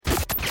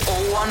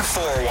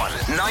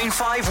0141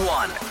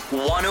 951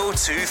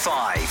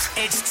 1025.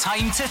 It's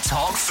time to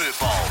talk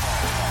football.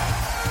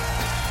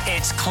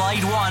 It's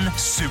Clyde One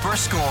Super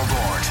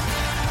Scoreboard.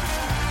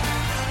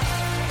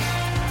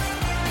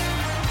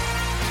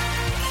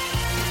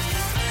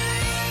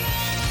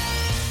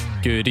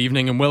 Good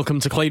evening and welcome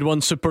to Clyde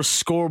One Super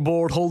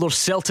Scoreboard. Holders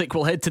Celtic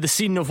will head to the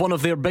scene of one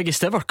of their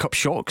biggest ever cup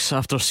shocks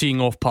after seeing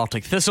off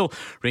Partick Thistle.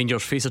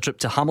 Rangers face a trip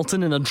to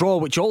Hamilton in a draw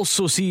which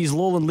also sees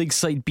Lowland League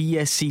side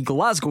BSC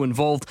Glasgow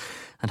involved,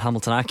 and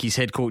Hamilton Accies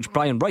head coach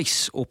Brian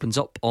Rice opens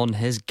up on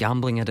his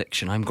gambling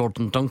addiction. I'm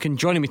Gordon Duncan.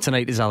 Joining me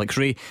tonight is Alex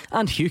Ray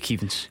and Hugh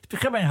Keevins. It's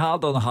becoming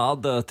harder and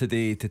harder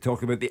today to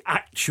talk about the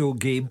actual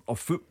game of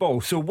football.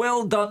 So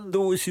well done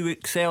those who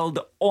excelled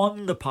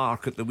on the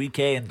park at the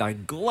weekend. A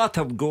glut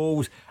of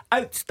goals,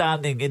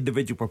 outstanding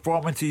individual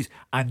performances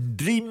and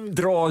dream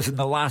draws in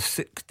the last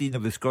 16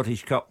 of the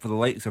Scottish Cup for the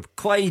likes of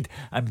Clyde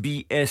and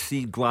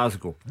BSC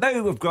Glasgow.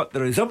 Now we've got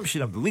the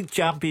resumption of the League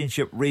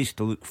Championship race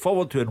to look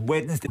forward to on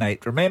Wednesday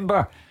night.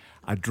 Remember,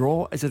 a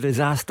draw is a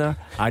disaster,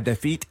 a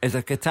defeat is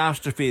a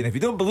catastrophe, and if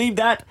you don't believe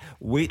that,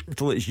 wait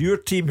until it's your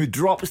team who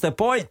drops the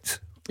points.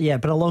 Yeah,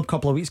 but a long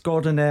couple of weeks,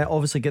 Gordon.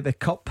 Obviously get the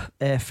cup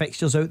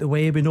fixtures out the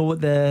way. We know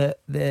what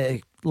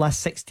the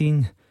last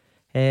 16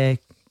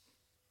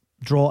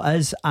 draw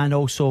is, and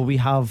also we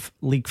have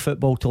league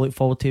football to look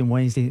forward to on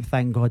Wednesday,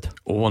 thank God.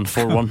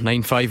 0141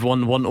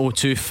 951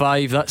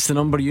 1025. That's the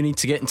number you need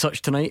to get in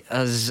touch tonight.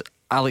 As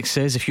Alex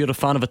says, if you're a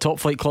fan of a top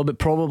flight club, it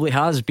probably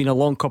has been a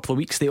long couple of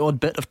weeks. The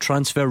odd bit of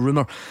transfer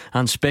rumour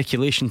and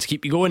speculation to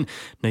keep you going.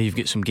 Now you've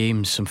got some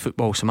games, some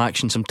football, some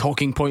action, some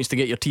talking points to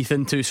get your teeth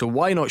into, so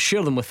why not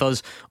share them with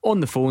us on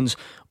the phones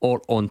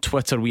or on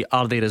Twitter? We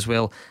are there as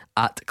well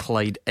at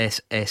Clyde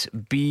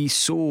SSB.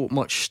 So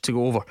much to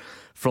go over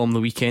from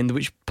the weekend,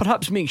 which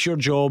perhaps makes your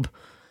job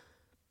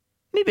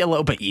maybe a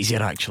little bit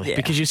easier actually,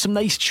 because you have some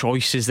nice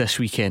choices this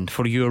weekend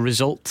for your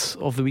result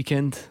of the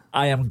weekend.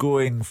 I am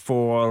going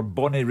for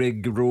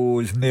Bonnyrigg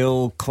Rose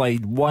 0,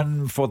 Clyde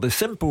 1, for the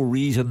simple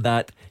reason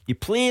that you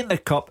play in the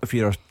cup if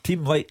you're a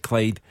team like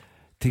Clyde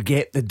to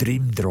get the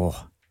dream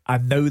draw,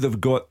 and now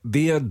they've got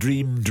their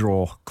dream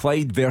draw,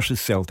 Clyde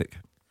versus Celtic.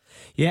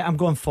 Yeah, I'm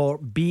going for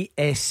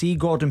BSC,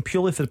 Gordon,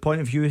 purely for the point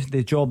of view of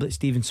the job that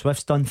Stephen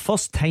Swift's done.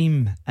 First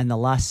time in the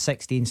last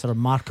 16, it's a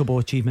remarkable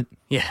achievement.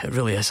 Yeah, it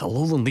really is. A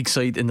Lowland League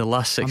side in the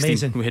last 16.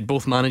 Amazing. We had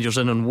both managers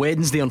in on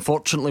Wednesday.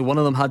 Unfortunately, one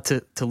of them had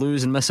to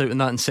lose and miss out on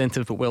that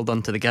incentive, but well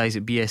done to the guys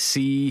at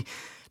BSC.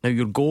 Now,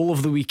 your goal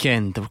of the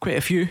weekend, there were quite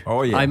a few.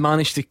 Oh yeah, I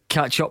managed to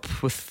catch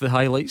up with the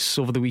highlights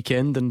over the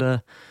weekend,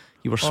 and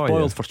you were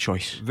spoiled for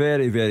choice.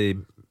 Very, very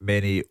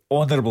many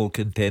honourable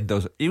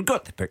contenders. You've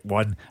got to pick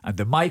one, and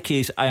in my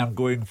case I am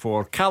going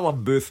for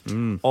Callum Booth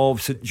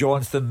of St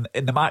Johnstone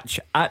in the match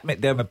at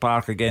McDermott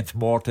Park against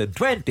Morton.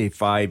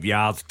 25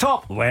 yards,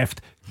 top left,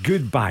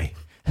 goodbye.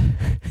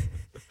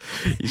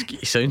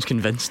 He sounds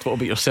convinced. What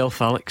about yourself,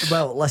 Alex?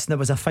 Well, listen, it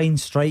was a fine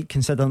strike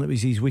considering it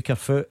was his weaker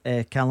foot,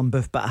 Callum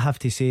Booth, but I have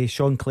to say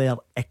Sean Clare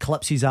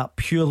eclipses that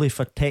purely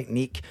for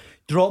technique.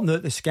 Dropping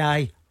out the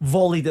sky,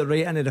 volleyed it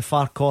right into the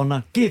far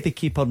corner, gave the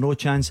keeper no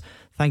chance.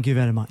 Thank you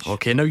very much.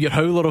 Okay, now your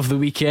howler of the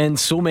weekend.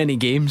 So many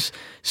games,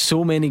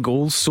 so many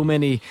goals, so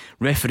many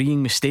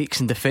refereeing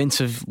mistakes and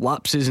defensive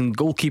lapses and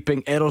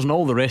goalkeeping errors and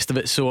all the rest of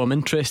it. So I'm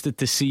interested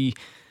to see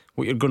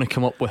what you're going to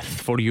come up with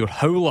for your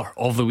howler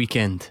of the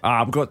weekend.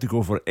 I've got to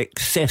go for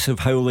excessive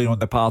howling on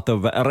the part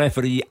of a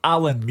referee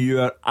Alan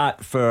Muir at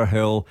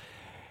Firhill.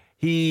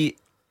 He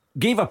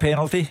gave a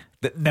penalty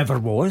that never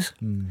was.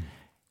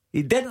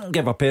 He didn't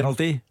give a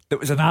penalty that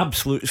was an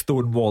absolute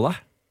stonewaller,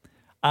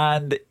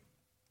 and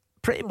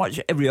pretty much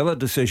every other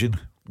decision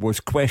was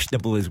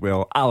questionable as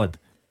well. Alan,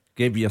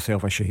 give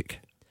yourself a shake.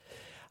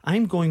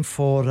 I'm going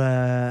for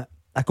a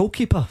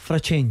goalkeeper for a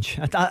change.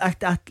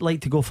 I'd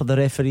like to go for the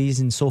referees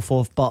and so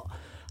forth, but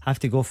I have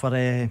to go for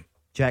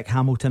Jack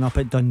Hamilton up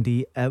at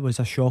Dundee. It was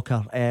a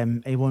shocker.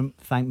 He won't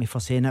thank me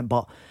for saying it,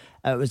 but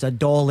it was a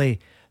dolly.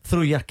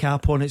 Throw your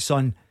cap on it,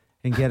 son,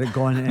 and get it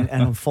going, and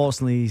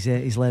unfortunately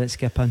he's let it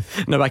skip in.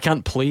 Now I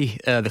can't play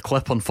the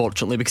clip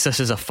unfortunately because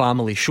this is a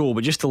family show,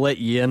 but just to let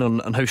you in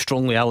on how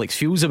strongly Alex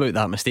feels about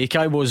that mistake,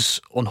 I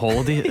was on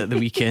holiday at the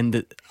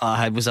weekend.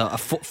 I was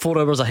 4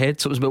 hours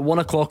ahead, so it was about 1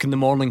 o'clock in the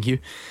morning, Hugh.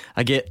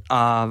 I get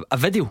a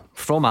video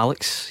from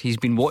Alex. He's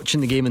been watching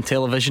the game on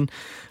television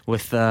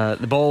with the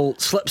ball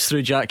slips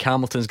through Jack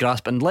Hamilton's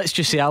grasp, and let's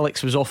just say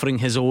Alex was offering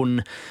his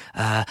own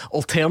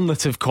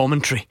alternative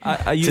commentary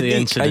a to the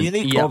incident. A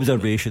unique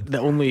observation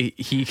that only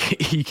he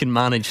can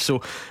manage.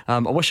 So I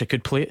wish I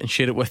could play it and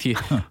share it with you,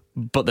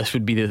 but this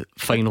would be the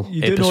final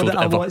episode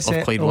ever of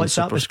Clyde One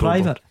Super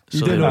Scoreboard.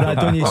 You do know that,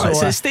 don't you?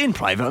 It's staying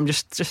private. I'm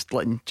just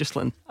letting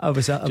I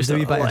was a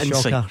wee bit of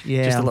shocker.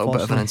 Yeah, just a little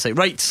bit of an insight.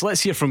 Right,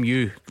 let's hear from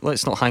you.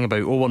 Let's not hang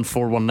about.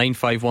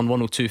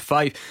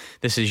 01419511025.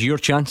 This is your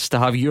chance to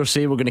have your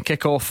say. We're going to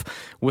kick off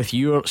with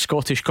your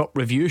Scottish Cup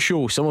review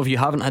show. Some of you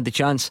haven't had the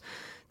chance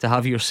to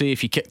have your say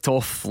if you kicked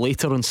off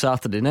later on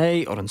Saturday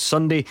night or on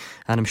Sunday,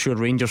 and I'm sure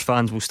Rangers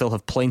fans will still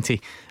have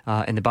plenty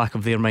in the back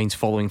of their minds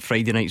following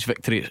Friday night's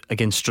victory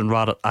against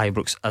Stranraer at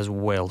Ibrox as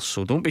well.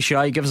 So don't be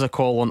shy, give us a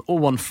call on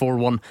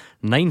 0141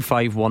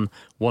 951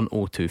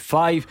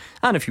 1025,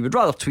 and if you would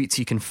rather tweet,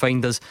 you can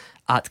find us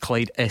at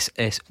Clyde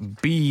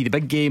SSB. The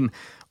big game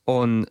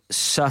on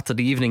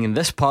Saturday evening in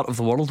this part of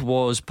the world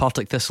was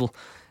Partick Thistle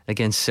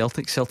against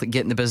Celtic. Celtic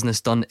getting the business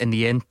done in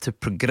the end to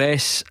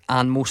progress,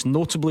 and most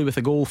notably with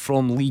a goal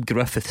from Lee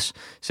Griffiths.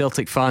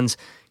 Celtic fans,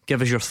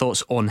 give us your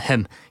thoughts on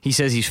him. He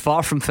says he's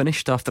far from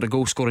finished after a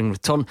goal scoring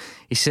return.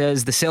 He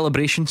says the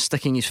celebration,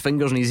 sticking his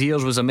fingers in his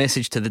ears, was a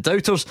message to the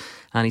doubters,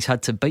 and he's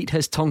had to bite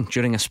his tongue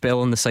during a spell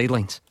on the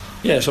sidelines.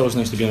 Yeah, it's always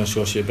nice to be an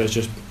associate, but it's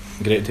just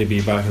great to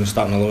be back in the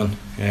starting 11.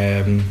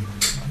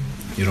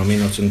 You know what I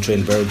mean? I was in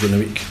training well during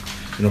the week,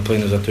 you know,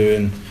 playing as a two,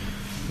 and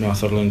you know, I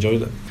thoroughly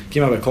enjoyed it.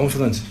 Gave me a bit of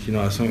confidence, you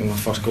know. I think my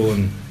first goal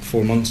in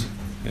 4 months.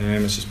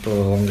 It's just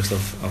probably the longest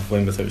I've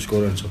went without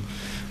scoring. So,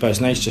 but it's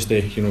nice just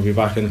to, you know, be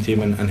back in the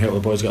team and help the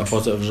boys get a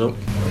positive result.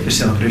 The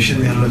celebration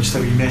there, just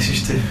a wee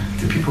message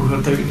to people who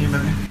are doubting you,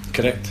 maybe.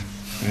 Correct.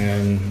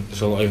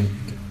 There's a lot of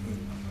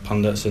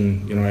pundits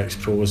and, you know,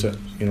 ex-pros that,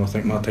 you know,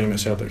 think my time at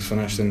Celtic's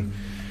finished, and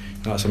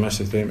that's a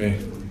message to them to,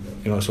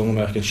 you know, it's the only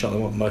way I can shut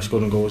them up by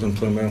scoring goals and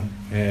playing well.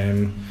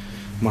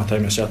 My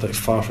time at Celtic's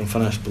far from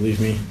finished,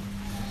 believe me.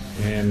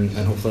 And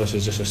hopefully this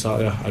is just the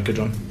start of a good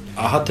run.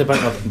 I had to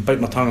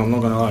bite my tongue, I'm not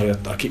going to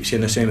lie. I keep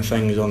saying the same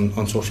things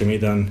on social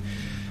media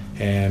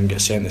and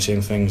get sent the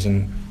same things,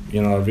 and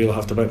you know, I really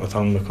have to bite my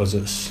tongue because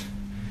it's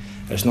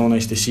not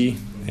nice to see,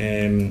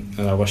 and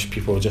I wish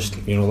people would just,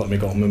 you know, let me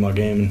get on with my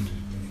game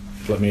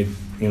and let me,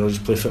 you know,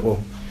 just play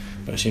football.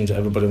 But it seems that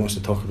everybody wants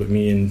to talk about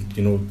me, and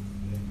you know,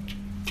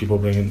 people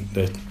bringing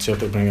the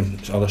Celtic bringing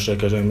other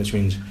strikers in, which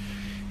means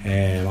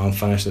I'm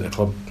finished at the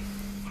club.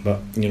 But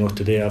you know,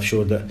 today I've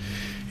showed that,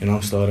 you know,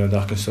 I'm still around,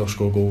 I can still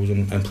score goals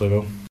and play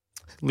well.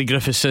 Lee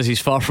Griffiths says he's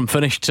far from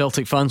finished.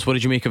 Celtic fans, what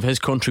did you make of his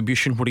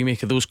contribution? What do you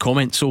make of those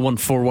comments?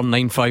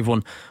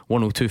 0141951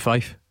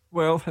 1025.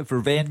 Well, if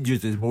revenge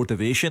is his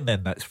motivation,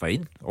 then that's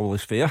fine. All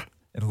is fair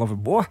in love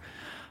and war.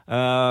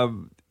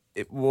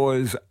 It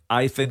was,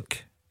 I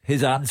think,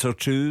 his answer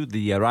to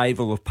the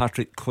arrival of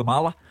Patrick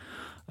Klimala,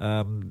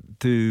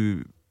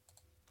 to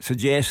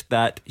suggest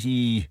that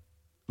Lee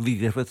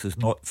Griffiths is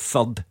not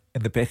third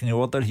in the pecking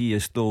order. He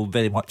is still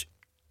very much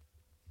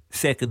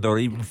second or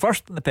even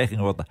first in the pecking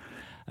order.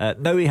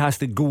 Now he has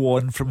to go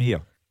on from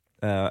here.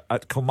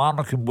 At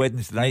Kilmarnock on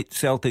Wednesday night,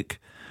 Celtic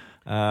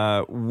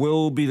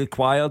will be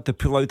required to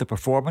pull out a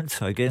performance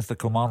against the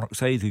Kilmarnock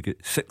side who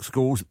get 6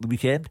 goals at the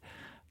weekend.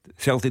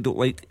 Celtic don't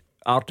like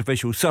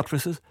artificial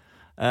surfaces.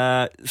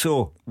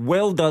 So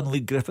well done, Lee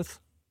Griffith.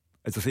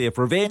 As I say, if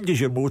revenge is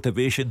your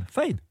motivation,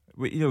 fine.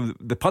 You know,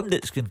 the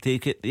pundits can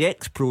take it, the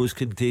ex-pros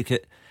can take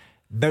it.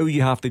 Now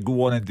you have to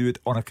go on and do it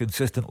on a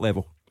consistent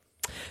level.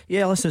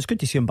 Yeah, listen, it's good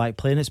to see him back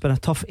playing. It's been a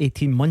tough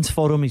 18 months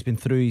for him. He's been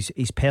through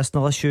his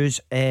personal issues,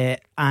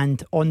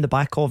 and on the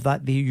back of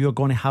that, you're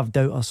going to have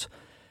doubters.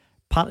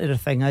 Part of the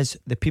thing is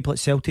the people at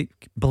Celtic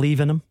believe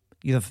in him.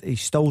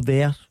 He's still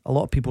there. A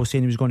lot of people are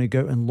saying he was going to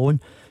go out on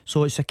loan,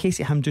 so it's a case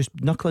of him just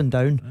knuckling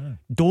down.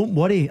 Don't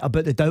worry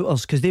about the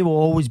doubters, because they will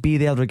always be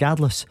there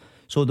regardless.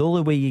 So the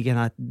only way you're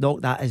going to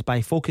knock that is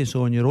by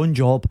focusing on your own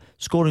job,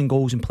 scoring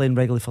goals and playing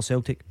regularly for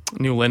Celtic.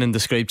 Neil Lennon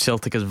described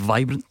Celtic as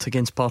vibrant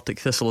against Partick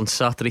Thistle on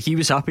Saturday. He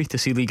was happy to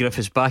see Lee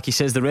Griffiths back. He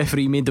says the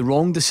referee made the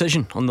wrong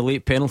decision on the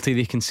late penalty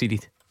they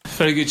conceded.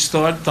 Very good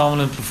start,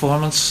 dominant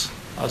performance.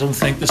 I don't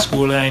think the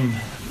scoreline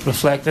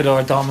reflected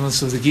our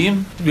dominance of the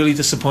game. Really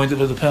disappointed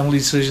with the penalty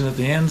decision at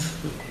the end.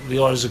 We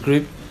are as a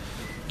group,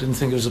 didn't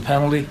think it was a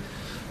penalty.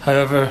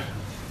 However,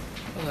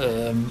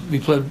 we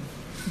played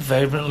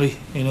vibrantly.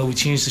 You know, we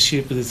changed the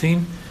shape of the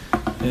team.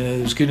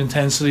 There was good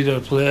intensity to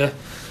our play.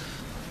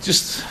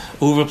 Just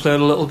overplayed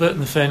a little bit in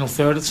the final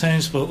third at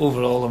times, but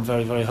overall I'm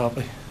very, very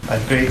happy.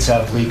 And great to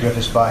have Lee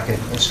Griffiths back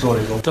and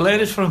scoring a goal.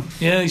 Delighted for him.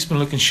 Yeah, he's been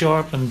looking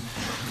sharp and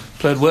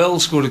played well,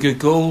 scored a good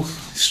goal,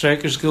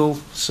 striker's goal,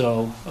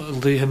 so it'll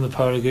do him the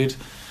power of good.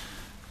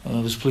 I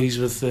was pleased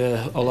with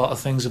a lot of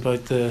things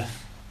about the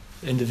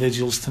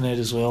individuals tonight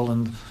as well,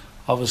 and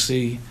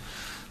obviously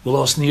we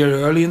lost Near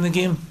early in the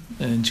game,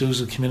 and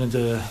Joseph came in and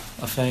did a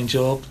fine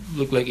job.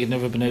 Looked like he'd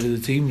never been out of the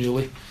team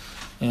really.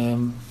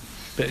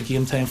 Bit of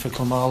game time for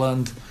Klimala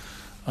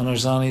and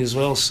Arzani as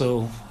well,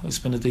 so it's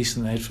been a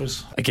decent night for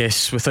us. I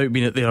guess without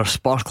being at their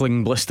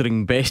sparkling,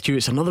 blistering best,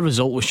 it's another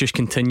result which just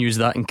continues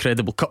that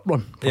incredible cup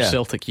run for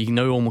Celtic. You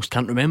now almost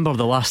can't remember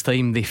the last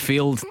time they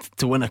failed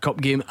to win a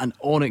cup game, and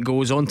on it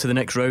goes on to the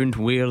next round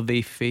where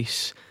they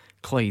face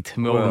Clyde.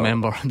 And we all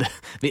remember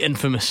the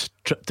infamous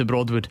trip to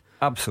Broadwood.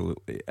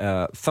 Absolutely.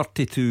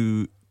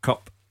 32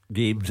 cup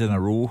games in a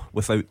row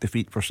without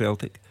defeat for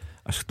Celtic.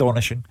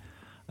 Astonishing.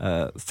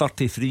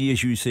 33,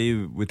 as you say,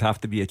 would have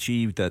to be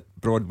achieved at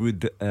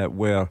Broadwood,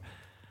 where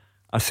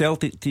a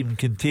Celtic team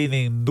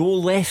containing no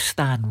less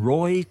than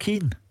Roy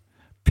Keane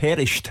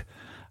perished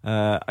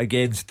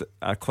against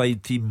a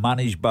Clyde team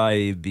managed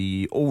by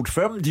the old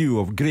firm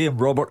duo of Graham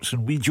Roberts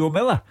and wee Joe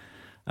Miller.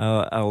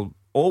 I'll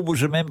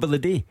always remember the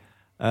day.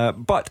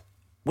 But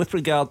with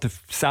regard to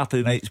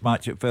Saturday night's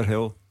match at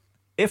Firhill,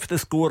 if the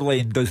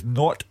scoreline does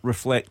not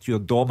reflect your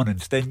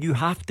dominance, then you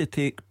have to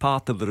take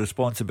part of the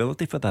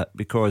responsibility for that,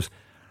 because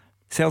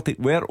Celtic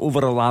were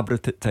over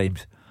elaborate at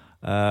times.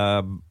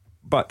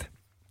 But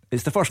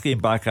it's the first game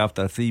back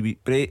after a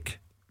 3-week break.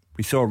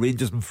 We saw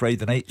Rangers on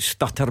Friday night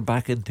stutter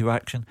back into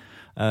action.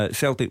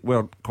 Celtic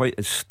weren't quite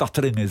as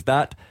stuttering as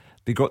that.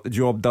 They got the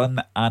job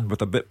done, and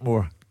with a bit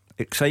more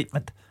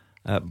excitement.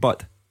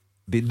 But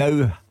they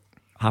now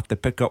have to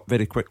pick up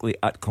very quickly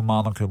at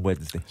Kilmarnock on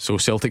Wednesday. So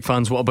Celtic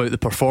fans, what about the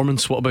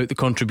performance? What about the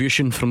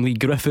contribution from Lee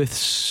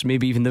Griffiths?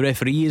 Maybe even the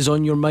referee is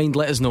on your mind?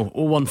 Let us know.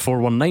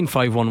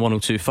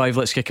 01419511025.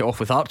 Let's kick it off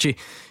with Archie,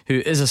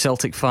 who is a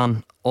Celtic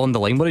fan, on the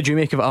line. What did you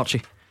make of it,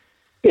 Archie?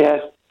 Yeah,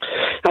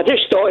 I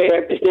just thought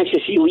it was nice to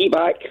see Lee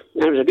back,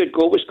 and it was a good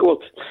goal was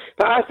scored.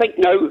 But I think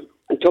now,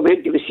 until the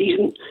end of the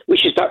season, we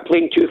should start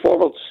playing two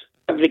forwards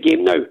every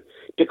game now,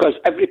 because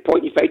every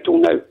point you fight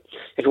on now,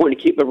 if you want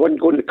to keep the run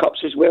going in the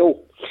cups as well,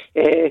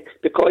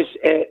 because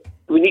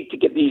we need to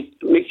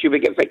make sure we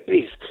get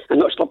victories and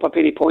not slip up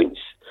any points.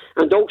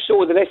 And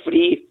also the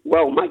referee,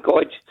 well, my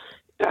God,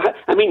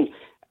 I mean,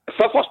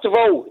 first of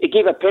all, he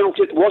gave a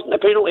penalty that wasn't a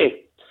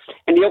penalty,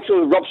 and he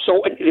also rubbed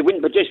salt into the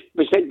wind, but just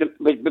was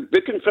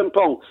booking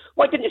Frimpong.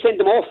 Why didn't he send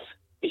him off?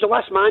 He's the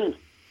last man.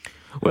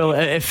 Well,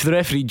 if the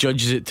referee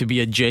judges it to be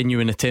a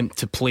genuine attempt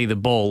to play the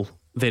ball,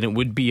 then it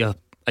would be a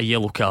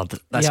yellow card.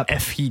 That's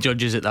if he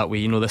judges it that way.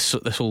 You know, this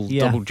whole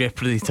double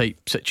jeopardy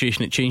type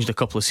situation, it changed a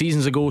couple of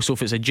seasons ago. So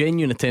if it's a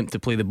genuine attempt to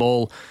play the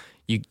ball,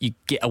 you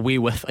get away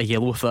with a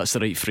yellow, if that's the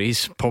right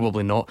phrase.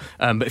 Probably not,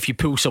 but if you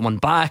pull someone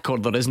back or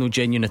there is no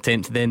genuine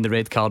attempt, then the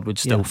red card would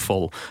still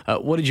follow.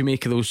 What did you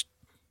make of those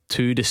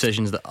two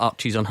decisions that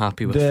Archie's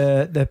unhappy with?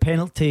 The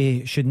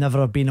penalty should never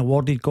have been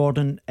awarded,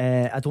 Gordon.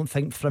 I don't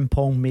think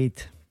Frimpong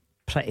made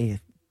pretty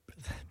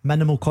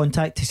minimal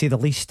contact, to say the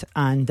least,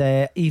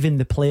 and even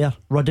the player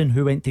Rudden,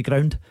 who went to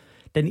ground,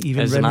 didn't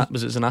even was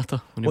it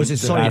Zanata?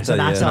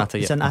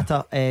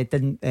 Zanata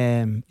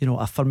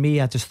didn't for me,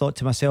 I just thought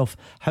to myself,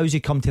 how's he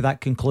come to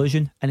that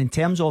conclusion? And in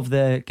terms of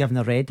the giving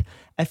a red,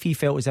 if he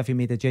felt as if he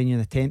made a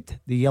genuine attempt,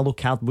 the yellow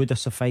card would have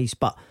sufficed.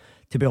 But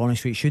to be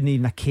honest with you, it shouldn't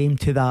even have came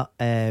to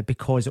that,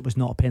 because it was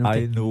not a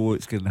penalty. I know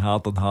it's getting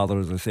harder and harder,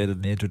 as I said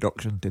in the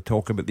introduction, to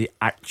talk about the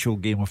actual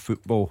game of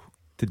football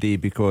today,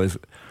 because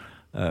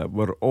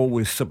we're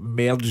always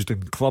submerged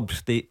in club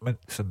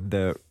statements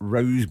and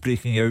rows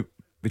breaking out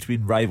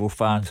between rival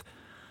fans.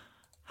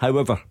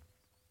 However,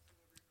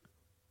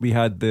 we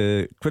had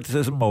the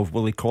criticism of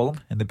Willie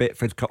Collum in the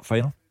Betfred Cup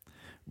final.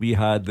 We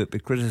had the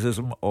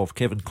criticism of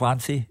Kevin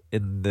Clancy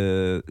in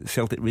the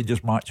Celtic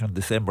Rangers match on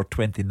December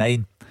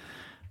 29,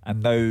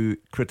 and now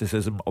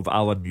criticism of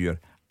Alan Muir.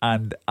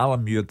 And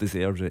Alan Muir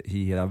deserves it.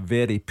 He had a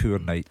very poor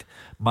night.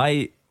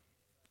 My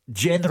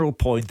general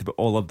point about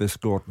all of this,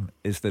 Gordon,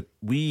 is that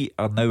we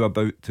are now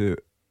about to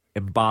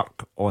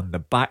embark on the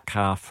back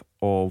half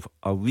of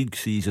a league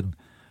season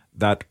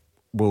that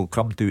will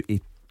come to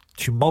a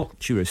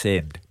tumultuous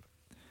end.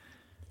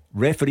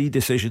 Referee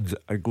decisions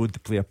are going to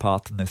play a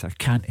part in this. I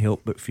can't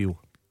help but feel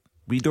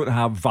we don't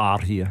have VAR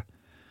here,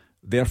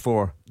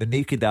 therefore the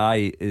naked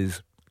eye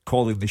is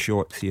calling the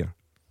shots here,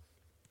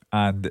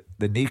 and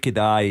the naked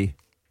eye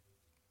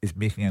is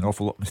making an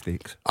awful lot of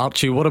mistakes.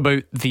 Archie, what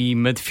about the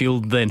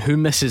midfield then? Who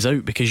misses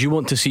out? Because you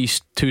want to see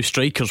two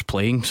strikers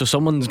playing, so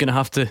something's going to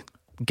have to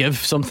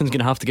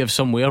give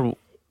somewhere.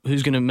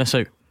 Who's going to miss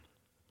out?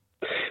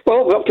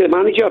 Well, we're up to the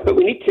manager, but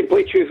we need to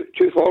play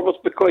two forwards,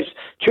 because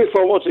two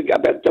forwards have got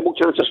a bit of double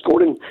chance of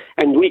scoring,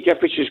 and Lee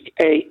Griffiths is,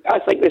 I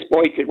think this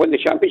boy could win the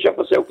championship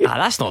for Celtic.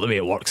 That's not the way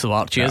it works though,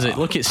 Archie, is it?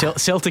 Look at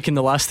Celtic in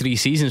the last 3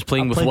 seasons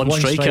playing with one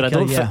striker.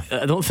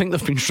 I don't think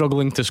they've been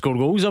struggling to score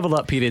goals over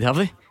that period, have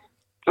they?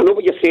 I know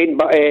what you're saying,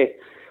 but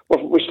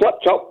we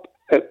slipped up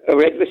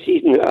already this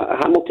season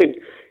at Hamilton.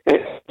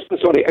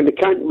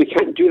 And we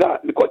can't do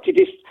that. We've got to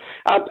just.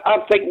 I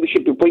think we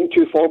should be playing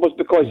two forwards,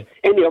 because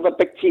any other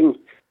big team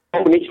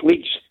dominates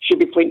leagues should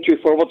be playing two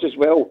forwards as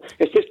well.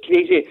 It's just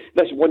crazy,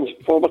 this one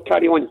forward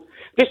carry on.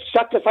 Just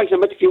sacrifice a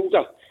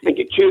midfielder and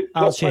get two.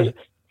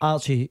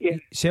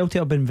 Archie, Celtic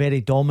have been very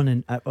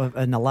dominant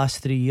in the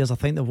last 3 years. I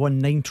think they've won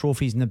 9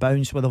 trophies in the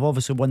bounce. Well, they've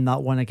obviously won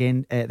that one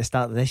again at the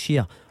start of this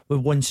year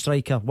with one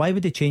striker. Why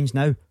would they change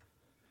now?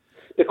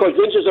 Because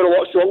Rangers are a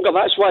lot stronger,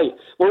 that's why.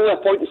 We're only a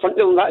point in front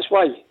of them, that's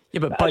why.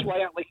 Yeah,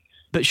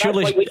 but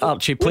surely,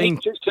 Archie,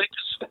 playing...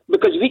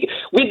 Because we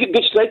get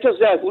good strikers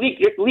there. Lee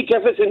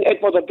Griffiths and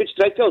Edward are good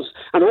strikers,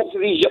 and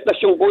hopefully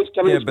this young boys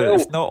come in as well.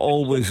 But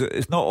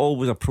it's not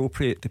always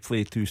appropriate to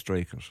play two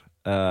strikers.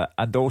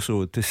 And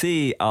also, to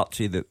say,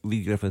 Archie, that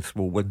Lee Griffiths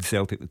will win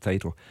Celtic the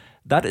title,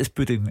 that is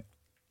putting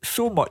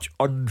so much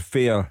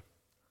unfair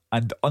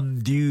and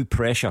undue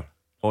pressure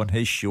on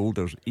his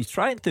shoulders. He's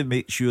trying to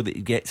make sure that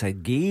he gets a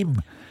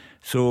game.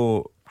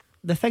 So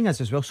the thing is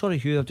as well, sorry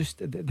Hugh,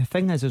 the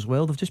thing is as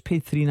well, they've just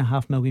paid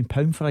 £3.5 million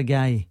for a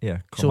guy. Yeah,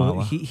 so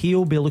Kamala.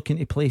 he'll be looking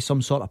to play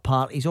some sort of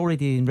part. He's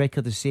already in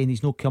record as saying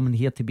he's not coming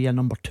here to be a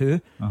number 2,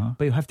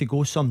 but he'll have to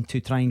go some to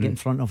try and get in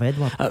front of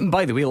Edward.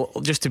 By the way,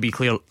 just to be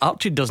clear,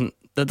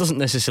 that doesn't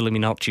necessarily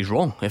mean Archie's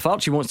wrong. If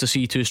Archie wants to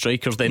see 2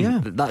 strikers,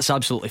 then that's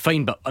absolutely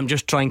fine. But I'm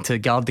just trying to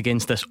guard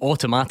against this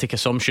automatic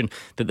assumption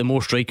that the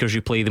more strikers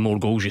you play, the more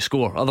goals you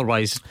score.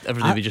 Otherwise,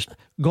 everybody would just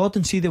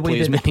Gordon, see the way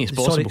play as many as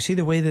possible. See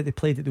the way that they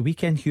played at the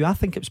weekend, Hugh. I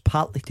think it was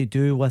partly to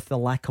do with the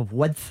lack of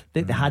width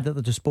that they had at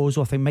their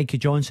disposal. I think Mikey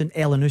Johnson,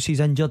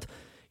 Elanussi's injured.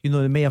 You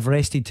know, they may have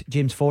rested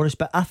James Forrest,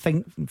 but I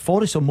think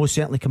Forrest will most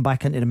certainly come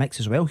back into the mix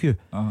as well, Hugh.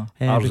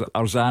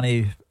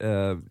 Arzani,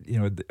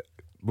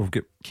 we've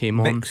got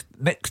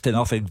next to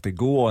nothing to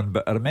go on,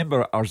 but I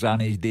remember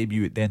Arzani's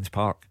debut at Dens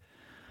Park,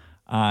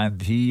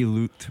 and he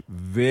looked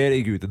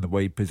very good in the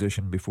wide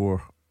position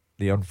before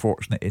the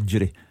unfortunate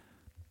injury.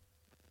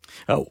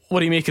 What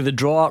do you make of the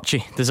draw,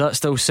 Archie? Does that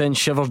still send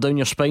shivers down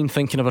your spine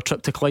thinking of a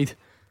trip to Clyde?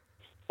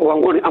 Oh,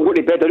 I'm going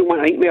to bed. I don't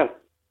want a nightmare.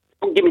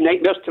 Don't give me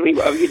nightmares tonight,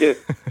 whatever you do.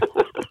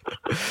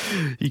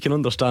 You can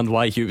understand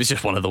why, Hugh. It was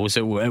just one of those.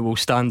 It will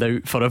stand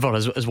out forever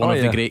as one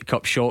of the great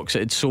cup shocks. It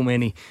had so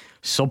many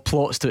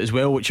subplots to it as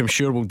well, which I'm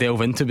sure we'll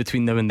delve into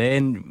between now and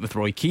then, with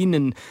Roy Keane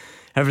and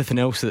everything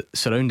else that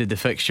surrounded the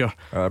fixture.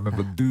 I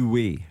remember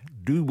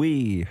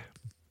Douay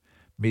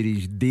made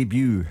his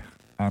debut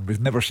and was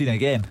never seen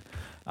again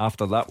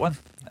after that one.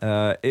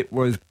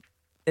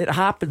 It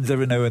happens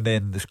every now and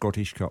then in the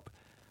Scottish Cup.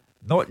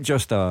 Not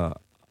just a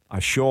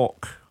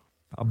shock,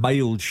 a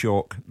mild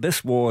shock.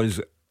 This was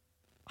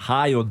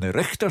high on the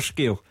Richter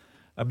scale.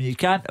 I mean, you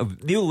can't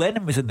have. Neil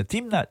Lennon was in the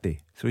team that day,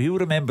 so he'll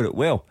remember it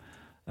well.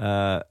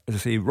 As I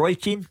say, Roy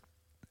Keane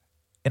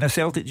in a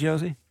Celtic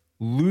jersey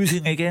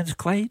losing against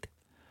Clyde,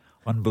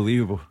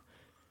 unbelievable.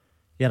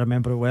 Yeah, I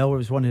remember it well. It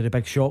was one of the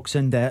big shocks,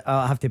 and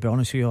I have to be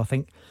honest with you, I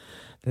think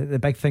the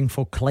big thing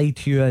for Clyde,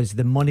 Hugh, is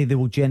the money they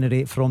will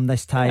generate from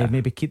this tie.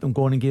 Maybe keep them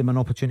going and give them an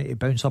opportunity to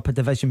bounce up a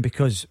division,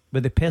 because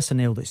with the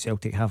personnel that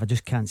Celtic have, I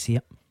just can't see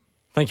it.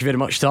 Thank you very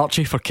much to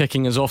Archie for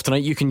kicking us off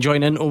tonight. You can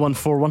join in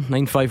 0141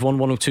 951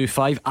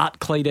 1025 at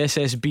Clyde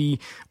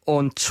SSB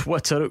on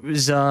Twitter. It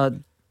was a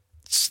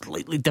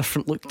slightly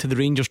different look to the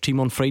Rangers team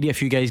on Friday. A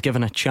few guys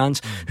given a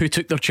chance. Who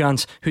took their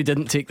chance? Who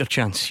didn't take their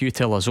chance? You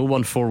tell us.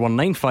 0141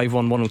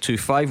 951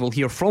 1025. We'll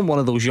hear from one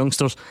of those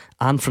youngsters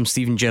and from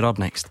Stephen Gerrard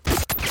next.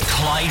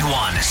 Clyde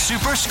One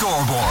Super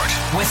Scoreboard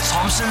with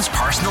Thompson's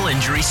personal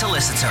injury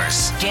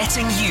solicitors.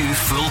 Getting you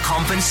full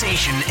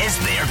compensation is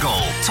their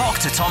goal. Talk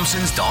to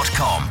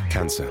Thompsons.com.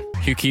 Cancer.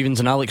 Hugh Keevins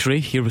and Alex Ray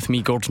here with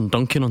me, Gordon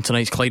Duncan, on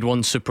tonight's Clyde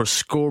One Super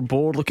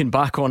Scoreboard. Looking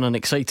back on an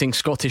exciting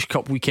Scottish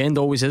Cup weekend,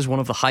 always is one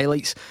of the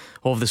highlights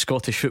of the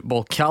Scottish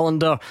football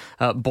calendar.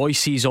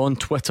 Boyce's on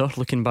Twitter,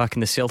 looking back in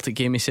the Celtic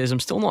game, he says, I'm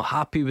still not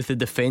happy with the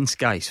defence,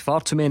 guys.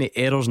 Far too many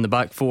errors in the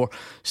back four.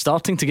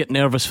 Starting to get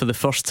nervous for the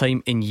first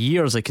time in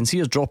years. I can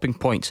see us dropping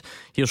points.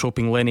 Here's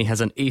hoping Lenny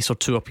has an ace or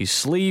two up his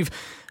sleeve.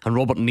 And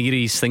Robert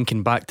Neary's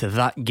thinking back to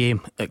that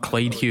game at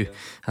Clyde, Hugh.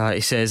 He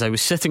says, I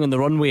was sitting on the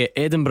runway at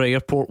Edinburgh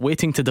Airport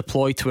waiting to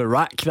deploy to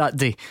Iraq that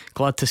day.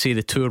 Glad to say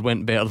the tour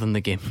went better than the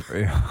game.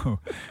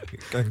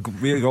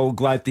 We're all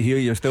glad to hear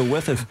you're still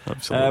with us.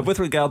 Absolutely. With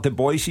regard to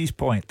Boyce's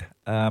point,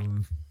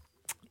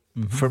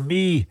 for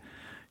me,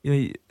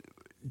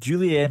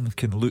 Julian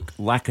can look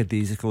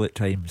lackadaisical at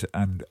times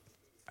and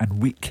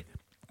weak.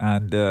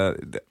 And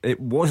it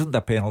wasn't a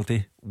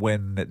penalty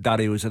when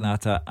Dario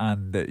Zanatta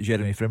and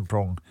Jeremy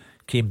Frimpong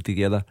came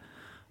together,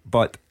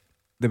 but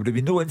there would have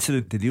been no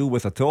incident to deal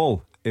with at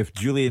all if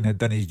Julian had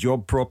done his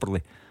job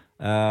properly.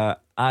 And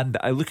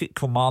I look at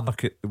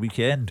Kilmarnock at the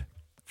weekend.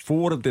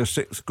 4 of their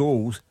 6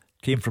 goals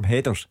came from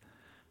headers.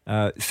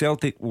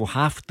 Celtic will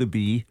have to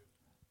be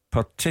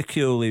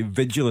particularly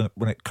vigilant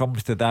when it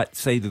comes to that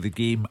side of the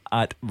game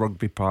at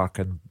Rugby Park.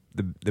 And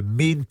the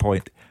main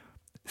point,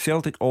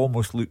 Celtic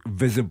almost look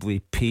visibly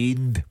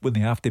pained when they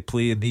have to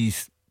play in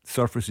these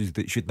surfaces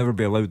that should never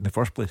be allowed in the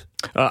first place.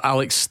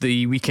 Alex,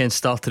 the weekend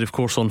started of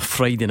course on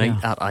Friday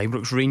night at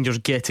Ibrox. Rangers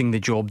getting the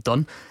job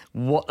done.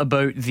 What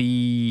about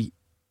the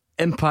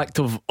impact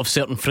of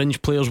certain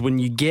fringe players when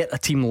you get a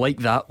team like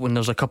that, when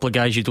there's a couple of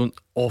guys you don't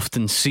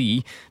often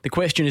see? The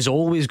question is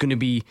always going to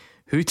be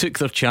who took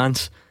their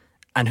chance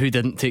and who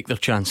didn't take their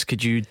chance.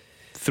 Could you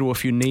throw a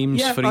few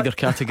names for either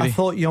category? I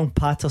thought young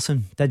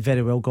Patterson did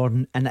very well,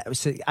 Gordon, and it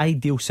was the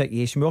ideal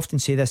situation. We often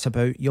say this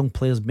about young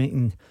players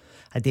making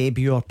a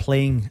debut or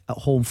playing at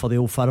home for the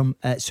Old Firm.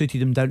 It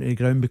suited him down to the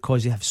ground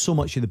because he had so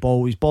much of the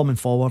ball. He was bombing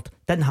forward,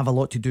 didn't have a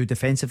lot to do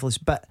defensively,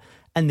 but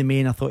in the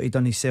main I thought he'd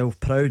done himself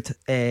proud.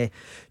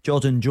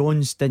 Jordan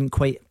Jones didn't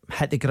quite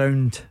hit the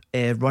ground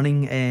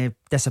running,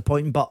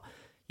 disappointing, but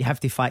you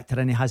have to factor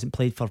in he hasn't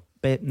played for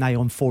nigh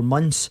on 4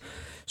 months,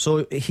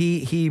 so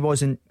he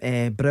wasn't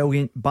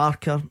brilliant.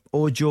 Barker,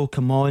 Ojo,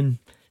 come on,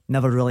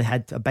 never really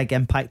had a big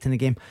impact in the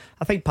game.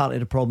 I think part of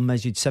the problem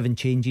is you'd 7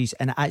 changes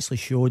and it actually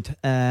showed.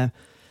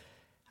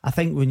 I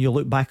think when you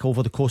look back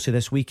over the course of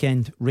this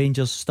weekend,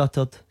 Rangers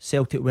stuttered,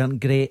 Celtic weren't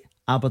great.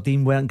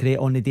 Aberdeen weren't great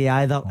on the day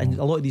either, and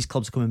a lot of these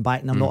clubs are coming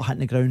back and they're not hitting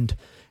the ground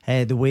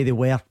the way they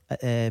were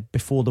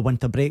before the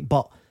winter break,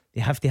 but they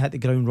have to hit the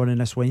ground running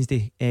this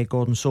Wednesday,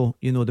 Gordon. So,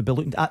 they'll be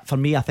looking at, for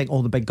me, I think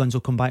all the big guns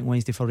will come back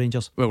Wednesday for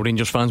Rangers. Well,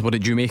 Rangers fans, what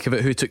did you make of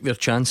it? Who took their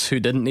chance, who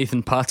didn't?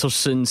 Nathan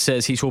Patterson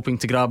says he's hoping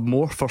to grab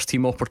more first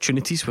team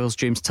opportunities, whilst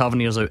James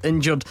Tavernier's out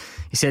injured.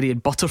 He said he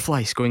had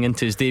butterflies going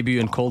into his debut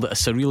and called it a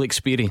surreal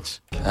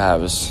experience. It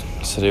was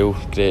surreal,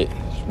 great,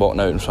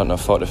 walking out in front of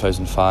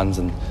 40,000 fans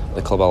and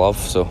the club I love,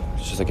 so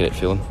it's just a great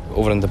feeling.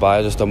 Over in Dubai,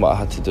 I just done what I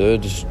had to do,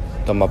 just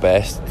done my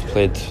best,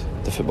 played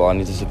the football I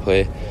needed to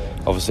play.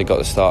 Obviously got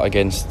the start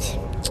against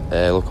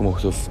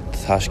Lokomotiv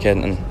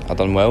Tashkent, and I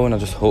done well, and I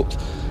just hoped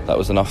that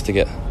was enough to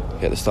get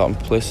the starting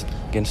place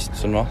against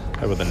Sunra.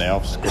 How were the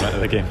nerves going into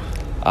the game?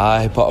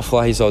 I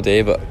butterflies all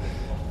day, but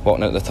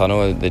walking out the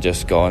tunnel, they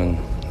just gone, and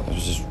I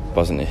was just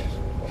buzzing to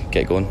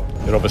get going.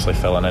 You're obviously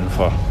filling in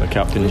for the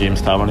captain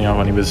James Tavernier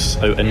when he was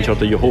out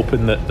injured. Are you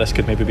hoping that this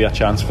could maybe be a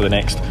chance for the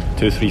next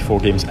 2, 3, 4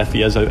 games if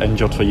he is out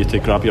injured for you to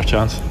grab your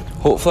chance?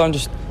 Hopefully I'm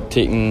just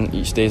taking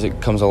each day as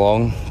it comes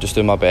along, just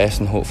doing my best,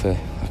 and hopefully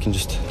I can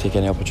just take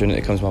any opportunity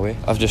that comes my way.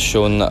 I've just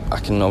shown that I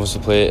can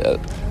obviously play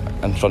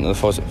in front of the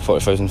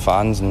 40,000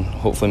 fans and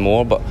hopefully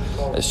more, but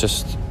it's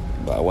just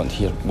what I want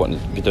to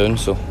be doing,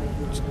 so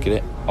it's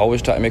great. I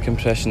always try to make an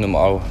impression no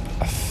matter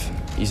if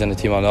he's in the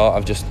team or not.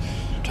 I'm just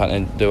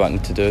trying to do what I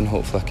need to do, and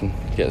hopefully I can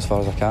get as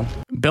far as I can.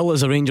 Bill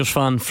is a Rangers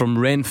fan from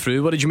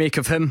Renfrew. What did you make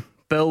of him?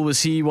 Bill,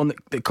 was he one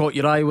that caught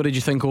your eye? What did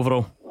you think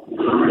overall?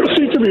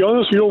 See, to be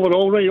honest with you,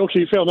 overall, right,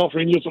 okay, fair enough,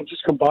 Rangers have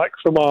just come back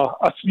from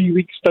a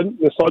 3-week stint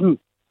in the sun.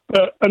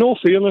 But in all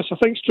fairness, I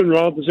think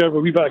Stranraer deserve a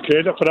wee bit of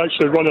credit for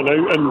actually running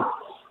out and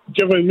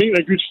making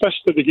a good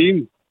fist of the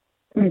game.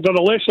 They're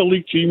a lesser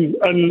league team,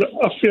 and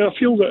I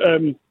feel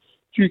that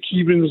Hugh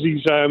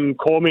Keevins'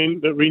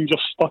 comment that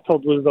Rangers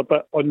stuttered was a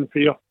bit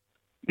unfair.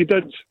 They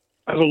did,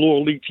 as a lower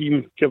league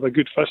team, give a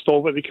good fist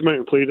of it. They came out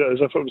and played it as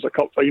if it was a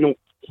cup final.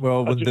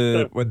 Well, when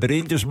the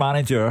Rangers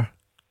manager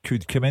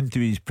could come into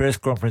his press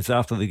conference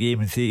after the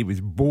game and say he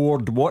was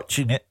bored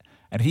watching it,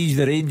 and he's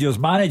the Rangers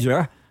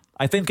manager,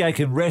 I think I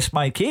can rest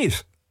my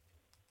case.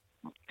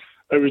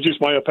 It was just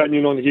my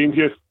opinion on the game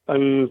here,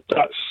 and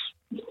that's,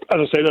 as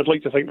I said, I'd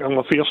like to think I'm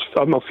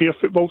a fair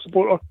football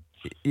supporter.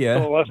 Yeah,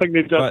 so I think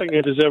they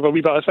deserve a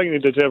wee bit. I think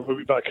they deserve a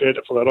wee bit of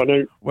credit for their run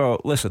out.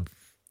 Well, listen,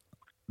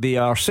 they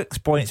are 6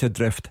 points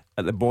adrift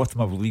at the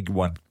bottom of League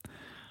One.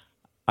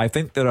 I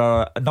think there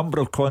are a number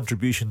of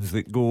contributions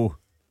that go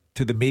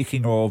to the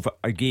making of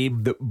a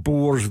game that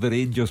bores the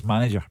Rangers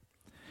manager,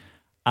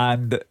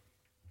 and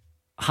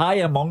high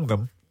among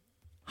them,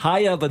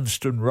 higher than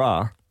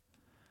Stranraer,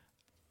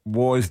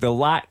 was the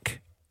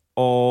lack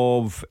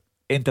of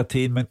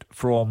entertainment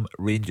from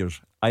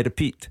Rangers. I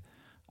repeat,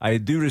 I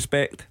do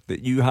respect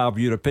that you have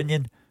your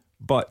opinion,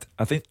 but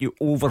I think you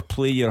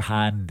overplay your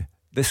hand.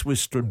 This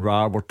was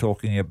Stranraer we're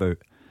talking about,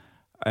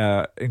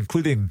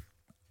 including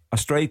a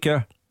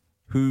striker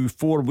who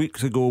 4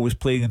 weeks ago was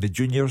playing in the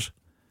juniors,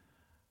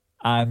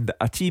 and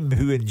a team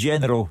who in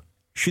general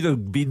should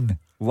have been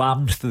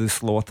lambs to the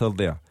slaughter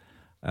there.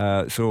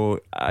 So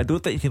I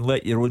don't think you can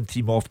let your own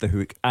team off the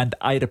hook. And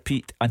I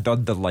repeat and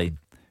underline,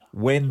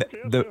 when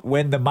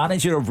the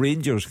manager of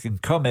Rangers can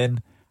come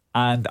in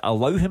and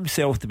allow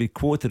himself to be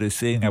quoted as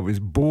saying I was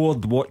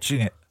bored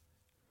watching it,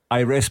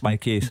 I rest my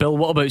case. Bill,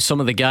 what about some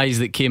of the guys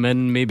that came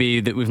in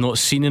maybe that we've not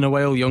seen in a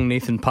while? Young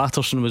Nathan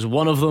Patterson was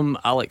one of them.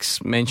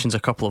 Alex mentions a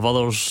couple of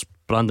others,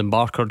 Brandon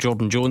Barker,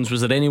 Jordan Jones.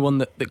 Was there anyone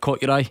that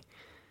caught your eye?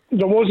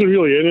 There wasn't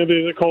really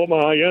anybody that caught my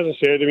eye. As I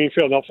said,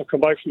 fair enough, I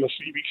come back from a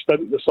 3-week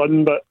stint in the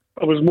sun, but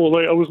I was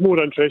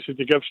more interested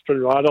to give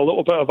Stranraer a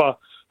little bit of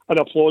an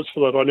applause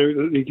for the run out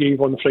that they gave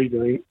on Friday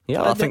night.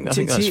 Yeah, I think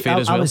that's fair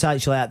as well. I was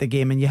actually at the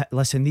game, and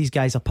listen, these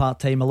guys are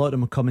part-time. A lot of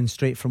them are coming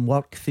straight from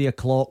work, 3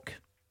 o'clock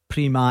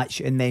pre-match,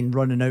 and then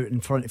running out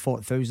in front of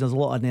 40,000. There's a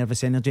lot of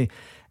nervous energy,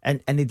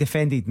 and they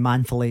defended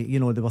manfully. They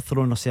were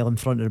throwing themselves in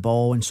front of the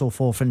ball and so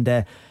forth,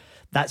 and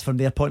that's from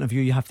their point of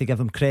view. You have to give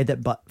them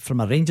credit, but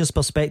from a Rangers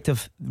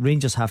perspective,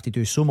 Rangers have to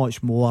do so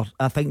much more.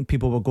 I think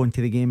people were going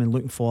to the game and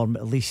looking for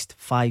at least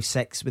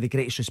 5-6, with the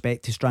greatest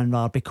respect to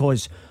Stranraer,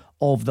 because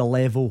of the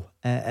level.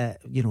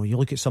 You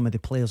look at some of the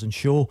players in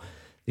show,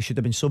 they should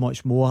have been so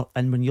much more.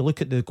 And when you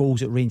look at the goals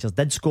that Rangers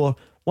did score,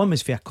 one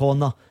was for a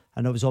corner,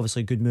 and it was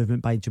obviously a good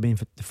movement by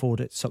Jermaine Defoe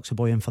that sucks a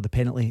boy in for the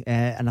penalty,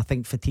 and I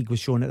think fatigue was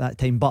shown at that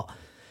time. But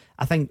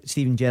I think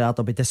Steven Gerrard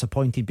will be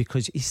disappointed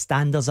because his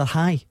standards are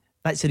high.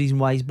 That's the reason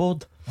why he's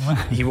bored.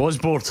 He was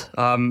bored.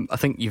 I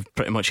think you've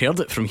pretty much heard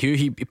it from Hugh.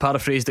 He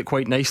paraphrased it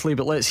quite nicely,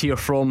 but let's hear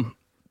from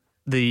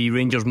the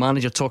Rangers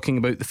manager talking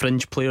about the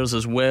fringe players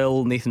as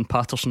well. Nathan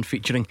Patterson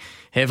featuring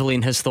heavily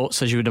in his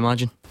thoughts, as you would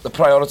imagine. The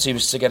priority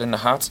was to get in the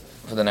hat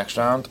for the next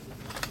round,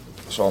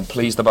 so I'm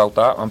pleased about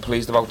that. I'm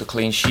pleased about the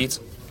clean sheet.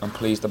 I'm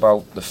pleased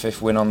about the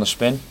 5th win on the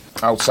spin.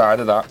 Outside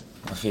of that,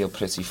 I feel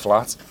pretty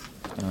flat,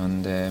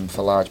 and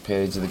for large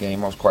periods of the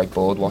game I was quite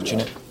bored watching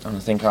it. And I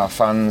think our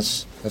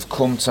fans have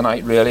come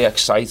tonight really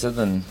excited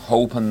and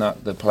hoping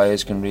that the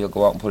players can really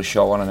go out and put a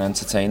show on and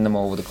entertain them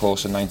over the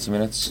course of 90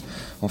 minutes.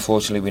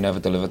 Unfortunately, we never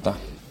delivered that.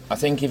 I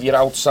think if you're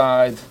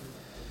outside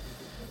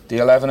the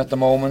 11 at the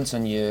moment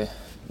and you're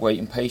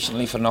waiting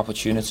patiently for an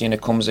opportunity and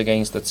it comes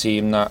against a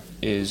team that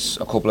is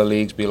a couple of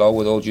leagues below,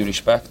 with all due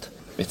respect,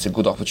 it's a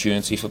good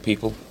opportunity for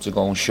people to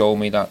go and show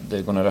me that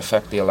they're going to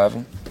affect the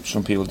 11.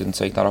 Some people didn't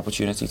take that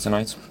opportunity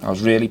tonight. I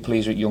was really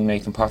pleased with young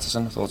Nathan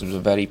Patterson. I thought it was a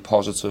very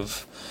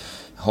positive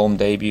home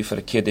debut for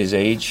a kid his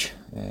age.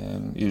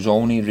 He was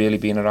only really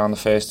been around the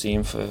first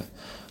team for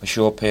a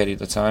short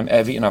period of time.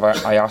 Everything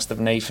I asked of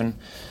Nathan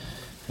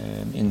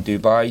in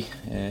Dubai,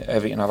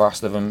 everything I've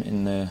asked of him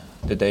in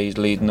the days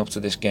leading up to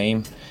this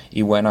game,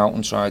 he went out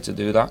and tried to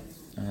do that.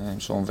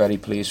 So I'm very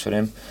pleased for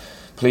him.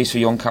 Pleased for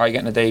young Kai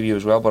getting a debut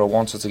as well, but I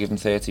wanted to give him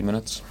 30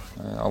 minutes.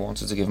 I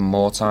wanted to give him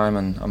more time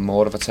and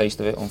more of a taste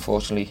of it.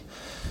 Unfortunately,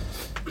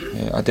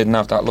 I didn't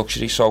have that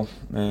luxury, so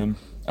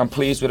I'm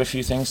pleased with a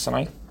few things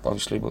tonight,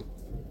 obviously, but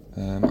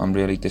I'm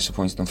really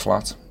disappointed and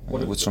flat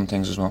with some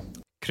things as well.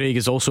 Craig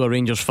is also a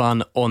Rangers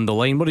fan on the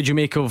line. What did you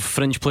make of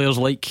fringe players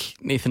like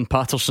Nathan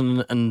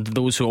Patterson and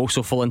those who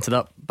also fall into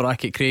that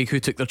bracket, Craig? Who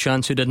took their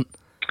chance, who didn't?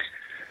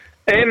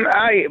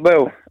 I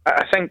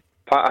think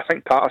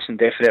Patterson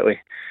definitely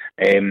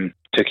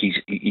took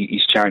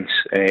his chance.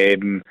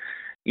 The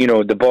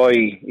boy,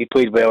 he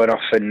played well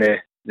enough in the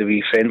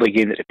wee friendly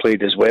game that he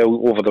played as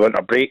well over the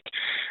winter break.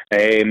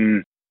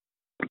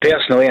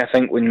 Personally, I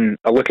think when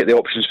I look at the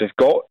options we've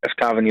got, if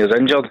Tavernier's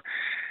injured,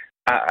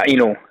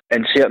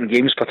 in certain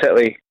games,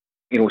 particularly,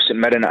 St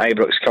Mirren at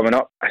Ibrox coming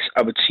up,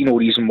 I would see no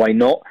reason why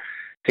not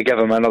to give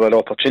him another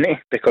opportunity,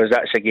 because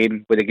that's a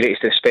game, with the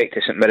greatest respect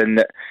to St Mirren,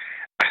 that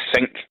I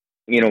think,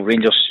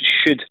 Rangers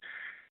should,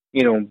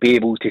 be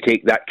able to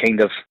take that kind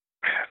of,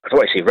 I don't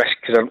want to say risk,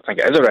 because I don't think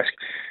it is a risk,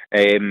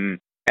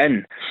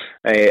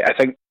 I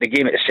think the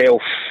game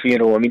itself,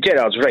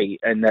 Gerrard's right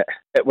in that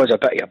it was a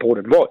bit of a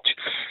boring watch.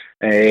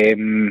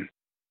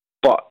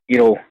 But,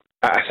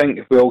 I think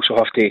we also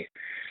have to,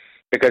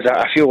 because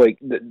I feel like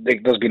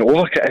there's been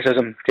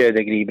over-criticism to a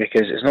degree,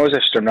 because it's not as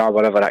if Stranraer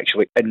were ever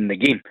actually in the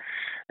game.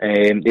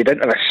 They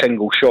didn't have a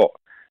single shot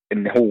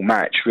in the whole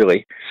match,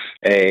 really.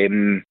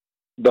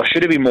 There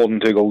should have been more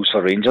than 2 goals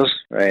for Rangers,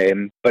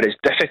 but it's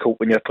difficult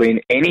when you're playing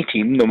any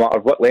team, no matter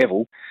what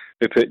level,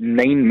 who put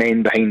 9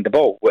 men behind the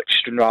ball, which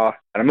Stranraer,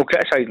 and I'm not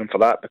criticising them for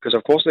that, because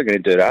of course they're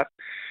going to do that,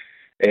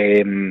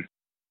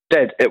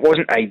 did. It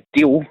wasn't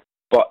ideal,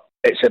 but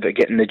it's about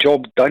getting the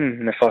job done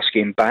in the first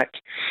game back.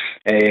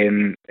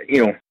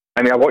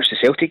 I watched the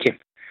Celtic game.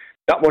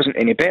 That wasn't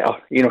any better.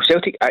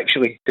 Celtic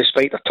actually,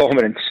 despite their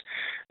dominance,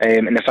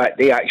 and the fact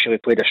they actually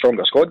played a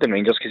stronger squad than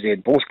Rangers, because they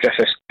had both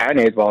Griffiths and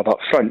Edouard up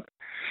front,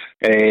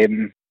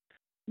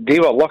 they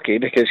were lucky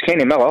because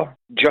Kenny Miller,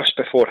 just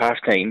before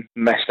half-time,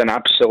 missed an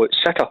absolute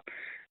sitter.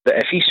 That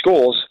if he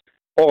scores,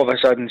 all of a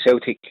sudden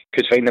Celtic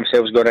could find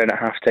themselves going in at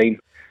half-time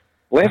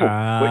level,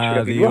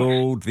 the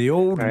old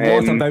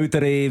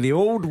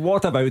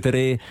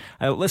whataboutery.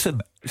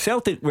 Listen,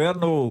 Celtic were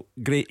no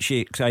great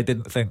shakes, I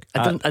didn't think.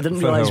 I didn't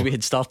realise we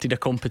had started a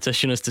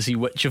competition as to see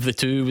which of the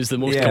two was the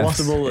most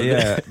comfortable.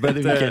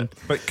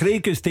 But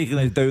Craig is taking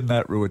us down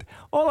that road.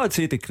 All I'd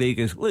say to Craig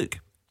is, look,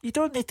 you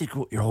don't need to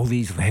go to all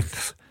these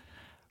lengths.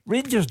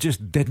 Rangers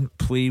just didn't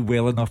play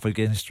well enough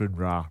against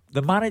Stranraer.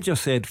 The manager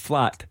said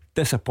flat,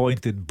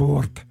 disappointed,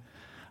 bored.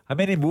 How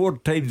many more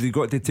times he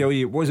got to tell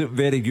you it wasn't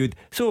very good?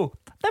 So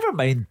never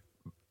mind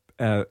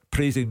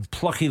praising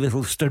plucky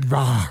little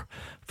Stranraer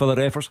for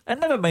their efforts, and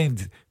never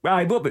mind.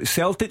 What about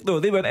Celtic though?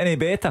 They weren't any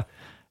better.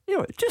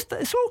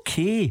 It's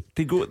okay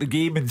to go to the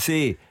game and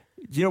say,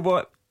 you know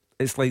what?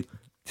 It's like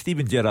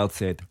Steven Gerrard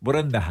said, we're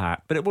in the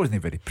hat, but it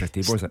wasn't very pretty,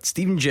 was it?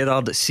 Steven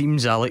Gerrard, it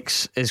seems,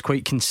 Alex, is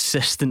quite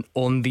consistent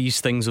on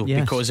these things though,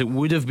 because it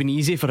would have been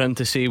easy for him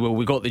to say, well,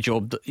 we got the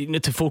job. You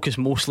need to focus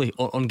mostly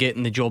on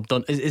getting the job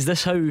done. Is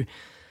this how?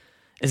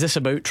 Is this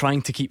about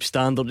trying to keep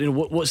standard?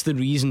 What's the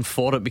reason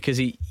for it? Because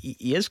he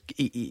is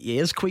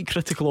quite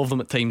critical of them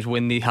at times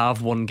when they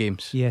have won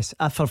games. Yes,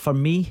 for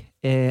me,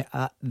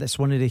 that's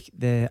one of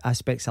the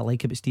aspects I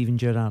like about Steven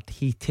Gerrard.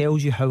 He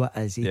tells you how it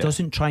is. He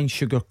doesn't try and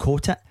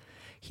sugarcoat it.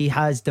 He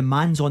has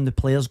demands on the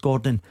players,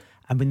 Gordon,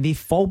 and when they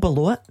fall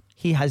below it,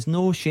 he has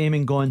no shame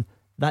in going,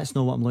 that's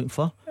not what I'm looking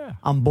for.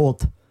 I'm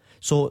bored.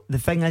 So the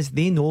thing is,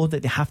 they know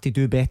that they have to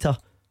do better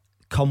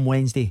come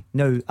Wednesday.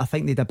 Now, I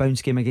think they had a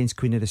bounce game against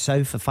Queen of the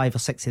South. For 5 or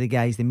 6 of the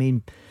guys,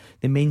 the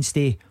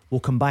mainstay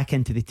will come back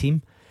into the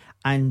team,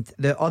 and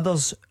the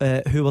others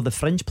who are the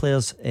fringe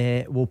players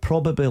will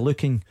probably be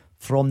looking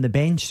from the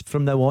bench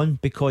from now on,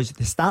 because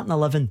the starting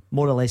 11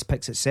 more or less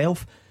picks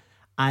itself,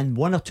 and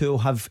 1 or 2 will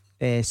have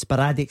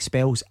sporadic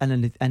spells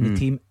in the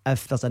team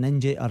if there's an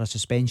injury or a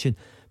suspension,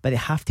 but they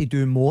have to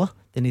do more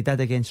than he did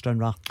against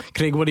Stranraer.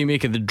 Craig, what do you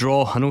make of the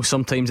draw? I know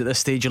sometimes at this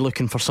stage you're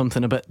looking for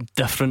something a bit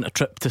different, a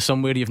trip to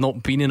somewhere you've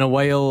not been in a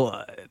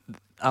while.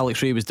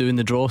 Alex Rae was doing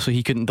the draw, so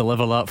he couldn't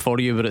deliver that for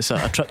you, but it's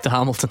a trip to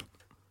Hamilton.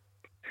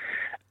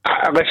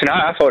 Listen,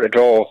 I thought the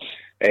draw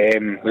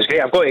was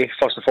great. I've got to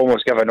first and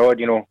foremost give a nod,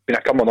 being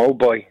a Cumbernauld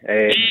boy,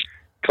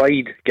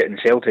 Clyde getting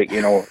Celtic,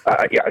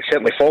 I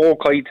certainly follow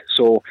Clyde,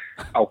 so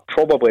I'll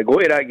probably go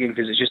to that game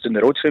because it's just in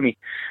the road for me.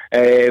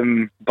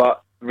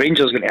 But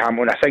Rangers going to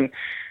Hamilton, I think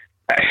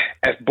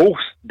if both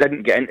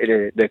didn't get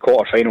into the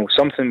quarter-final,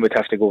 something would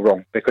have to go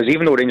wrong. Because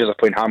even though Rangers are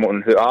playing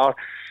Hamilton, who are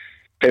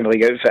Premier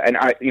League outfit, and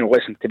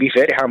listen, to be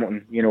fair to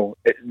Hamilton,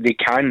 they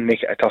can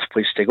make it a tough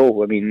place to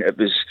go. I mean, it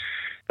was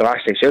the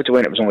last time Celtic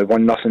went, it was only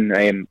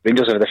 1-0.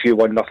 Rangers have had a few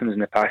 1-0s in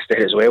the past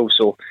there as well,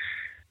 so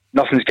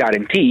nothing's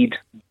guaranteed.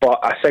 But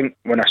I think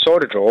when I saw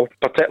the draw,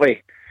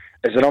 particularly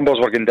as the numbers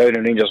were going down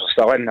and Rangers were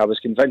still in, I was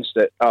convinced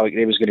that Alec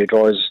Gray was going to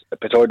draw us at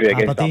Pittodrie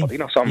against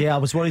Aberdeen or something. Yeah, I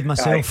was worried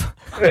myself.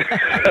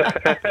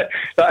 I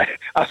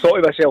thought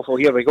to myself, well,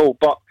 here we go.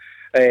 But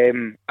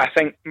I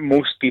think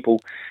most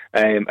people,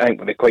 I think,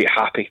 would be quite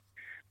happy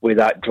with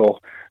that draw.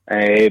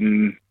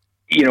 You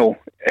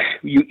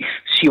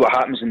see what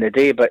happens in the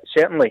day, but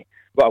certainly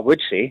what I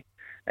would say,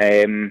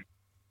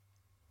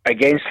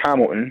 against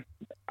Hamilton,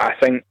 I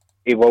think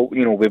we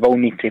will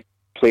need to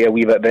play a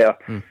wee bit better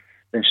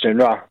than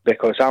Stranraer,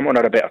 because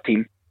Hamilton are a better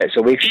team. It's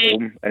away from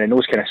home, and in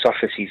those kind of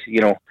surfaces,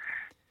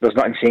 there's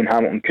nothing saying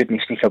Hamilton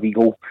couldn't sneak a wee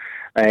goal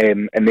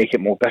and make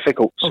it more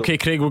difficult. So. Okay,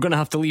 Craig, we're going to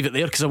have to leave it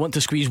there because I want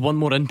to squeeze one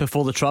more in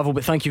before the travel,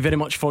 but thank you very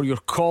much for your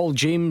call.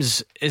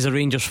 James is a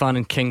Rangers fan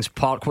in Kings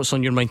Park. What's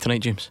on your mind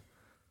tonight, James?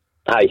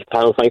 Hi,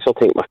 panel, thanks for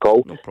taking my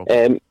call. No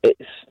problem.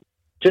 It's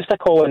just a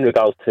call in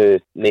regards to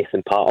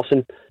Nathan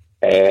Patterson.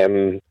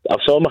 I've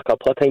saw him a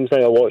couple of times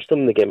now. I watched him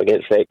in the game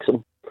against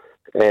Wrexham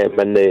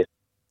in the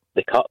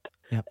Cup.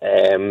 Yep.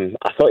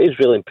 I thought he was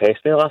really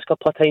impressed me the last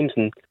couple of times,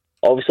 and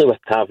obviously with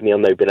Tavernier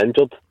now being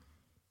injured,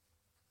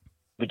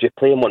 would you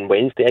play him on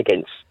Wednesday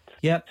against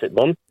St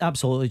Mirren?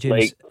 Absolutely,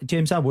 James.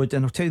 James, I would,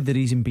 and I'll tell you the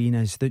reason being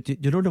is that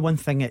the one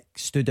thing that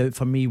stood out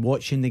for me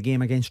watching the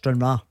game against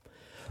Stranraer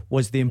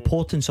was the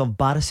importance of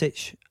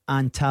Barisic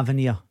and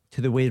Tavernier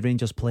to the way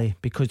Rangers play,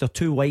 because they're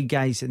two wide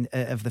guys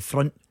of the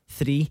front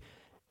three,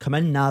 come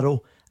in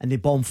narrow and they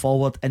bomb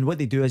forward, and what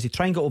they do is they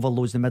try and get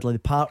overloads in the middle of the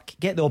park,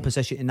 get the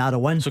opposition to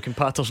narrow in. So can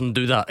Patterson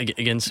do that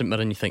against St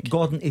Mirren, you think?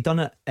 Gordon, he done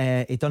it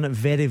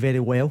very,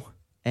 very well,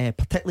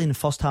 particularly in the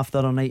first half the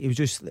other night. He was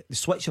just the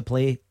switch of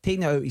play,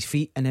 taking it out of his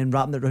feet and then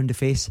wrapping it around the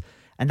face,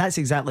 and that's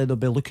exactly what they'll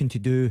be looking to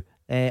do.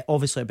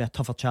 Obviously it'll be a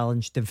tougher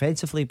challenge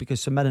defensively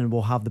because St Mirren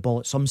will have the ball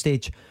at some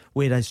stage,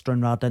 whereas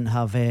Stranraer didn't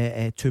have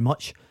too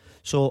much.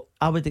 So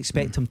I would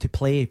expect him to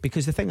play,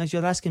 because the thing is,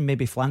 you're asking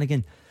maybe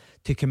Flanagan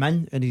to come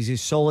in and he's as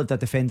solid a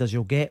defender as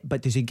you'll get,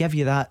 but does he give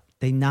you that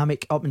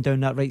dynamic up and down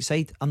that right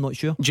side? I'm not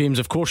sure. James,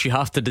 of course you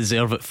have to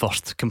deserve it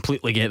first,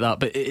 completely get that,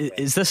 but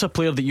is this a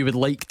player that you would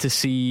like to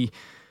see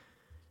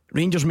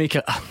Rangers make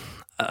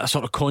a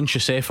sort of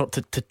conscious effort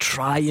to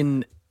try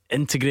and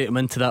integrate him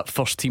into that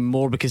first team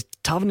more? Because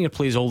Tavernier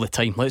plays all the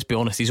time, let's be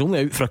honest. He's only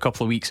out for a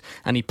couple of weeks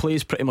and he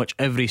plays pretty much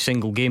every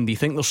single game. Do you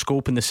think there's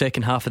scope in the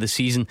second half of the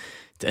season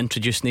to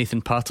introduce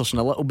Nathan Patterson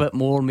a little bit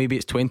more? Maybe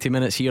it's 20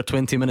 minutes here,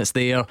 20 minutes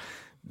there,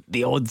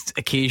 the odd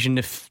occasion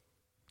if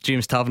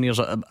James Tavernier's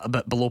a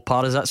bit below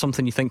par. Is that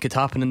something you think could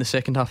happen in the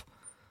second half?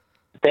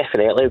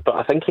 Definitely, but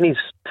I think he needs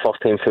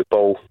first time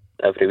football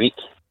every week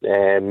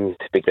to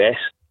progress.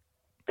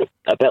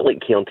 A bit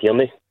like Kieran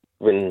Tierney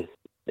when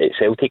at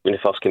Celtic, when he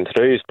first came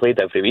through, he's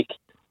played every week,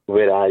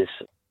 whereas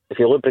if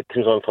he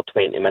comes on for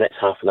 20 minutes,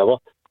 half an hour,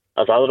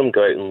 I'd rather him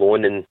go out and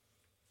loan and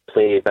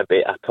play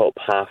maybe a top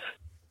half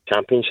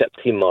Championship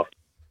team or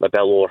maybe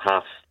a lower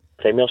half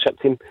Premiership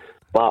team.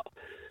 But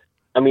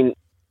I mean,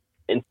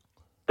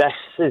 this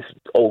has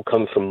all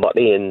come from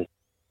Murray and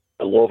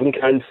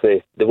Lovenkrands.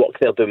 The work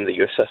they're doing with the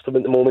youth system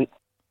at the moment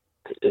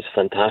is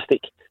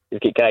fantastic.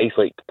 You've got guys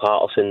like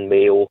Patterson,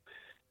 Mayo,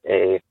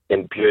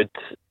 Imbued.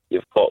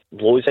 You've got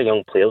loads of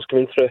young players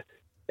coming through,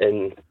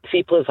 and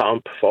see players that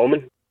aren't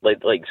performing,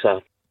 like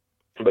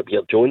maybe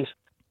Jones.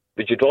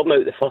 Would you drop him out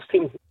of the first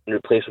team and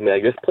replace him with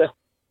a youth player?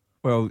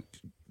 Well,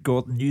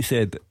 Gordon, you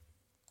said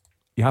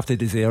you have to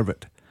deserve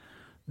it.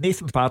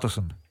 Nathan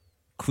Patterson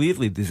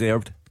clearly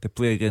deserved to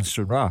play against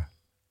Stranraer,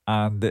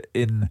 and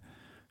in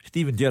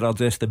Stephen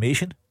Gerrard's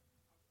estimation,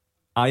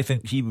 I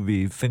think he would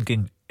be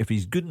thinking if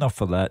he's good enough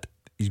for that,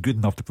 he's good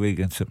enough to play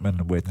against St Mirren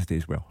on Wednesday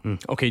as well.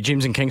 Okay,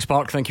 James in Kings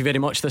Park, thank you very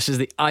much. This is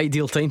the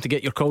ideal time to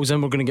get your calls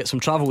in. We're going to get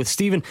some travel with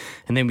Stephen,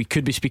 and then we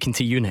could be speaking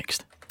to you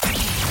next.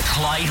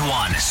 Clyde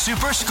One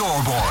Super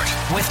Scoreboard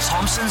with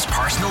Thompson's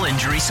personal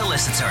injury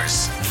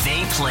solicitors.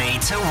 They play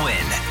to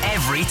win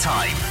every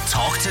time.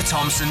 Talk to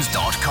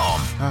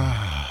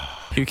Thompsons.com.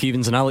 Hugh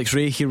Keevins and Alex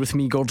Ray here with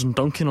me, Gordon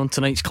Duncan, on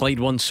tonight's Clyde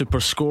One Super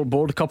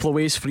Scoreboard. A couple of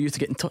ways for you to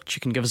get in touch. You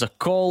can give us a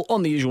call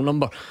on the usual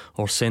number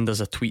or send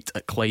us a tweet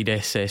at Clyde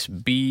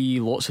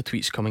SSB. Lots of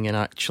tweets coming in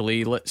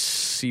actually. Let's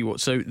see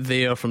what's out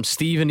there from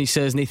Stephen. He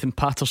says Nathan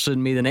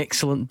Patterson made an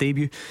excellent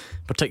debut,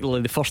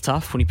 particularly the first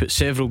half when he put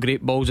several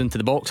great balls into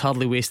the box,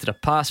 hardly wasted a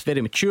pass,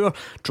 very mature,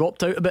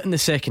 dropped out a bit in the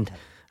second,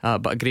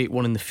 but a great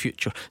one in the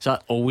future. Is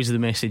that always the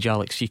message,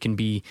 Alex? You can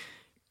be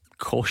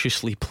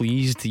cautiously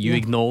pleased. You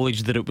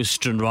acknowledge that it was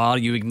Stranraer,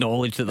 you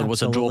acknowledge that there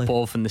was a drop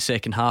off in the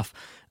second half,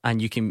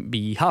 and you can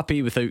be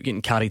happy without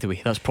getting carried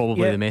away. That's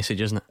probably the message,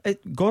 isn't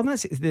it? Gordon,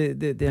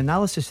 the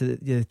analysis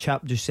that the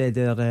chap just said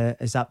there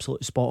is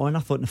absolutely spot on. I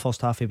thought in the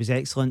first half he was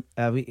excellent,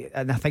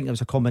 and I think it was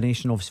a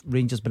combination of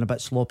Rangers being a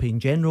bit sloppy in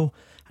general,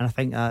 and I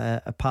think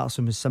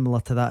Patterson was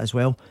similar to that as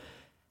well.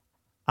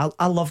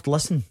 I loved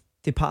listening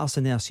to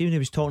Patterson there. See when he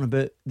was talking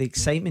about the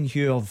excitement,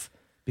 Hugh, of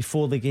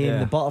before the game,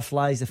 the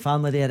butterflies, the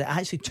family there. It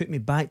actually took me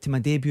back to my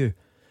debut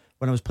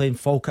when I was playing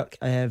Falkirk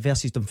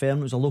versus Dunfermline.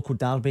 It was a local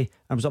derby.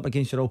 I was up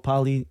against your old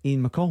pal Ian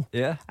McCall.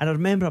 Yeah. And I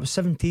remember I was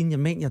 17. You're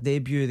making your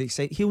debut.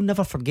 He'll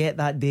never forget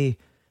that day,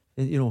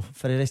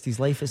 for the rest of his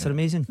life. It's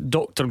amazing.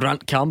 Dr.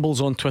 Grant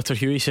Campbell's on Twitter.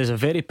 He says a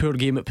very poor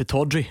game at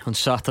Pittodrie on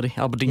Saturday.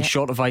 Aberdeen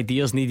short of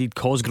ideas, needed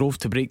Cosgrove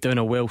to break down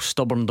a well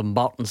stubborn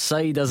Dumbarton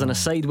side. As an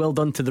aside, well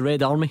done to the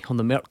Red Army on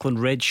the Merkland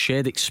Red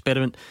Shed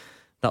experiment.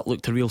 That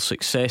looked a real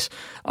success.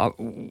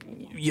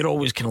 You're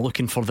always kind of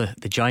looking for the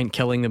giant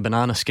killing, the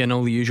banana skin,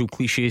 all the usual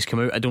cliches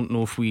come out. I don't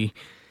know if we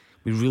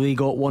really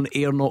got one.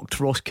 Ayr knocked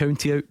Ross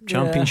County out,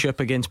 Championship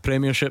against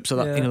Premiership, so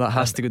that that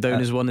has to go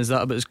down as one. Is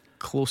that about as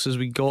close as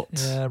we got?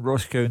 Yeah,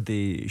 Ross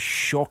County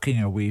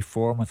shocking away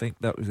form. I think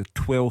that was the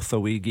 12th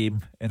away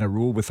game in a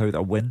row without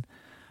a win.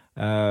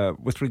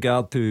 With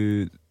regard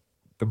to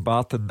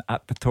Dumbarton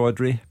at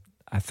Pittodrie,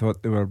 I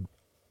thought they were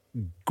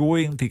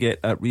going to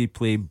get that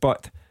replay,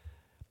 but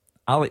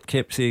Alec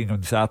kept saying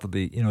on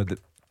Saturday, the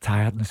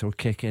tiredness will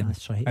kick in.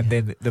 That's right. And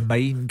then the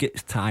mind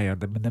gets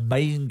tired. And when the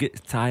mind gets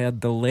tired,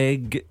 the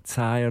leg gets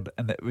tired.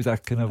 And it was a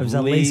kind of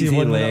lazy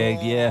leg.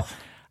 Yeah.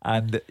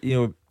 And,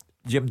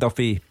 Jim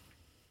Duffy,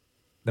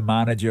 the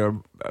manager,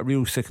 a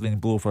real sickening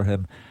blow for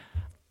him.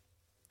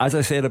 As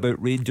I said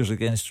about Rangers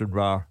against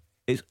Stranraer,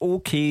 it's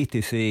okay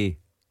to say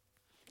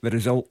the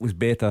result was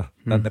better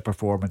than the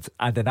performance.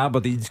 And in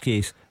Aberdeen's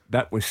case,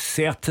 that was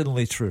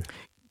certainly true.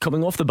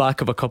 Coming off the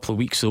back of a couple of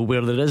weeks though, where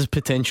there is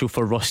potential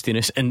for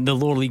rustiness, and the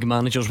lower league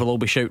managers will all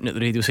be shouting at the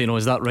radio saying, "Oh,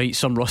 is that right?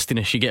 Some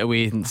rustiness, you get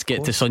away and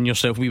get to sun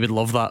yourself." We would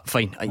love that.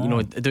 Fine, I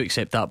do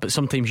accept that, but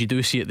sometimes you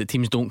do see it that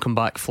teams don't come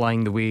back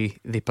flying the way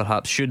they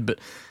perhaps should. But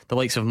the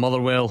likes of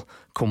Motherwell,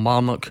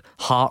 Kilmarnock,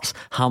 Hearts,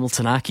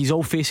 Hamilton Accies,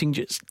 all facing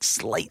just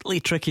slightly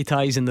tricky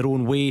ties in their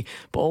own way,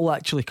 but all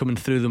actually coming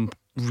through them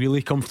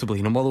really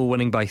comfortably. Motherwell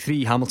winning by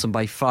 3, Hamilton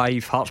by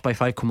 5, Hearts by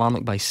 5,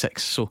 Kilmarnock by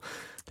 6. So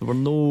there were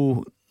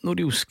no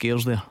real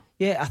scares there.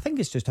 Yeah, I think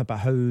it's just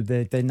about how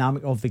the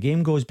dynamic of the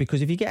game goes,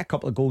 because if you get a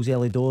couple of goals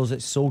early doors,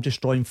 it's soul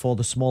destroying for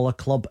the smaller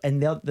club,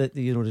 and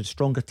the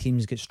stronger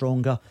teams get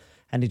stronger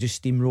and they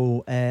just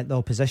steamroll the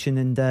opposition.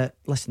 And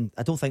listen,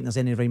 I don't think there's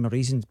any rhyme or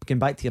reason. Going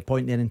back to your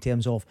point there in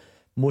terms of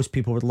most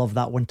people would love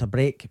that winter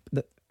break.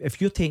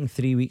 If you're taking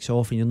 3 weeks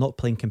off and you're not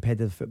playing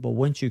competitive football,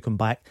 once you come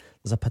back,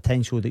 there's a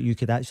potential that you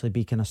could actually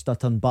be kind of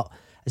stuttering. But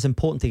it's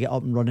important to get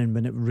up and running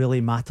when it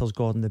really matters,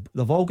 Gordon.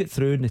 They've all got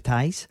through in the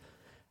ties.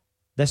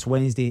 This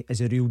Wednesday is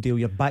a real deal.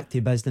 You're back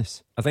to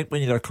business. I think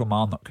when you're a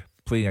Kilmarnock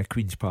playing at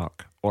Queen's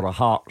Park or a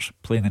Hearts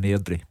playing in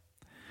Airdrie,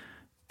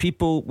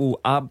 people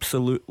will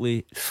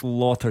absolutely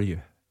slaughter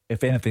you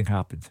if anything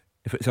happens.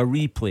 If it's a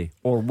replay,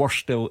 or worse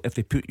still, if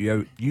they put you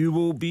out, you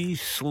will be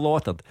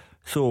slaughtered.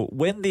 So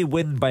when they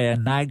win by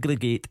an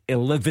aggregate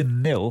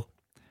 11-0,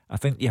 I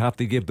think you have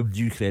to give them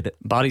due credit.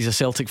 Barry's a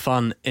Celtic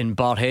fan in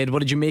Barrhead. What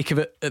did you make of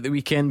it at the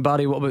weekend,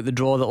 Barry? What about the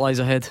draw that lies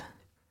ahead?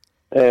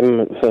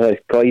 The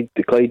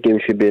Clyde game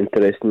should be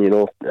interesting,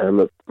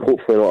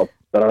 hopefully not a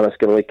banana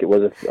skin like it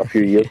was a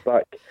few years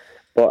back.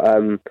 But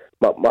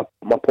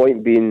my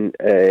point being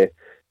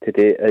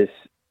today is,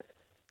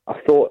 I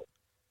thought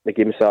the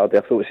game Saturday,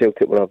 I thought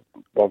Celtic were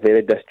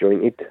very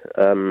disjointed.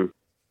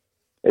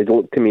 It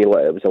looked to me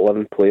like it was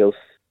 11 players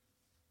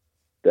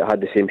that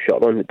had the same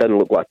shirt on. It didn't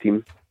look like a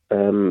team.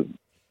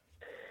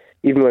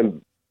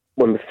 Even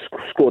when we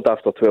scored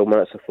after 12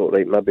 minutes, I thought,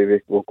 right,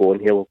 maybe we'll go on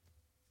here, we'll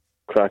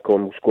crack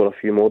on, we'll score a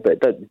few more, but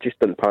it just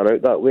didn't pan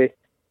out that way.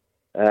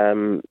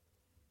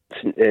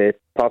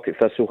 Partick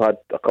Thistle had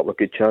a couple of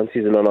good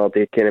chances, and another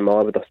day Kenny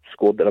Miller would have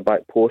scored at the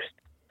back post.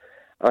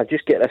 I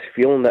just get this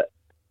feeling that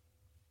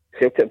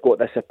Celtic have got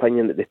this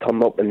opinion that they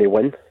turn up and they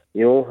win.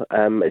 There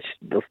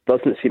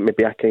doesn't seem to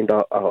be a kind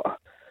of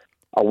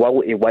a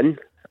will to win.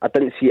 I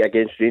didn't see it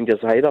against Rangers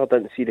either. I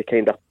didn't see the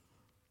kind of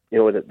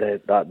the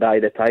eye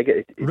of the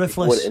tiger.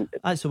 Ruthless.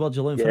 That's the word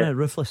you're looking for.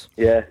 Ruthless.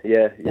 Yeah.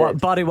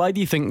 Barry, why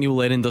do you think Neil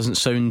Lennon doesn't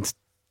sound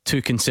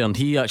too concerned?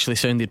 He actually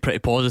sounded pretty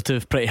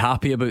positive, pretty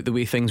happy about the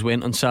way things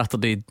went on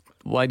Saturday.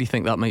 Why do you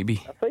think that might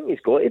be? I think he's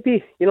got to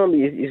be.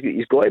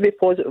 He's got to be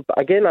positive. But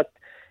again,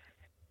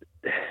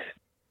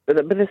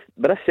 with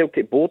this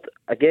Celtic board,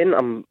 again,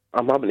 I'm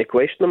having to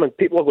question them, and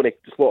people are going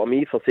to slaughter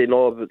me for saying,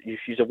 "Oh,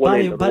 she's a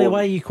one." Barry,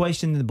 why are you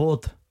questioning the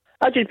board?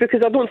 Just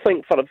because I don't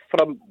think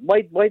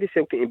why does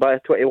Celtic buy a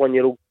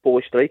 21-year-old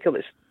Polish striker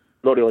that's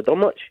not really done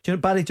much? Do you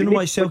know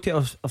what Celtic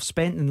have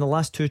spent in the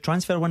last 2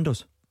 transfer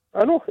windows?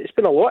 I know it's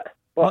been a lot,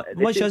 but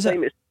how much is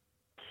it?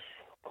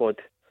 God,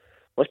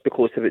 must be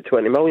close to about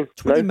 20 million.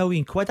 20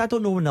 million quid. I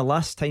don't know when the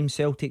last time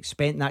Celtic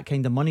spent that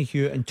kind of money,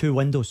 Hugh, in 2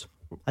 windows.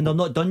 And they're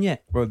not done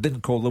yet. Well,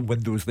 didn't call them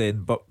windows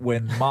then, but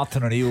when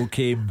Martin O'Neill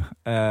came,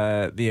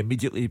 they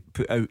immediately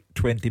put out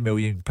 £20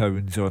 million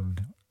on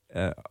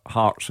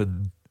Hearts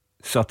and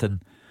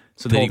Sutton.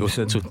 So there you go.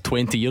 So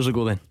 20 years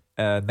ago then.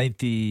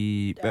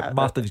 90.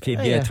 Martin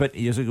came 20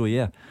 years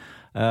ago.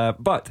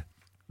 But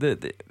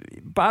the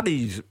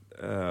Barry's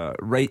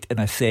right in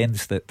a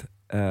sense that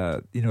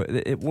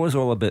it was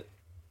all a bit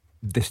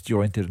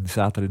disjointed on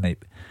Saturday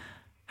night.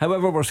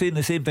 However, we're saying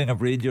the same thing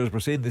of Rangers, we're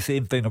saying the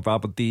same thing of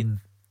Aberdeen.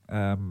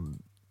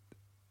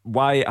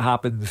 Why it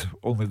happens,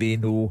 only they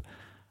know.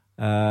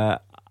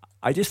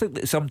 I just think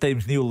that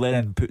sometimes Neil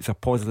Lennon puts a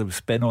positive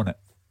spin on it.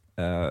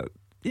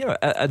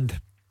 And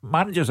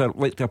managers are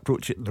like to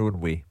approach it in their own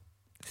way.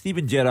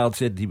 Steven Gerrard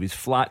said he was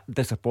flat,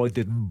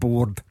 disappointed and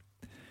bored.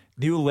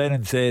 Neil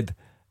Lennon said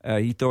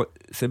he thought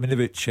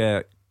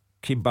Simunovic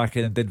came back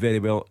in and did very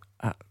well.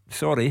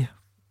 Sorry,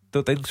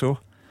 don't think so.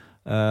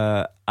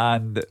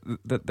 And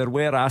there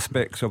were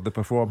aspects of the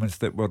performance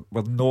that were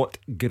not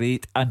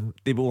great, and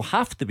they will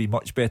have to be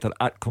much better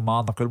at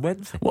Kilmarnock on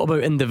Wednesday. What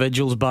about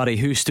individuals, Barry?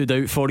 Who stood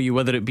out for you,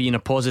 whether it be in a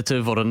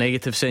positive or a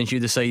negative sense? You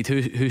decide.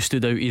 Who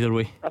stood out either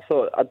way? I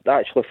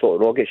actually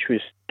thought Rogic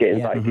was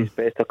getting back to his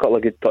best. A couple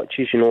of good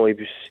touches, he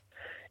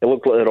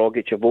looked like the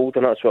Rogic of old,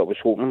 and that's what I was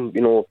hoping.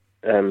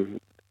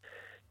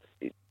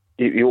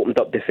 He opened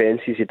up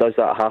defences. He does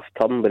that half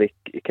turn where he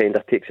kind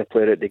of takes a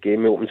player out of the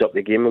game. He opens up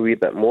the game a wee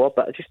bit more.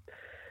 But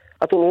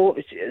I don't know.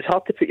 It's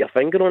hard to put your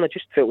finger on. I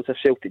just felt as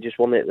if Celtic just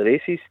weren't at the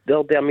races the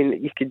other day. I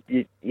mean, you're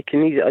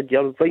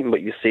right in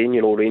what you're saying.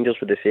 Rangers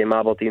were the same,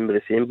 Aberdeen were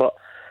the same. But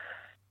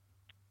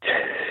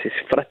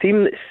for a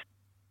team that's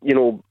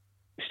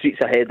streets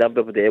ahead of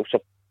everybody else,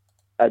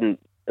 and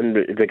in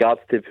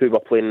regards to who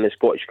were playing in the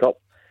Scottish Cup,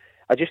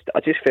 I just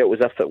felt as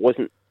if it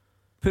wasn't.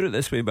 Put it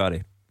this way,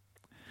 Barry.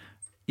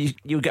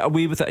 You get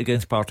away with it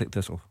against Partick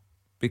Thistle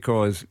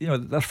because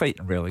they're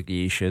fighting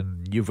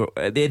relegation.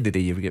 At the end of the day,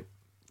 you've got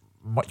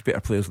much better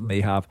players than they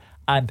have,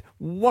 and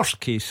worst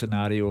case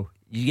scenario,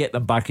 you get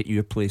them back at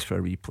your place for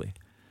a replay.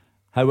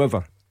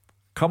 However,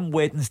 come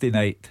Wednesday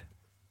night,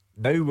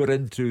 now we're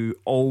into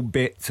all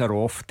bets are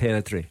off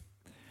territory,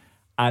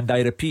 and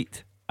I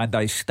repeat, and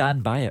I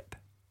stand by it.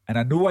 And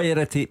I know I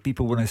irritate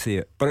people when I say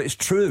it, but it's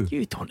true.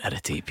 You don't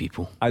irritate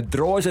people. A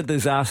draw is a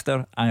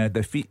disaster, and a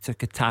defeat's a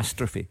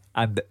catastrophe.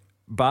 And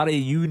Barry,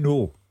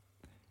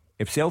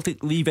 if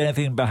Celtic leave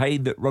anything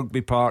behind at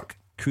Rugby Park,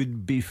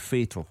 could be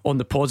fatal. On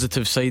the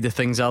positive side of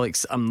things,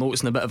 Alex, I'm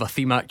noticing a bit of a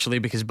theme actually,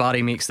 because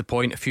Barry makes the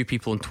point. A few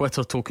people on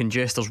Twitter, Token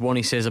Jesters, one,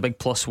 he says a big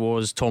plus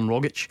was Tom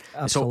Rogic.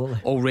 Absolutely.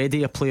 So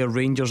already a player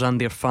Rangers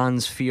and their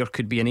fans fear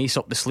could be an ace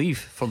up the sleeve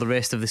for the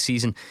rest of the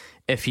season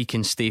if he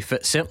can stay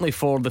fit. Certainly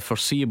for the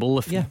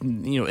foreseeable,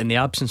 in the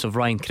absence of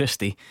Ryan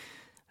Christie,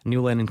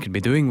 Neil Lennon could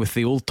be doing with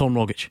the old Tom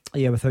Rogic.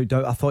 Yeah, without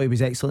doubt. I thought he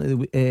was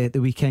excellent at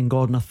the weekend,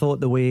 Gordon. I thought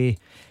the way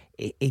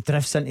he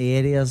drifts into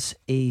areas,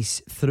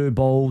 he's through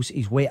balls,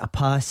 he's wet a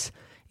pass.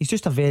 He's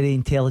just a very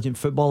intelligent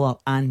footballer,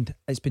 and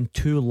it's been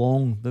too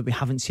long that we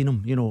haven't seen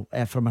him.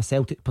 From a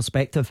Celtic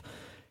perspective,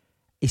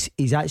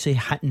 he's actually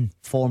hitting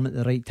form at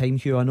the right time,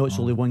 Hugh. I know it's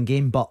only one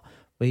game, but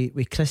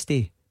with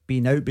Christie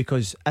being out,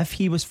 because if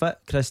he was fit,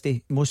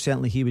 Christie, most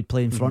certainly he would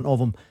play in front of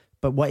him.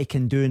 But what he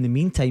can do in the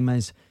meantime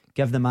is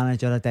give the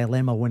manager a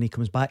dilemma when he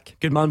comes back.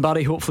 Good man,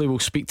 Barry. Hopefully we'll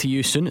speak to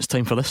you soon. It's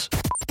time for this.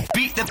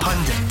 Beat the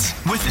Pundit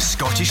with the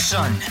Scottish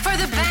Sun. For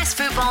the best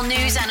football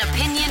news and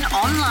opinion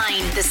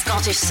online,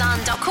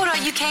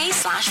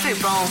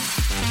 thescottishsun.co.uk/football.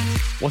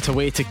 What a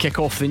way to kick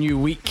off the new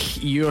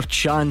week. Your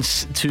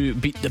chance to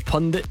beat the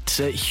pundit.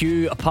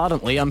 Hugh,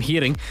 apparently I'm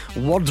hearing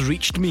word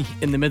reached me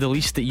in the Middle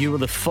East that you were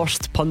the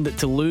first pundit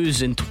to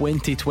lose in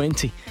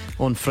 2020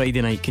 on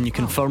Friday night. Can you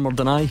confirm or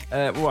deny?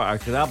 Well, I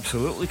can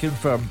absolutely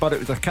confirm, but it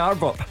was a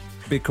carve up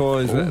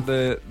because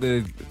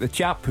the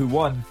chap who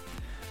won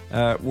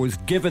was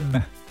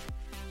given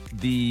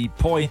the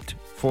point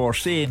for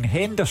saying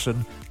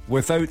Henderson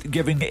without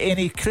giving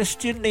any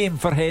Christian name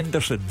for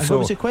Henderson. And so,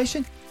 what was the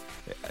question?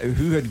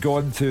 Who had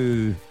gone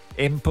to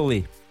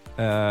Empoli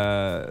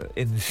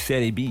in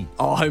Serie B.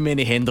 Oh, how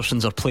many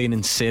Hendersons are playing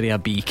in Serie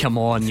B? Come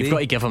on, you've got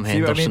to give him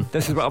Henderson.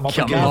 This is what I'm up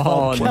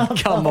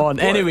against. Come on.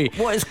 Anyway,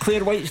 what is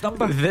Claire White's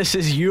number? This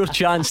is your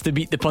chance to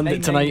beat the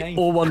pundit tonight.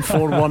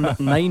 0141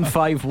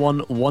 951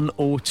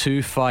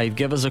 1025.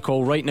 Give us a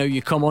call right now.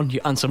 You come on, you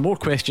answer more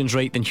questions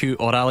right than Hugh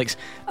or Alex,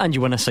 and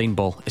you win a signed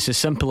ball. It's as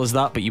simple as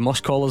that, but you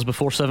must call us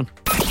before 7.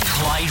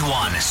 Clyde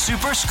One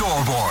Super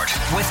Scoreboard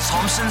with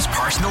Thompson's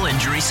personal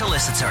injury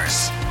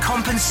solicitors.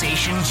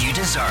 Compensation you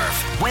deserve.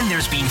 When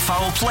there's been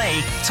foul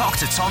play, talk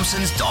to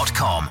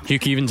Thompsons.com. Hugh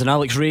Keevins and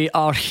Alex Ray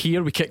are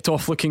here. We kicked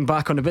off looking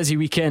back on a busy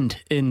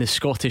weekend in the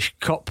Scottish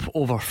Cup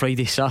over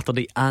Friday,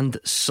 Saturday and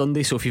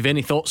Sunday. So if you've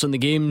any thoughts on the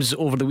games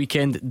over the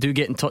weekend, do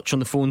get in touch on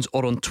the phones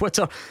or on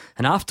Twitter.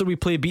 And after we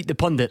play Beat the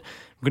Pundit,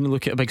 we're going to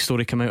look at a big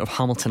story come out of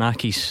Hamilton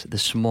Accies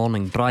this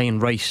morning. Brian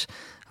Rice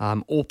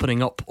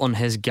opening up on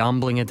his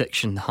gambling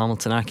addiction.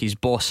 Hamilton Accies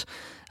boss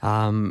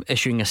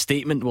issuing a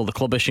statement. Well, the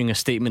club issuing a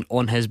statement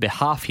on his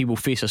behalf. He will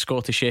face a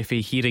Scottish FA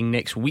hearing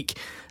next week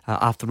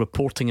after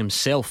reporting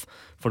himself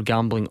for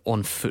gambling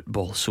on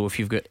football. So if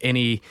you've got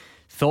any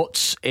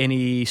thoughts,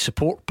 any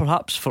support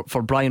perhaps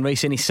for Brian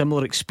Rice, any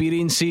similar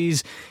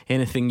experiences,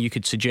 anything you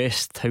could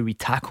suggest how we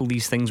tackle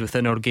these things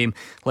within our game,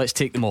 let's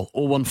take them all.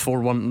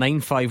 0141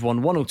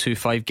 951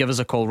 1025. Give us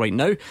a call right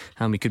now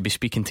and we could be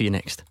speaking to you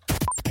next.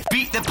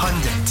 Beat the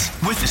Pundit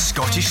with the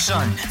Scottish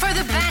Sun. For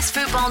the best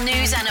football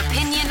news and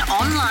opinion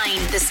online,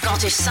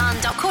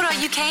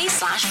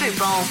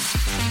 thescottishsun.co.uk/football.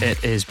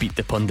 It is Beat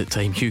the Pundit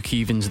time. Hugh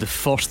Keevins, the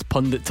first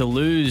pundit to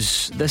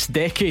lose this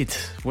decade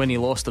when he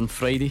lost on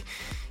Friday.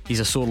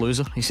 He's a sore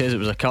loser. He says it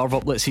was a carve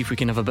up. Let's see if we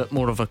can have a bit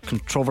more of a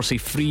controversy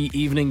free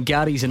evening.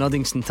 Gary's in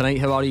Uddingston tonight.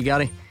 How are you,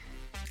 Gary?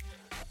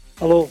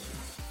 Hello.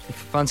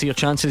 Fancy your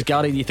chances,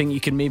 Gary? Do you think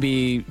you can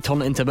maybe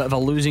turn it into a bit of a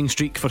losing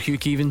streak for Hugh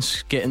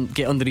Keevins?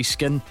 Get under his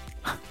skin?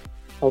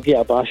 I'll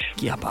get a bash.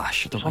 Get a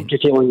bash. Don't I'm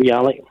just telling you,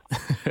 Alex.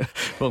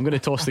 Well, I'm going to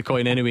toss the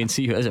coin anyway and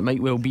see who it is. It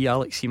might well be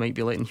Alex. He might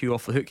be letting Hugh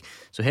off the hook.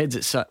 So heads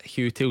it's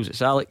Hugh, tails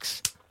it's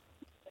Alex.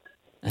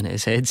 And it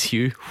is heads,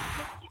 Hugh.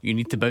 You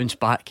need to bounce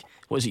back.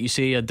 What is it you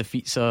say? A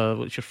defeat's a...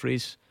 What's your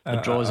phrase? A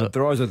draw's a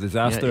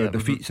disaster. Yeah, a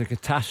defeat's a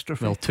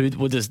catastrophe. Well,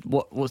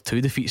 what's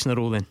two defeats in a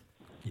row then?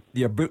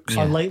 Your books.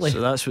 Yeah. Unlikely.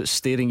 So that's what's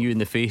staring you in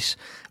the face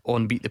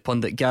on Beat the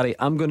Pundit. Gary,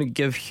 I'm going to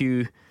give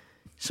Hugh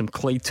some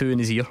Clyde 2 in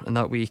his ear, and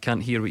that way he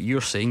can't hear what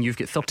you're saying. You've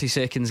got 30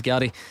 seconds,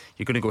 Gary.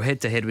 You're going to go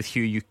head to head with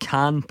Hugh. You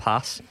can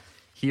pass.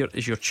 Here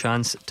is your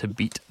chance to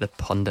beat the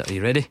pundit. Are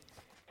you ready?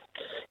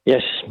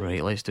 Yes.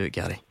 Right, let's do it,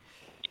 Gary.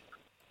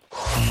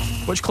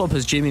 Which club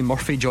has Jamie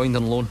Murphy joined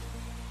on loan?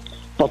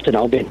 Burton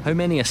Albion. How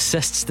many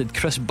assists did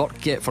Chris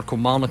Burke get for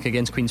Kilmarnock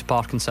against Queen's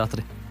Park on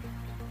Saturday?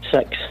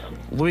 6.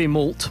 Louis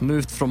Moult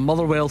moved from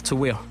Motherwell to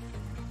where?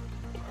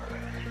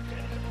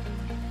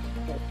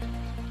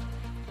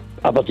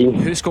 Aberdeen.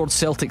 Who scored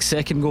Celtic's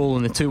second goal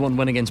in the 2-1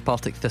 win against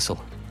Partick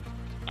Thistle?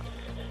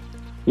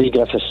 Lee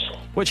Griffiths.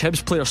 Which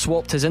Hibs player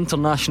swapped his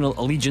international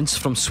allegiance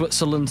from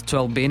Switzerland to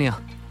Albania?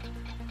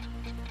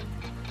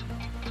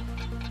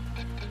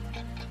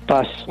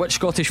 Pass. Which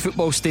Scottish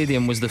football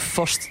stadium was the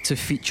first to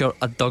feature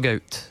a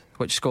dugout?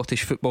 Which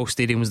Scottish football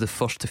stadium was the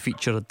first to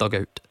feature a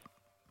dugout?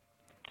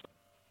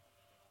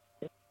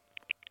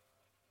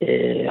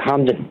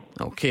 Hampden.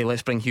 Okay,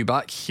 let's bring Hugh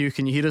back. Hugh,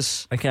 can you hear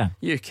us? I can.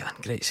 You can.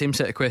 Great. Same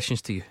set of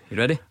questions to you. You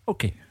ready?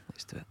 Okay.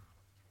 Let's do it.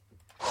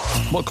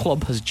 What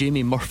club has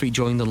Jamie Murphy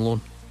joined on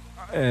loan?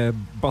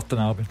 Burton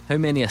Albion. How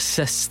many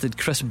assists did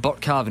Chris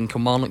Burke have in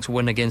Kilmarnock's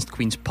win against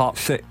Queen's Park?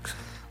 6.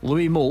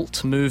 Louis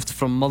Moult moved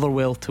from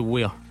Motherwell to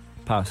where?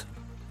 Pass.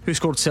 Who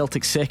scored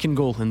Celtic's second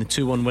goal in the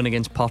 2-1 win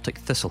against Partick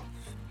Thistle?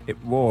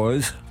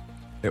 It'll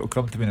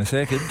come to me in a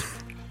second.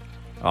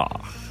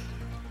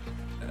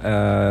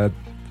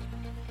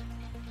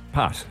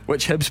 Pass.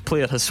 Which Hibs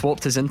player has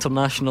swapped his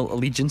international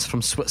allegiance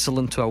from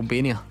Switzerland to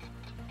Albania?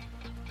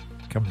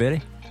 Canberra.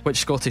 Which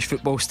Scottish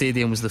football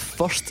stadium was the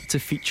first to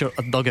feature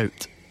a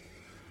dugout?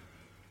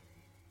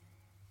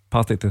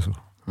 Partick Thistle.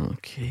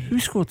 Okay. Who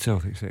scored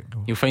Celtic's second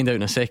goal? You'll find out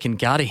in a second.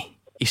 Gary,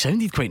 he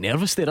sounded quite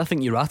nervous there. I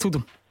think you rattled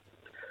him.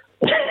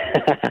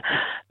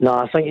 No,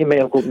 I think he may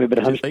have got me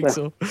by the I think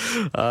so.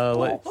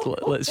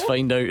 Let's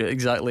find out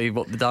exactly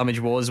what the damage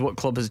was. What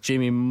club has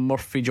Jamie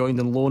Murphy joined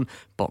on loan?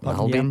 Burton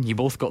Albion. You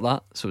both got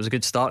that, so it was a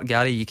good start.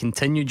 Gary, you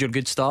continued your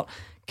good start.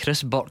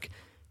 Chris Burke,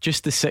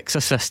 just the 6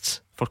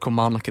 assists for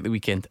Kilmarnock at the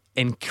weekend.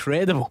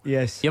 Incredible.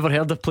 Yes. You ever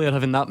heard of a player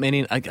having that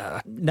many?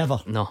 Never.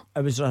 No.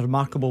 It was a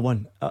remarkable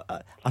one.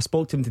 I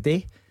spoke to him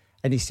today,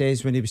 and he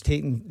says when he was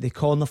taking the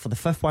corner for the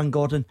 5th one,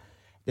 Gordon,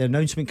 the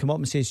announcement came up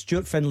and says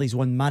Stuart Finley's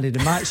won man of the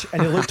match,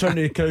 and he looked around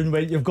the crowd and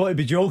went, "You've got to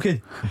be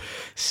joking."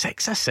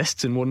 6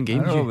 assists in one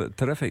game. I know, but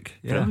terrific.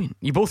 Yeah. Brilliant.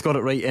 You both got it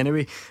right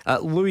anyway.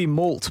 Louis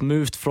Moult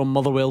moved from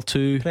Motherwell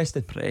to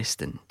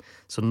Preston.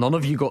 So none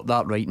of you got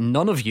that right.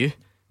 None of you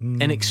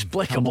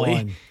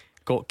inexplicably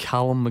got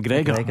Callum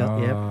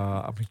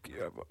McGregor.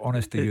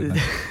 Honest to you.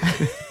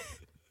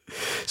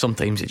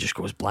 Sometimes it just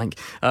goes blank.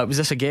 Was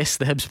this a guess?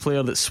 The Hibs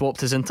player that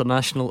swapped his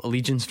international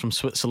allegiance from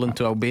Switzerland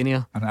to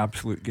Albania? An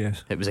absolute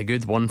guess. It was a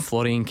good one.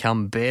 Florian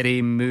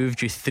Camberry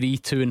moved you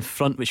 3-2 in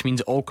front, which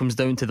means it all comes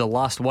down to the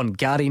last one.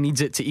 Gary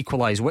needs it to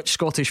equalise. Which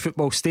Scottish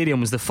football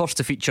stadium was the first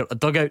to feature a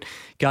dugout?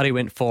 Gary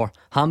went for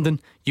Hampden.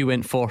 You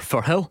went for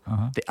Firhill.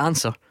 The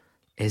answer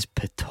is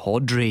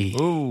Pittodrie.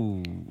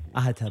 Oh,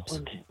 I had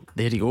Hibs.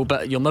 There you go.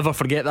 But you'll never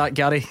forget that,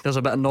 Gary. There's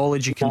a bit of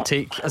knowledge you can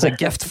take as a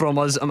gift from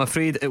us. I'm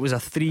afraid it was a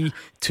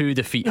 3-2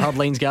 defeat. Hard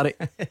lines, Gary.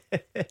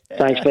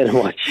 Thanks very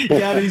much.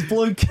 Gary's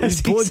blown kisses.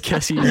 He's blown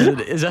kisses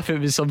as if it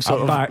was some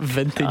sort of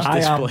vintage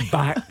display. I am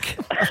back.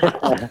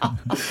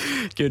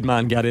 Good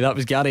man, Gary. That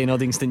was Gary in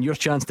Uddingston. Your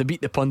chance to beat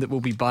the pundit will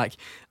be back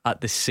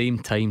at the same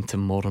time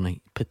tomorrow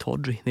night.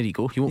 Pittodrie. There you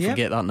go. You won't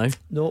forget that now.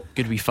 No.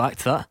 Good wee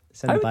fact, that.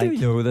 How do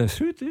you know this?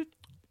 Who did?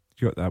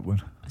 Got that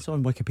one. It's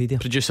on Wikipedia.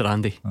 Producer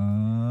Andy.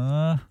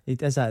 He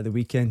does that at the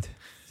weekend.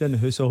 He's in the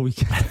house all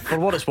weekend. For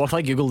what it's worth,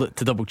 I googled it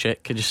to double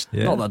check.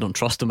 Not that I don't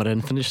trust him or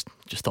anything, just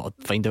thought I'd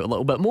find out a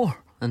little bit more.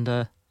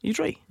 And he's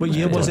right. What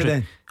year was it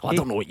then? Oh, I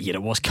don't know what year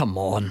it was. Come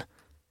on.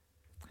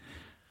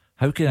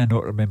 How can I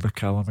not remember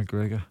Callum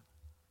McGregor?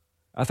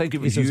 I think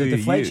it was a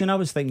deflection. I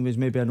was thinking it was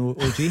maybe an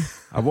OG.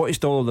 I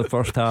watched all of the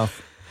first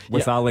half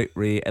with Alec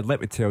Ray, and let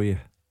me tell you,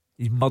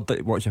 he's murdered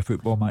to watch a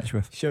football match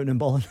with. Shouting and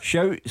balling.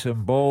 Shouts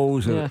and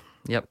balls. Yeah.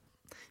 Yep.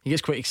 He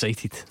gets quite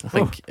excited. I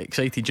think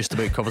excited just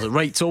about covers it.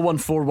 Right, so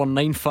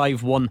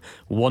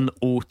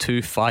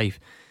 01419511025.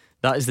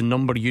 That is the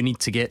number you need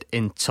to get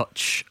in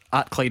touch,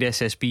 at Clyde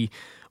SSB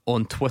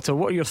on Twitter.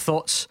 What are your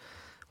thoughts?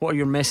 What are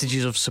your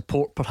messages of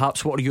support?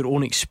 Perhaps what are your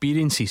own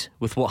experiences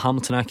with what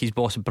Hamilton Accies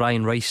boss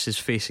Brian Rice is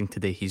facing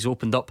today? He's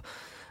opened up.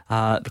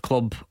 The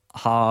club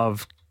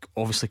have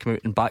obviously come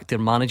out and backed their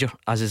manager,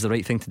 as is the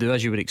right thing to do,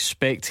 as you would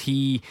expect.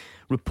 He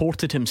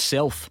reported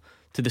himself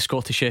to the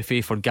Scottish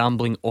FA for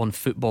gambling on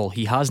football.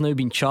 He has now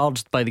been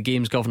charged by the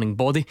game's governing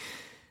body.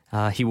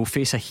 He will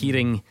face a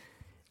hearing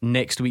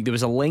next week. There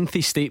was a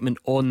lengthy statement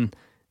on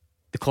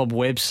the club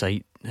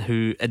website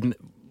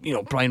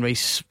Brian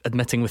Rice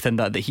admitting within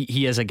that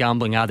he is a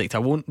gambling addict. I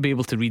won't be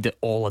able to read it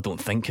all, I don't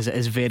think, because it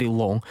is very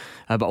long,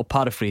 but I'll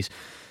paraphrase.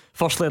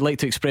 Firstly, I'd like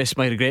to express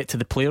my regret to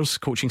the players,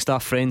 coaching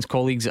staff, friends,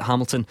 colleagues at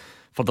Hamilton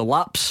for the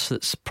lapse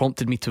that's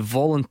prompted me to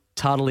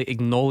voluntarily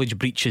acknowledge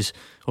breaches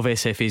of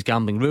SFA's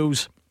gambling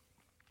rules.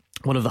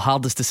 One of the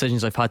hardest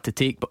decisions I've had to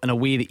take, but in a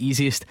way the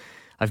easiest.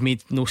 I've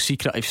made no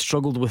secret I've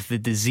struggled with the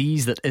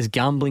disease that is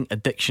gambling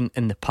addiction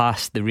in the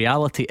past. The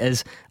reality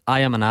is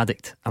I am an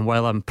addict, and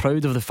while I'm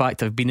proud of the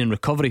fact I've been in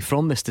recovery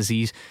from this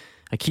disease,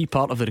 a key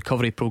part of the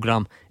recovery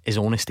programme is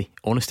honesty.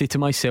 Honesty to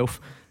myself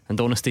and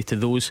honesty to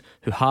those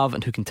who have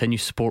and who continue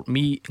to support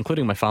me,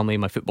 including my family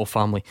and my football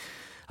family.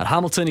 At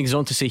Hamilton, he goes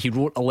on to say he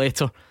wrote a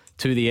letter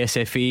to the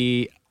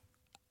SFA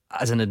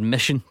as an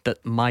admission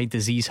that my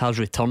disease has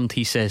returned,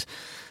 he says.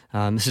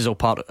 This is all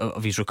part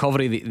of his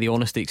recovery, the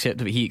honesty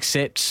accepted. He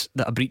accepts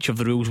that a breach of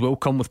the rules will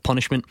come with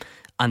punishment,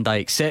 and I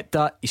accept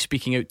that. He's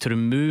speaking out to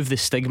remove the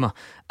stigma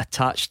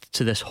attached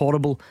to this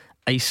horrible,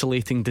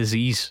 isolating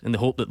disease, in the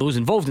hope that those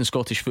involved in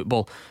Scottish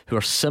football who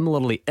are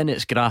similarly in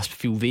its grasp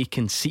feel they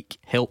can seek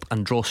help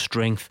and draw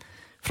strength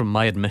from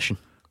my admission.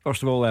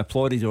 First of all, I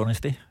applaud his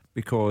honesty,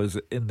 because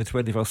in the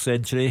 21st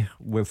century,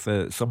 with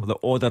some of the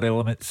odder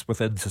elements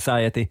within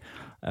society,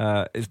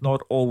 it's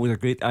not always a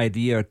great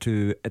idea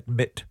to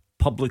admit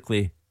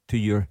publicly to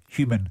your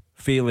human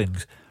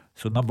failings.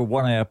 So number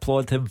one, I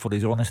applaud him for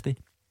his honesty.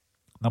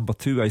 Number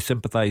two, I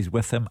sympathise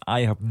with him.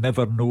 I have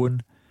never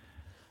known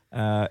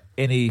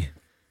any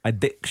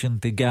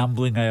addiction to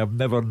gambling. I have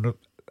never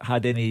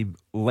had any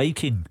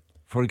liking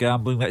for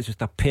gambling. That's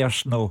just a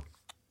personal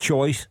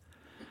choice.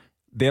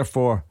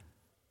 Therefore,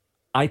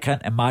 I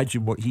can't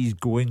imagine what he's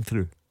going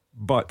through.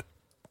 But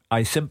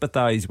I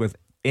sympathise with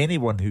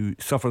anyone who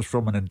suffers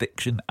from an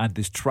addiction and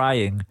is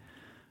trying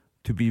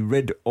to be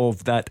rid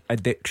of that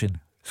addiction.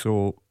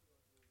 So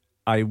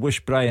I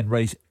wish Brian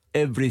Rice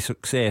every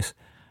success,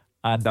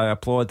 and I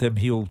applaud him.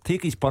 He'll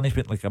take his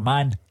punishment like a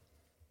man,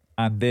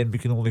 and then we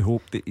can only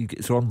hope that he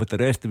gets on with the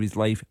rest of his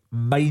life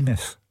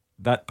minus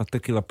that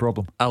particular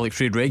problem.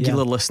 Alex Reid,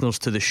 regular listeners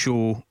to the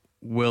show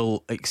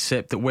will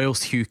accept that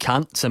whilst Hugh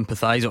can't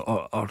sympathise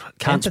or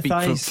can't speak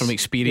from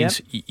experience,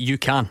 you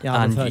can,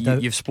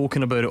 and you've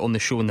spoken about it on the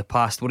show in the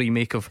past. What do you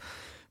make of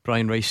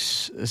Brian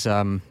Rice's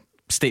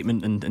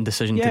statement and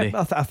decision today?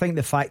 I think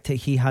the fact that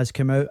he has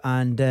come out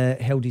and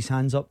held his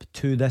hands up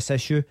to this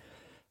issue,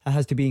 it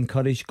has to be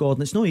encouraged,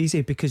 Gordon. It's not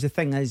easy, because the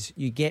thing is,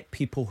 you get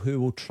people who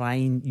will try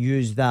and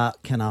use that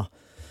kind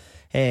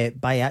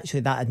of by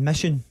actually that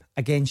admission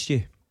against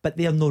you, but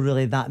they're not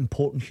really that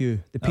important, Hugh.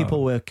 The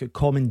people with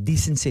common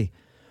decency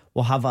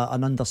will have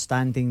an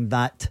understanding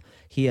that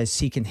he is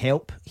seeking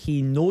help.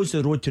 He knows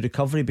the road to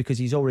recovery, because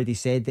he's already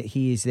said that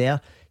he is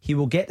there. He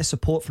will get the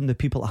support from the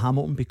people at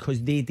Hamilton,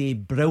 because they do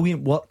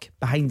brilliant work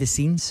behind the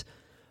scenes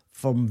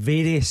from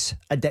various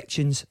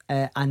addictions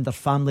and their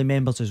family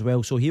members as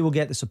well. So he will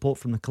get the support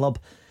from the club,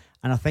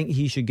 and I think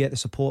he should get the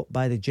support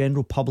by the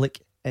general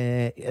public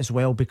as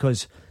well,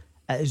 because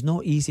it is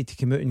not easy to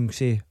come out and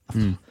say,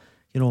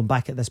 I'm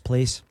back at this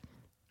place.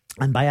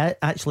 And by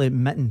actually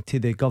admitting to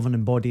the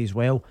governing body as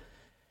well,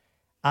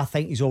 I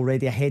think he's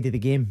already ahead of the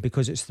game,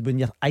 because it's when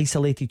you're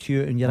isolated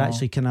to it and you're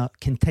actually kind of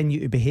continue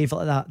to behave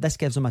like that, this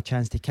gives him a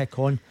chance to kick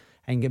on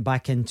and get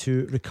back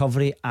into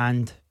recovery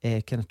and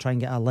kind of try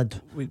and get a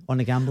lid on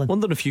the gambling.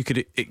 Wondering if you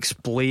could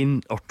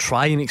explain, or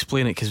try and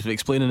explain it, because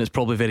explaining it's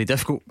probably very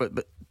difficult,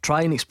 but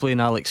try and explain,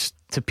 Alex,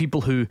 to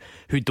people who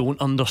don't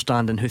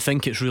understand and who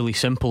think it's really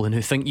simple and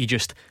who think you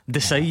just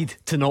decide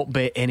to not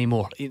bet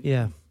anymore.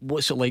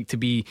 What's it like to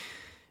be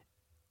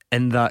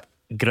in that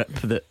grip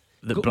that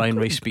Brian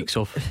Rice speaks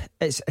of?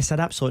 It's an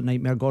absolute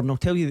nightmare, Gordon. I'll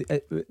tell you,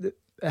 it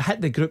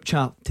hit the group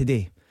chat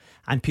today,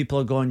 and people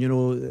are going,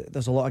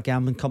 there's a lot of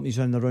gambling companies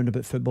running around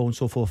about football and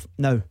so forth.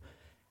 Now,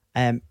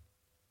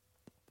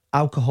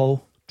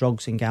 alcohol,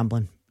 drugs and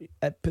gambling,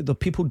 the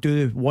people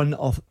do one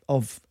of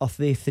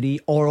the three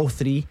or all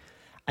three,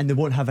 and they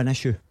won't have an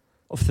issue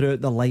throughout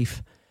their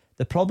life.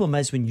 The problem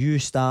is when you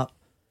start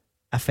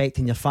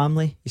affecting your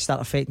family, you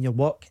start affecting your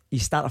work, you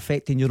start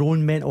affecting your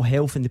own mental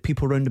health and the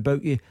people around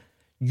about you,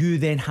 you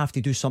then have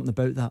to do something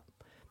about that.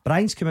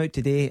 Brian's come out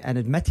today and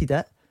admitted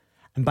it,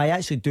 and by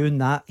actually doing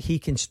that, he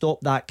can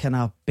stop that kind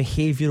of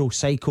behavioural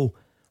cycle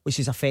which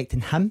is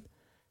affecting him,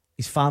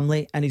 his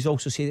family, and he's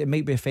also said it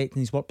might be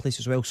affecting his workplace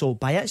as well. So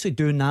by actually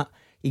doing that,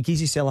 he gives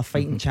himself a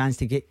fighting chance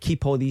to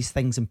keep all these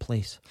things in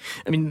place.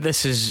 I mean,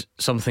 this is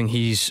something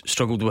he's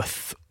struggled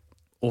with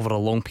over a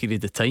long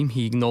period of time.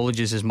 He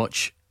acknowledges as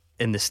much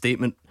in the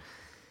statement.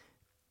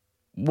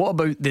 What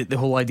about the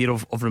whole idea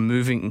of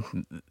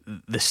removing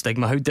the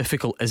stigma? How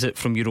difficult is it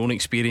from your own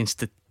experience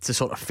to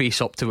sort of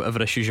face up to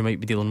whatever issues you might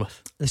be dealing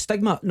with? The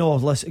stigma? No,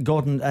 listen,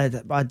 Gordon,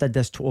 I did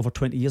this over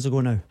 20 years ago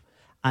now,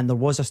 and there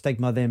was a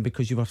stigma then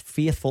because you were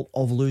fearful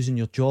of losing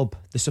your job.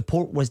 The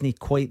support wasn't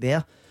quite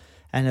there,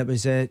 and it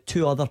was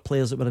two other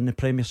players that were in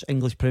the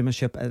English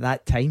Premiership at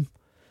that time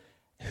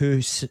who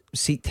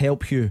seeked to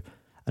help you.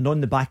 And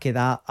on the back of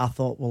that, I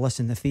thought, well,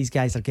 listen, if these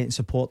guys are getting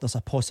support, there's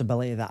a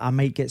possibility that I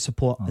might get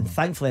support. And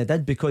thankfully I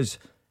did, because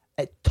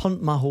it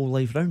turned my whole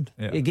life round.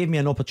 It gave me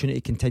an opportunity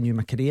to continue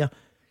my career,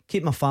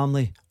 keep my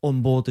family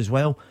on board as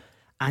well,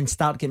 and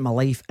start getting my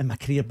life and my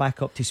career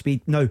back up to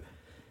speed. Now,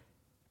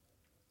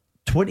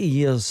 20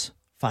 years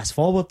fast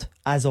forward,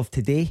 as of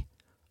today,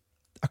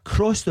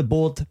 across the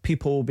board,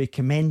 people will be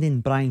commending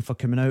Brian for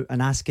coming out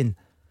and asking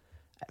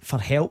for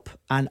help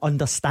and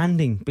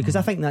understanding, because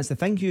I think that's the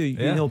thing. You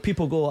know,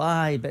 people go,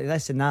 aye, but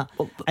this and that.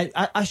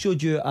 I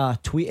showed you a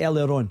tweet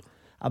earlier on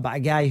about a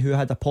guy who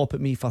had a pop at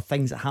me for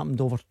things that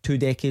happened over 2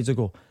 decades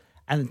ago,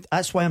 and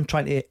that's why I'm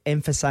trying to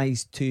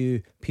emphasise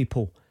to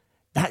people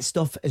that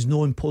stuff is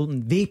no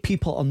important. They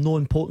people are no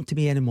important to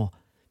me anymore,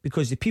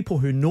 because the people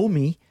who know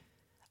me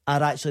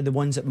are actually the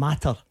ones that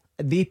matter.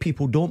 They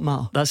people don't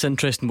matter. That's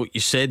interesting what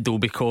you said, though,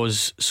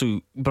 because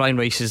Brian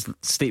Rice's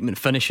statement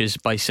finishes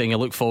by saying, I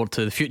look forward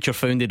to the future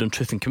founded on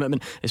truth and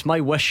commitment. It's my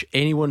wish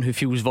anyone who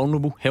feels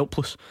vulnerable,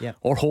 helpless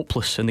or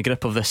hopeless in the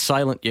grip of this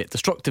silent yet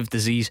destructive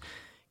disease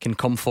can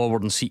come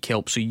forward and seek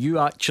help. So you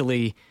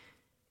actually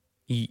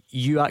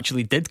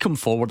did come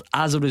forward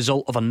as a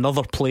result of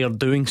another player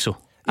doing so,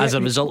 as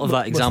a result of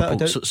that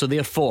example. So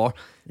therefore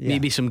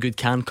maybe some good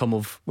can come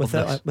of this.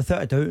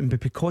 Without a doubt. And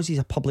because he's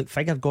a public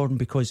figure, Gordon,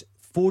 because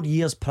 4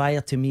 years prior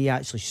to me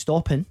actually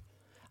stopping,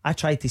 I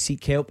tried to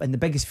seek help, and the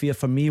biggest fear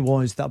for me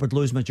was that I would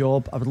lose my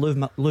job, I would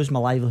lose my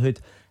livelihood.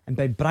 And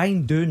by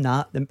Brian doing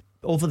that,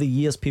 over the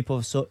years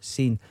people have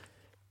seen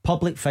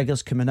public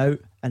figures coming out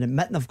and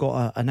admitting they've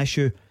got an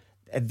issue.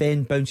 It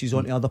then bounces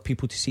on to other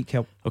people to seek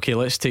help. Okay,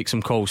 let's take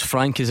some calls.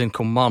 Frank is in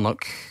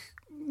Kilmarnock.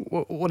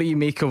 What do you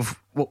make of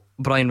what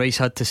Brian Rice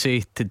had to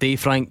say today,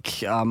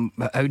 Frank?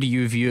 How do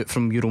you view it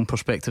from your own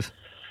perspective?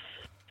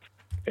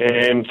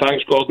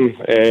 Thanks, Gordon.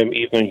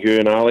 Evening, you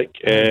and Alec.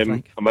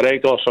 I'm a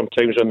regular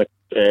sometimes on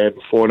the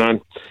phone on,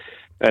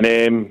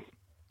 and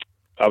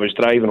I was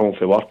driving home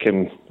from work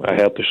and I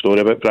heard the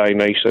story about Brian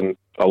Rice, and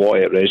a lot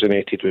of it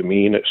resonated with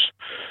me. And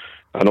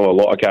I know a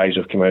lot of guys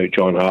have come out,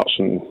 John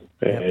Hartson,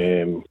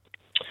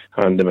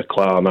 Andy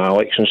McLaren,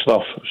 Alex and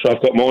stuff. So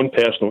I've got my own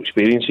personal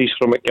experiences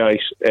from it, guys,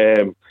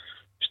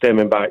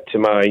 stemming back to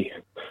my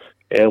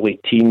early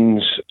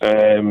teens,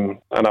 and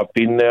I've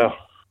been there.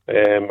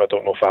 I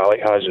don't know if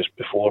Alec has this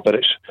before, but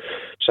it's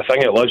a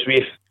thing that lives with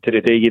you to the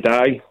day you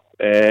die.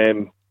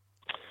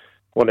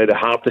 One of the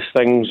hardest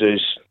things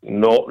is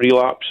not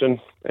relapsing.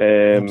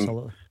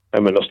 Absolutely.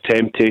 And when there's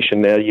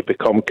temptation there, you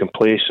become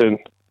complacent.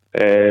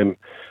 And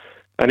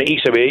it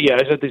eats away. Yeah,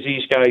 it's a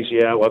disease, guys.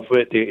 Yeah, I live with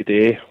it day to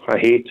day. I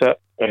hate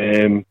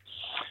it.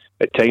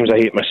 At times I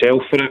hate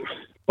myself for it,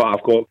 but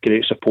I've got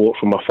great support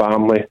from my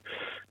family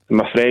and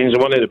my friends.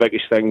 And one of the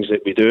biggest things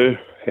that we do,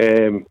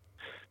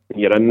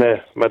 you're in the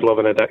middle of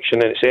an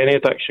addiction, and it's any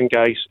addiction,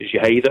 guys, is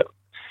you hide it.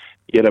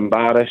 You're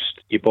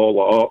embarrassed, you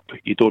bottle it up,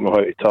 you don't know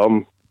how to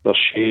turn, there's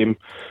shame.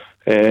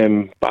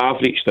 But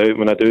I've reached out.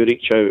 When I do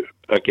reach out,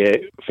 I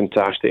get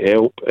fantastic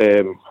help.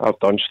 I've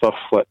done stuff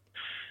like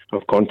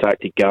I've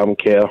contacted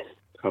GamCare,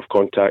 I've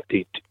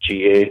contacted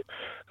GA,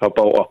 I've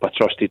built up a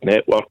trusted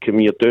network, and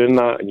when you're doing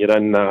that and you're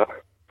in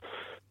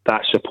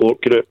that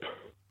support group,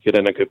 you're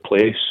in a good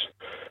place,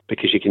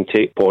 because you can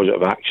take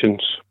positive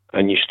actions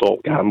and you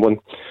stop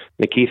gambling.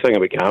 The key thing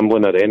about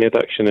gambling or any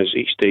addiction is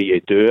each day you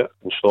do it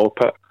and stop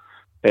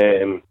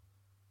it,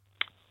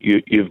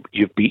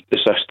 you've beat the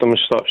system as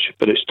such.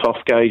 But it's tough,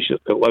 guys. It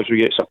lives with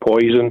you. It's a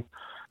poison.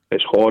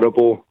 It's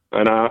horrible.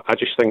 And I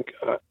just think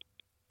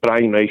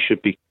Brian Rice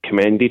should be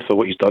commended for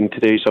what he's done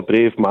today. He's a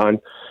brave man.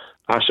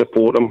 I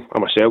support him.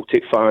 I'm a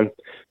Celtic fan.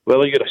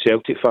 Whether you're a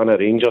Celtic fan, a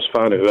Rangers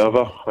fan, or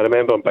whoever. I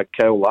remember when Big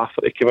Kyle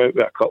Lafferty came out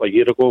with a couple of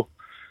years ago.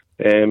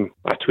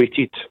 I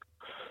tweeted,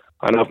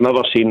 and I've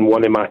never seen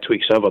one of my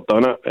tweets ever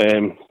done it.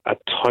 I had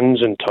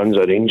tons and tons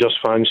of Rangers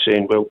fans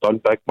saying, well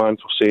done, big man,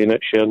 for saying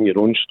it, sharing your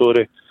own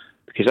story.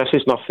 Because this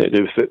has nothing to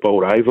do with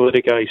football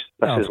rivalry, guys.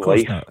 This is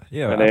life. Not.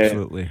 Yeah, and,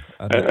 absolutely.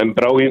 And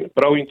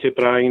brilliant to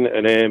Brian,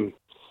 and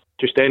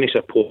just any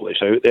support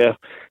that's out there.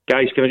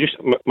 Guys, can I just...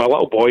 My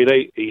little boy,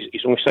 right,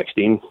 he's only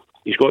 16.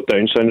 He's got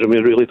Down syndrome.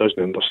 He really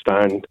doesn't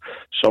understand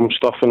some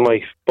stuff in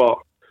life. But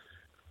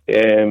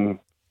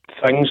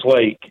things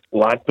like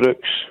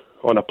Ladbrokes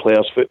on a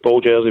player's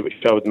football jersey, which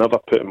I would never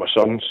put in my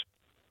son's.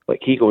 Like,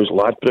 he goes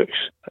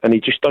Ladbrokes, and he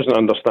just doesn't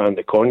understand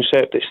the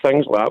concept. It's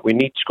things like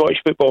that.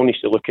 Scottish football needs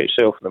to look at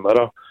itself in the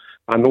mirror.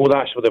 I know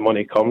that's where the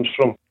money comes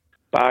from,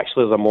 but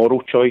actually the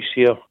moral choice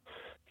here,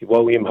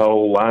 William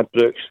Hill,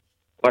 Ladbrokes,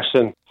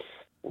 listen,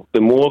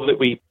 the more that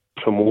we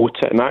promote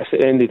it, and that's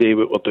at the end of the day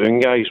what we're doing,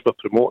 guys, we're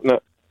promoting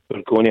it,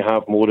 we're going to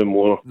have more and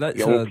more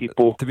young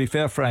people. To be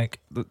fair, Frank,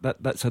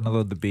 that's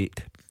another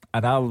debate.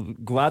 and I'll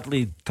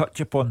gladly touch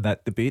upon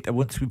that debate. I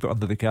won't sweep it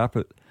under the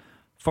carpet.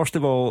 First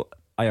of all,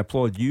 I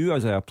applaud you,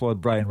 as I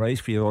applaud Brian Rice,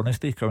 for your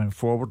honesty coming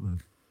forward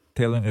and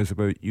telling us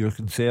about your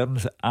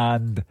concerns.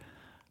 And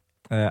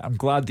I'm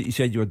glad that you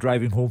said you were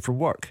driving home from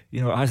work.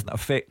 You know, it hasn't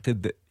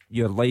affected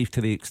your life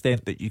to the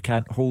extent that you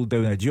can't hold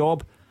down a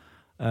job.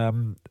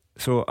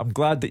 So I'm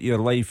glad that your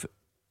life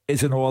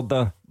is in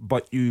order,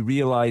 but you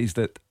realise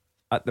that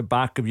at the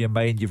back of your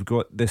mind you've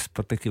got this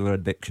particular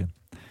addiction.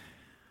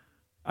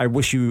 I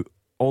wish you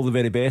all the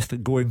very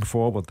best going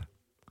forward.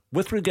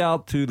 With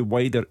regard to the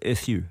wider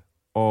issue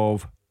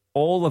of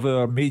all of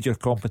our major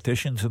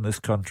competitions in this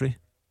country,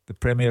 the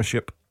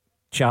Premiership,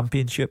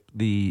 Championship,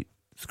 the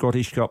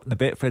Scottish Cup and the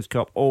Betfred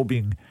Cup all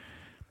being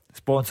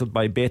sponsored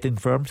by betting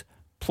firms,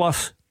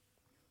 plus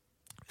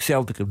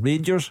Celtic and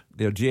Rangers,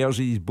 their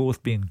jerseys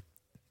both being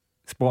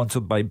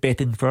sponsored by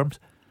betting firms,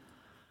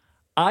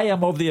 I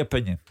am of the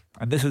opinion,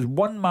 and this is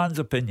one man's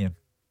opinion,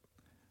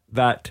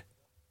 that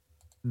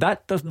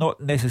does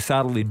not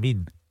necessarily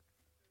mean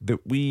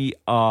that we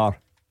are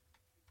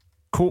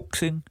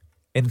coaxing,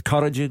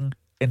 encouraging,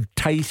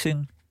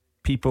 enticing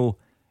people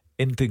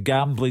into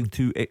gambling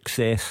to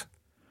excess.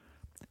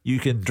 You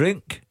can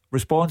drink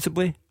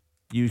responsibly,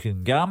 you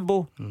can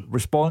gamble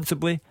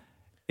responsibly.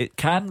 It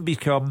can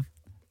become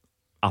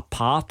a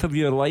part of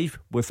your life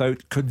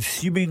without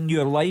consuming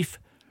your life.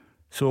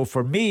 So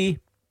for me,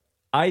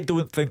 I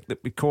don't think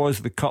that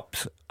because the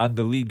Cups and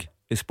the league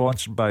is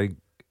sponsored by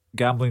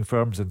gambling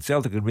firms and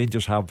Celtic and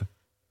Rangers have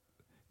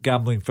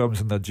gambling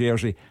firms in their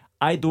jersey,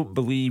 I don't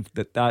believe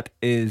that that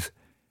is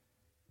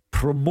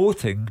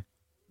promoting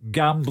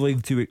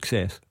gambling to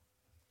excess.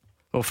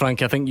 Well,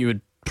 Frank, I think you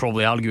would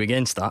probably argue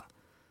against that.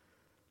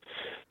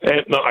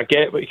 No, I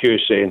get what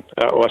Hugh's saying.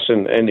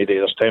 Listen, any day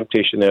there's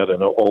temptation there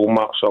in all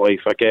marks of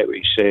life. I get what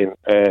he's saying.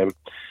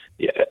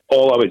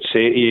 All I would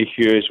say to you,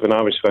 Hugh, is when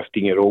I was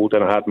 15-year-old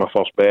and I had my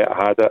first bet,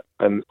 I had it.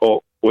 And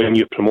when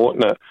you're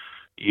promoting it,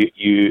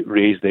 you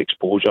raise the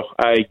exposure.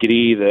 I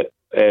agree that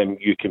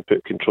you can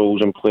put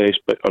controls in place,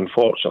 but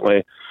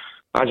unfortunately,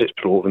 as it's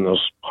proven,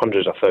 there's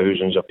hundreds of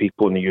thousands of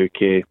people in the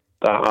UK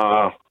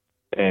that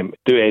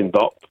do end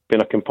up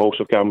being a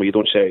compulsive gambler. You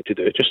don't set out to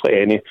do it, just like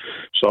any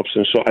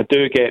substance. So I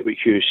do get what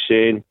Hugh's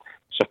saying.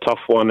 It's a tough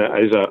one. It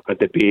is a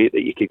debate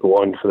that you could go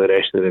on for the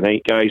rest of the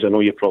night, guys. I know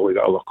you've probably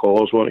got other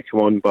callers wanting to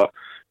come on, but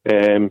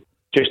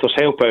just there's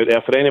help out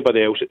there for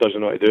anybody else that doesn't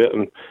know how to do it.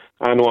 And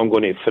I know I'm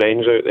going to have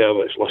friends out there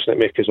that's listening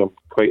to me because I'm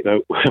quite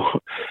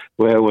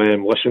well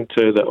listened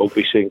to, that will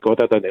be saying,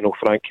 God, I didn't know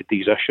Frank had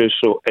these issues.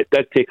 So it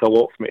did take a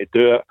lot for me to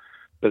do it.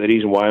 But the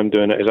reason why I'm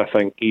doing it is I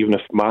think even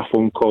if my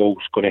phone call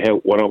is going to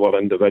help one other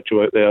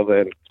individual out there,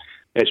 then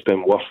it's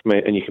been worth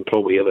me, and you can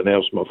probably hear the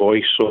nerves in my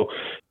voice. So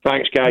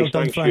thanks, guys. Well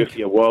done, thanks, you for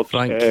your words.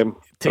 Frank,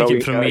 take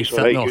it from me.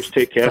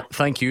 Take care.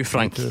 Thank you,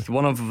 Frank.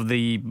 One of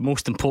the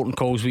most important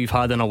calls we've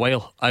had in a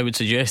while, I would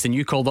suggest, and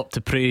you called up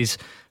to praise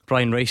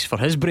Brian Rice for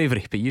his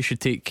bravery, but you should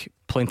take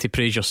plenty of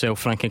praise yourself,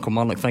 Frank in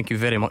Kilmarnock. Thank you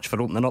very much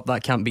for opening up.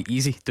 That can't be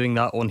easy doing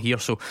that on here,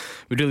 so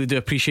we really do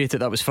appreciate it.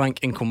 That was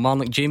Frank in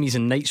Kilmarnock. Jamie's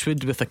in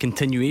Knightswood with a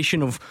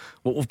continuation of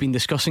what we've been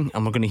discussing,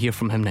 and we're going to hear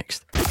from him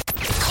next.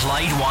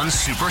 Clyde One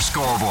Super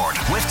Scoreboard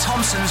with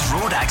Thompson's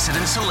Road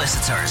Accident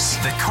Solicitors.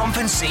 The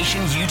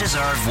compensation you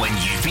deserve when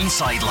you've been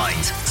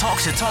sidelined. Talk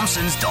to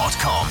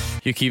Thompsons.com.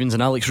 Hugh Keevins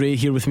and Alex Ray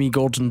here with me,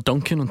 Gordon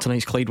Duncan, on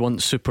tonight's Clyde One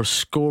Super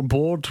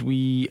Scoreboard.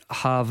 We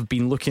have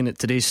been looking at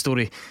today's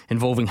story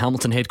involving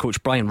Hamilton head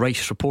coach Brian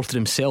Rice, reported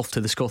himself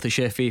to the Scottish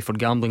FA for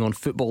gambling on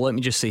football. Let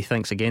me just say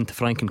thanks again to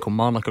Frank and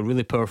Kilmarnock. A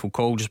really powerful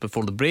call just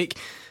before the break.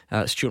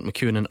 Stuart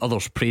McEwen and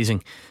others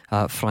praising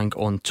Frank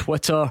on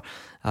Twitter.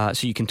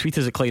 So you can tweet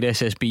us at Clyde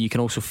SSB. You can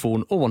also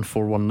phone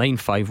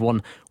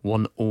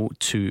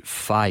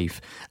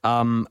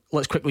 01419511025.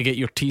 Let's quickly get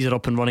your teaser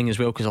up and running as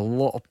well, because a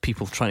lot of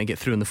people trying to get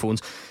through on the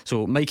phones.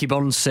 So Mikey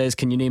Burns says,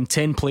 can you name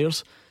 10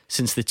 players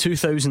since the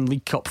 2000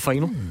 League Cup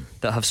final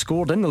that have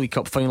scored in the League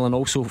Cup final and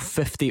also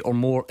 50 or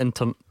more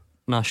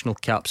international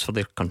caps for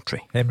their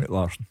country? Henrik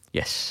Larsson.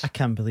 Yes. I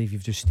can't believe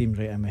you've just steamed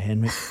right in with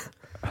Henrik.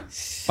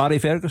 Barry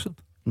Ferguson?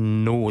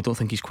 No, I don't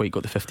think he's quite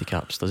got the 50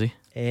 caps, does he?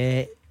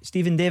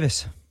 Stephen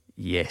Davis.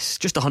 Yes,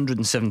 just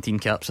 117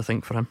 caps I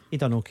think for him. He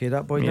done okay,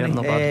 that boy, yeah, didn't he?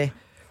 Not bad.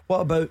 What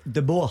about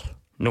De Boer?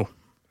 No.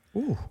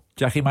 Ooh.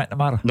 Jackie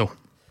McNamara? No.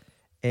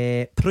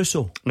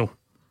 Prusso? No.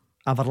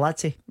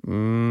 Averlatzi?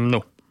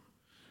 No.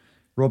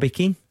 Robbie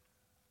Keane?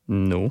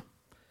 No.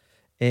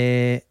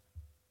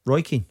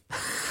 Roy Keane?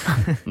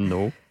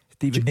 No.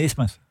 Stephen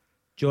Naismith?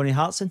 Johnny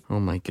Hartson? Oh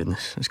my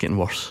goodness, it's getting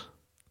worse.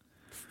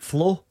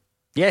 Flo?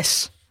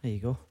 Yes. There you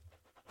go.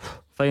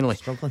 Finally.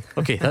 Struggling.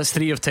 Okay, that's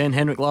 3 of 10.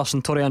 Henrik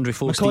Larsson, Torrey Andrew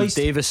Flo, McCoist?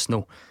 Steve Davis.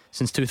 No.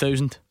 Since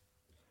 2000.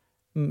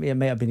 It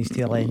might have been his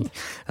tail end.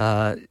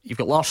 You've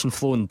got Larsson,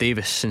 Flo and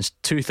Davis. Since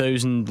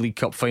 2000 League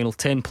Cup final,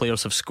 10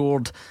 players have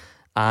scored,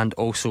 and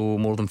also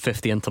more than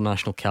 50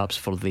 international caps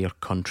for their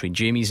country.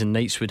 Jamie's in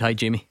Knightswood. Hi,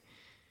 Jamie.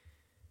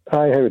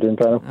 Hi, how are you doing,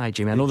 Panel? Hi,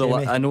 Jamie.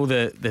 I know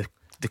the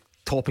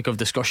topic of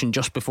discussion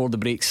just before the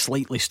break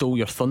slightly stole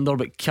your thunder,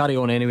 but carry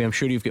on anyway. I'm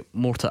sure you've got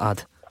more to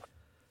add.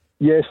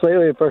 Yeah,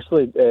 slightly.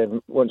 Firstly,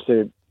 want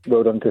to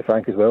well done to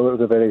Frank as well. It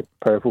was a very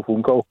powerful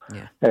phone call,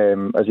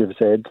 as you've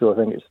said. So I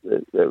think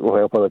it will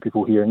help other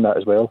people hearing that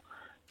as well.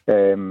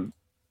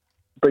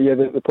 But yeah,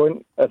 the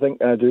point, I think,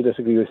 and I do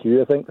disagree with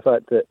you, I think the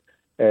fact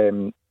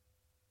that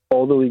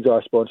all the leagues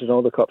are sponsored, and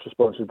all the cups are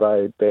sponsored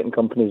by betting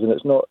companies, and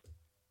it's not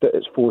that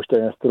it's forced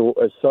down our throat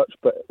as such,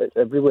 but it's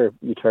everywhere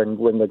you turn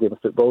when the game of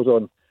football's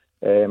on.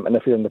 And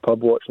if you're in the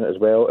pub watching it as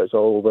well, it's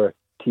all over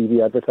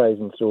TV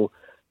advertising. So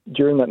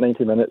during that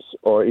 90 minutes,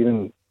 or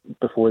even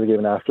before the game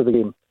and after the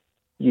game,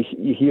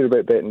 you hear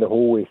about betting the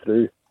whole way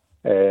through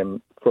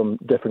from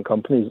different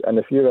companies. And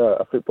if you're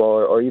a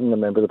footballer or even a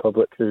member of the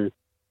public who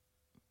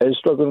is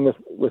struggling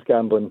with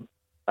gambling,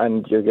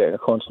 and you're getting a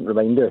constant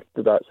reminder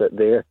that that's it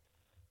there,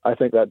 I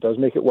think that does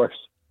make it worse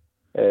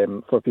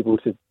for people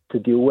to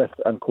deal with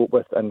and cope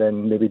with, and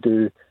then maybe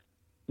do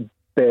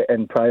bet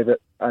in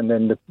private, and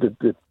then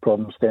the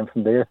problems stem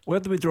from there. Where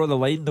do we draw the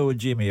line though,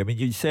 Jamie? I mean,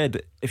 you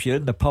said if you're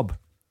in the pub,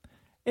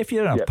 if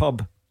you're in a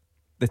pub,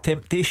 the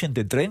temptation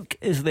to drink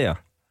is there.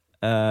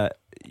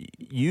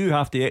 You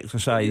have to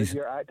exercise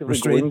You're actively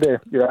restraint. going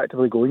there. You're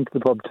actively going to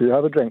the pub to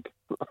have a drink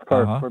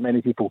for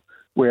many people.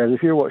 Whereas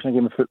if you're watching a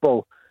game of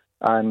football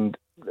and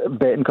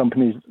betting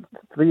companies,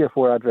 3 or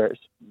 4 adverts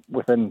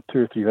within 2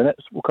 or 3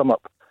 minutes will come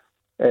up.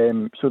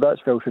 So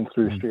that's filtering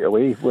through straight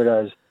away.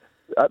 Whereas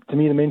to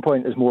me, the main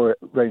point is more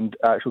around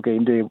actual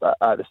game day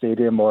at the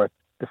stadium, or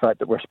the fact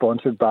that we're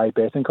sponsored by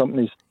betting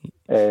companies.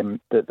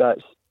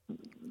 That's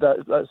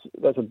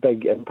a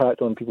big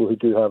impact on people who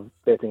do have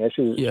betting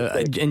issues. Yeah,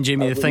 and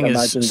Jamie, the thing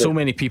is, so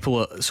many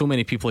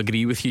people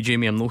agree with you,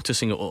 Jamie. I'm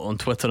noticing it on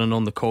Twitter and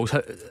on the calls.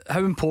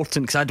 How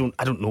important? Because I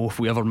don't know if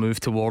we ever move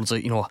towards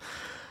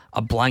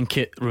a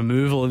blanket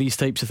removal of these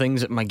types of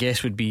things. My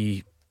guess would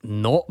be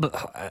not, but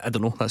I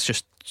don't know. That's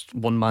just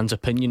one man's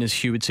opinion, as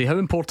Hugh would say. How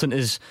important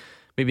is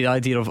maybe the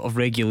idea of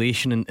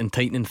regulation and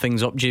tightening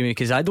things up, Jamie?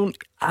 Because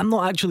I'm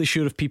not actually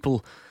sure if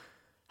people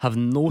have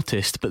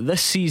noticed, but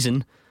this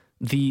season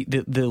the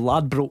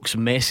Ladbrokes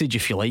message,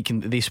 if you like,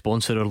 and they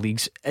sponsor our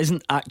leagues,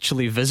 isn't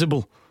actually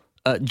visible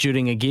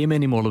during a game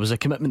anymore. There was a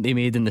commitment they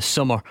made in the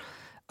summer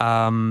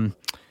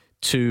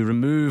to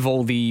remove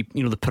all the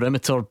the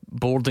perimeter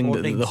boarding,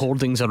 the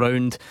hoardings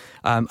around.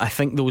 I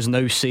think those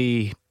now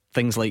say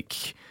things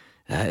like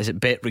is it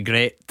bet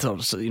regret, or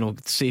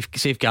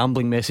safe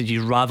gambling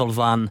messages, rather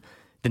than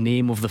the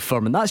name of the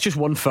firm. And that's just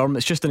one firm.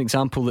 It's just an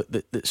example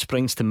that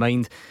springs to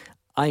mind.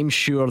 I'm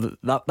sure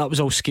that was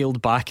all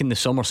scaled back in the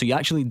summer, so you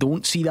actually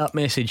don't see that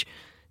message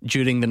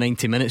during the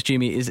 90 minutes.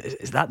 Jamie,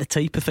 is that the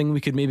type of thing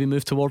we could maybe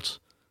move towards?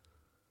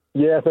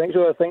 Yeah, I think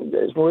so. I think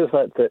it's more the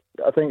fact that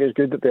I think it's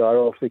good that they are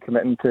obviously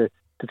committing to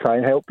try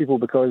and help people,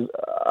 because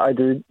I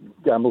do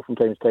gamble from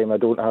time to time. I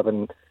don't have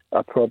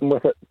a problem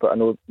with it, but I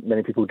know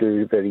many people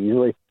do very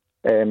easily.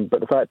 But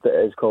the fact that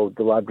it is called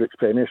the Ladbrokes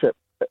Premiership,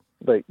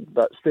 like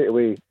that, straight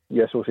away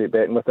you associate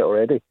betting with it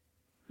already,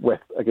 with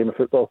a game of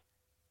football.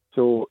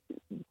 So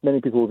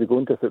many people will be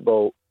going to a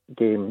football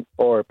game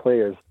or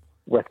players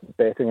with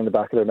betting in the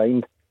back of their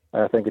mind.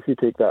 And I think if you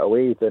take that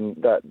away, then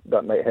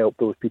that might help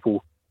those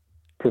people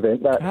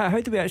prevent that. How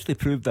do we actually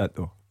prove that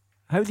though?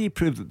 How do you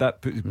prove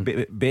that puts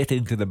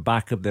betting to the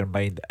back of their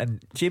mind?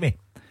 And Jamie,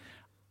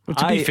 well,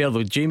 to be fair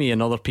though, Jamie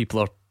and other people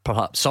are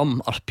perhaps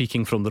some are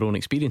speaking from their own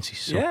experiences.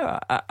 So. Yeah,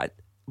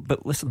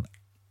 but listen,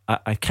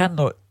 I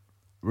cannot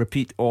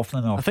repeat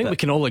often enough. I think we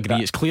can all agree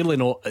it's clearly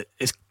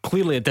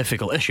a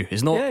difficult issue.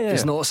 It's not. Yeah.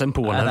 It's not a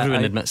simple one.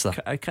 Everyone admits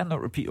that. I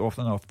cannot repeat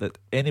often enough that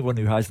anyone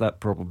who has that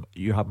problem,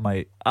 you have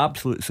my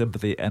absolute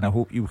sympathy, and I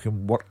hope you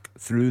can work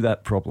through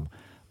that problem.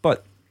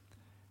 But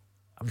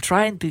I'm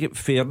trying to get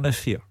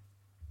fairness here.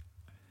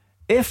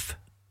 If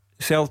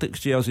Celtic's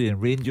jersey and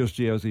Rangers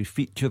jersey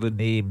feature the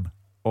name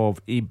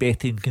of a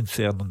betting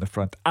concern on the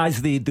front,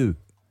 as they do,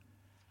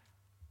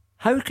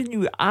 how can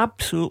you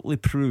absolutely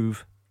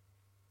prove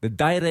the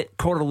direct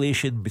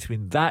correlation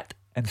between that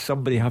and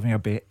somebody having a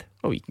bet?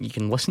 Oh, you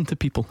can listen to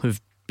people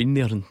who've been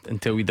there and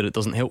tell you that it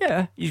doesn't help.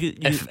 Yeah,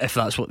 if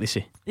that's what they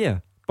say. Yeah,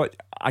 but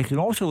I can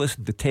also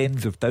listen to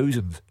tens of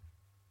thousands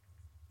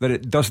that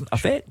it doesn't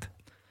affect.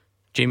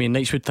 Jamie in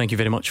Knightswood, thank you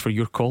very much for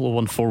your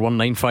call.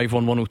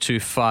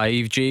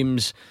 01419511025.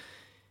 James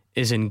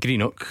is in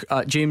Greenock.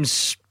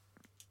 James,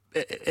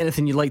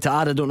 anything you'd like to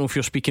add? I don't know if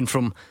you're speaking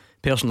from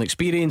personal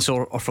experience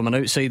or from an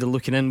outsider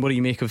looking in. What do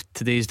you make of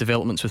today's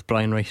developments with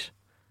Brian Rice?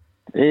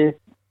 Hi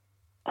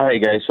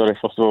guys, sorry,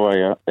 first of all,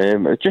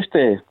 just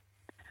to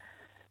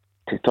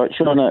touch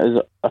on it, is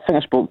I think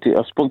I spoke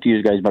to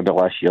you guys maybe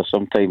last year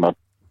sometime, or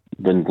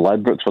when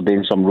Ladbrokes were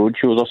doing some road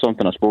shows or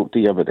something. I spoke to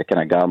you about the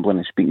kind of gambling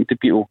and speaking to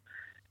people,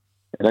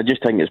 and I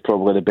just think it's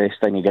probably the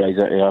best thing you guys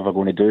are ever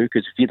going to do,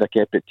 because if you'd have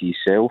kept it to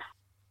yourself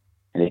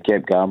and you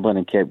kept gambling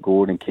and kept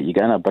going and you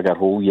get in a bigger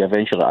hole, you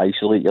eventually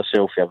isolate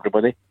yourself from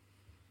everybody.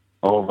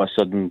 All of a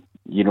sudden,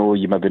 you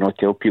maybe not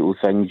tell people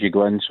things, you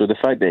go in. So the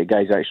fact that the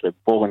guys actually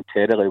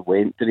voluntarily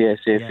went to the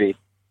SFA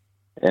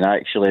and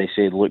actually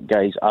said, look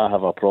guys, I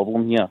have a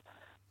problem here,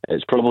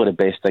 it's probably the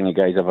best thing a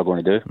guy's ever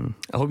going to do.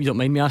 I hope you don't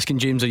mind me asking,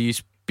 James, are you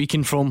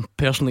speaking from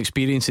personal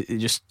experience? It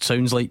just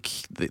sounds like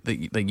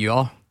that you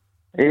are.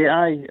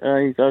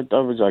 I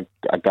was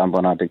a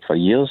gambling addict for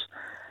years.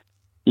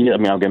 Yeah, I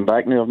mean, I'm getting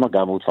back now. I've not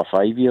gambled for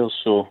 5 years,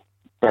 so.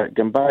 But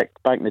getting back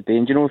in the day,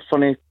 and you know, it's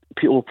funny.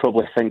 People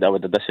probably think that I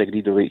would have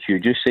disagreed with what you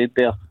just said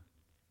there,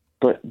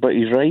 but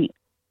he's right.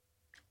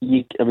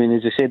 I mean,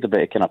 as I said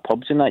about kind of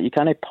pubs and that, you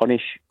can't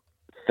punish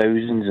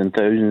thousands and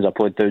thousands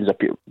upon thousands of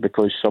people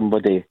because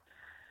somebody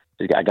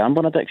has got a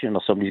gambling addiction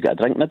or somebody's got a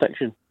drinking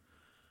addiction.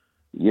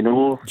 You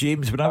know,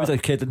 James, when I was a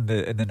kid in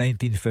the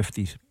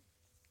 1950s,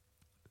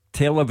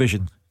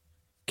 television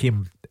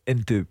came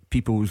into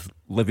people's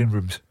living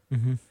rooms,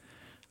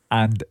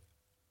 and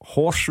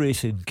horse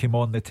racing came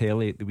on the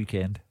telly at the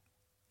weekend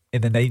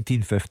in the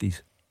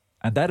 1950s.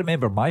 And I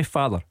remember my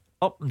father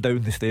up and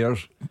down the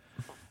stairs,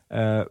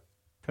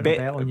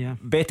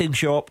 betting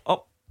shop,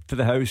 up to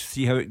the house,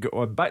 see how it got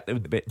on, back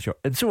down the betting shop,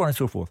 and so on and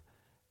so forth.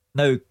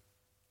 Now,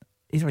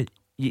 he's right,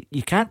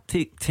 you can't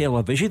take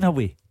television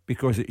away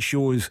because it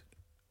shows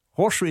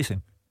horse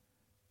racing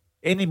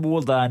any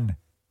more than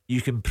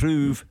you can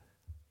prove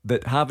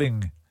that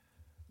having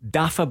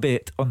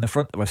Daffabet on the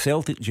front of a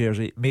Celtic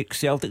jersey makes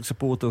Celtic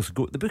supporters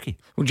go to the bookie.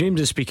 Well,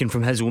 James is speaking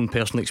from his own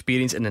personal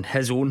experience, and in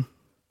his own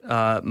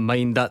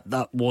mind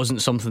that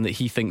wasn't something that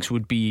he thinks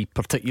would be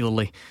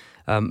particularly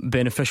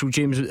beneficial.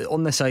 James,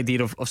 on this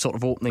idea of sort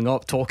of opening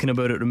up, talking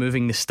about it,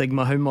 removing the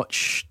stigma, how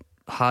much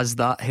has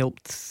that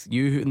helped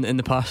you in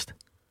the past?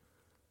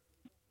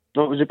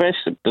 Well, it was the best,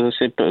 as I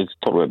said, I was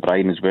talking about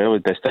Brian as well, the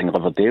best thing I've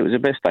ever done. It was the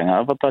best thing I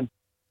ever done,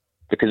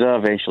 because I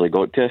eventually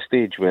got to a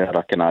stage where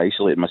I kind of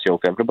isolated myself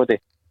from everybody.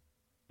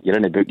 You're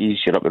in the bookies,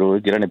 you're up the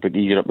road. You're in the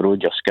bookies, you're up the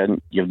road. You're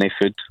skint, you've no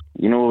food.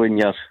 You know, when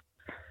you're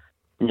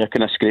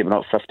kind of scraping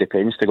up 50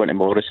 pence to go into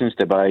Morrison's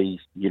to buy,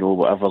 you know,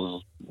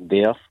 whatever's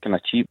there, kind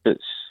of cheap.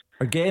 It's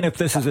again, if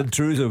this is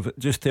intrusive,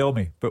 just tell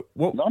me. But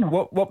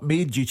what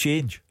made you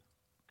change?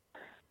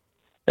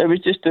 It was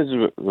just as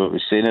what I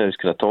was saying. I was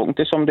kind of talking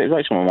to somebody. It was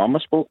actually my mum I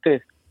spoke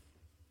to.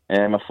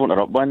 I phoned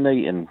her up one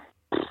night and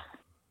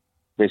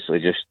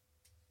basically just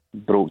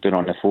broke down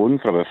on the phone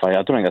for about 5.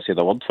 I don't think I said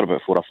a word for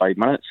about 4 or 5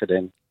 minutes, and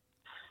then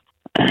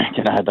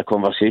kind of had a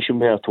conversation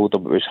where I told her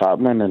what was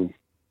happening.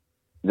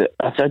 And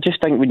I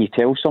just think when you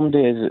tell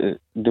somebody,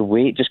 the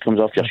weight just comes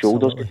off your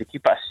shoulders. If you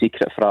keep it a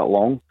secret for that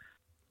long,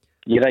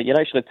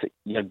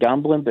 you're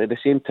gambling, but at the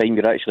same time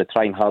you're actually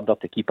trying harder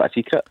to keep it a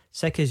secret.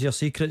 Sick as your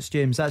secrets,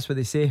 James. That's what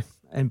they say.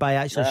 And by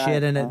actually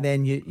sharing it,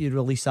 then you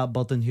release that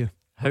burden here.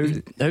 How do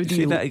you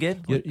say that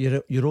again?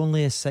 You're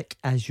only as sick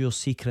as your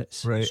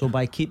secrets. Right. So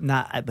by keeping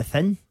that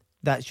within,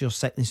 that's your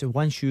sickness. So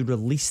once you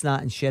release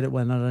that and share it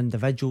with another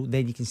individual,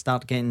 then you can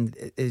start getting,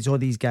 as all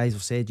these guys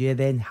have said,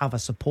 then have a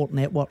support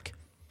network.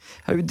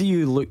 How do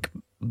you look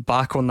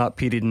back on that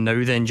period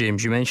now then,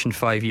 James? You mentioned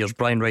 5 years.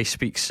 Brian Rice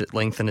speaks at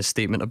length in his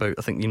statement about,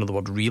 I think, the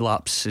word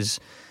relapse is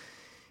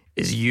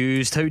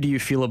used. How do you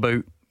feel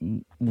about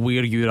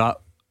where you're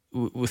at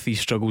with these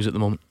struggles at the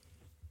moment?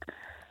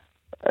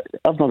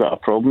 I've not got a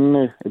problem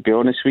now, to be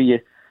honest with you.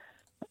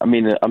 I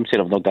mean, I'm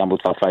saying I've not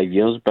gambled for 5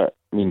 years, but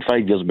I mean,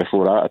 5 years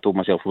before that, I told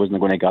myself I wasn't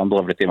going to gamble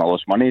every time I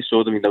lost money.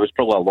 So, I mean, there was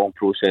probably a long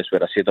process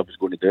where I said I was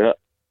going to do it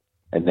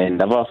and then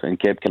never, and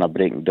kept kind of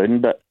breaking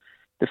down. But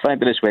the fact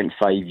that it's went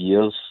 5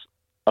 years,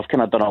 I've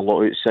kind of done a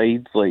lot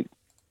outside, like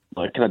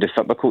kind of do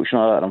football coaching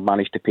and all that, and I've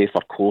managed to pay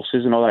for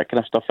courses and all that kind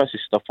of stuff. This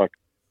is stuff I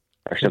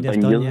should have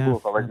done years ago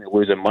if I wasn't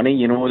losing money.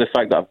 You know, the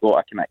fact that I've got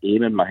a kind of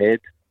aim in my head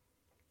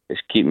is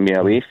keeping me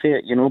away from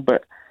it, you know.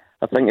 But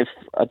I think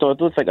I don't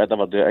think I'd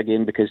ever do it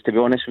again, because to be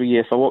honest with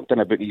you, if I walked in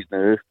a bookies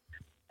now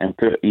and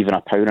put even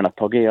 £1 in a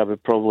puggy, I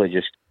would probably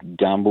just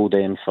gamble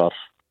then for,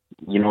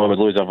 I would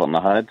lose everything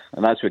I had,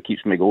 and that's what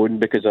keeps me going.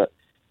 Because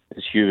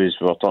as Hugh, as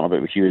we were talking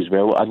about with Hugh as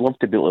well, I'd love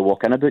to be able to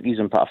walk in a bookies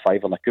and put a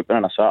 £5 on a coupon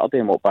on a Saturday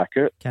and walk back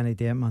out. Can't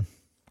do it, man.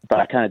 But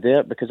I can't do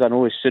it because I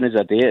know as soon as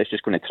I do it, it's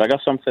just going to trigger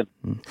something.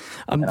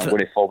 I'm going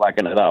to fall back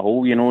into that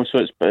hole, So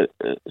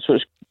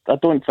it's. I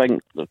don't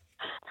think.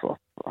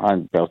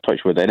 I'll touch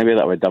wood anyway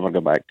that I would never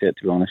go back to it,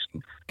 to be honest.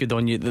 Good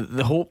on you.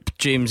 The hope,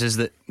 James, is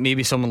that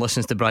maybe someone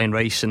listens to Brian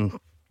Rice and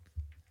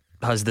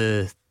has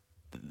the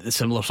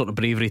similar sort of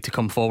bravery to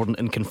come forward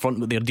and confront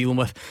what they're dealing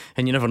with.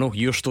 And you never know,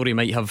 your story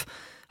might have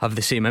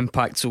the same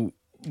impact. So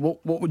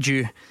what would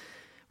you,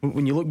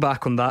 when you look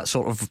back on that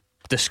sort of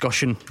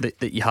discussion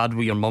that you had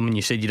with your mum, and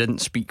you said you didn't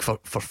speak for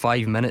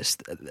 5 minutes,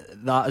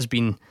 that has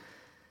been,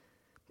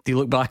 do you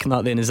look back on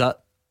that then, is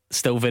that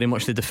still very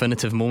much the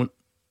definitive moment?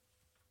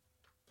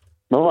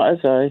 No, it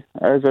is.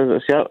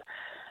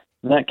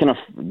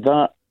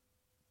 That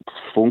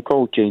phone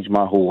call changed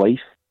my whole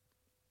life,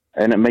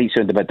 and it might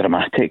sound a bit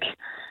dramatic,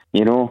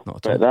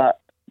 but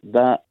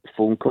that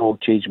phone call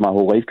changed my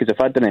whole life. Because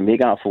if I didn't make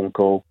that phone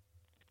call,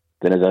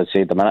 then, as I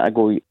said a minute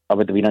ago, I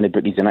would have been in the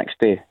bookies the next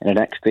day, and the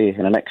next day,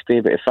 and the next day.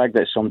 But the fact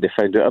that somebody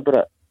found out about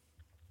it,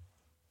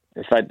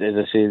 the fact, as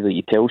I say, that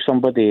you tell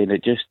somebody, and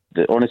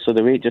honestly,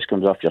 the weight just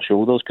comes off your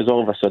shoulders, because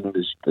all of a sudden,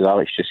 as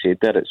Alex just said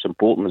there, it's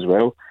important as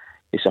well.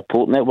 The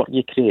support network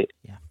you create.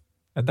 Yeah.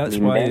 And that's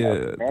why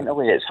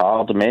mentally it's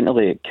hard,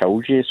 mentally it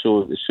kills you.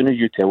 So as soon as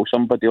you tell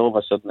somebody, all of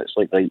a sudden it's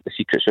like, right, the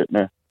secret's out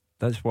now.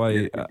 That's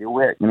why.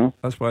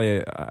 That's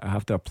why I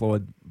have to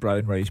applaud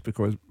Brian Rice,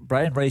 because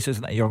Brian Rice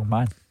isn't a young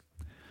man.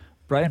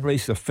 Brian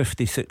Rice is a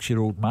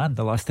 56-year-old man.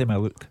 The last time I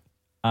looked,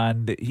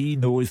 and he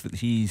knows that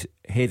he's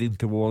heading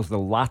towards the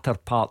latter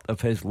part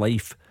of his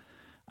life,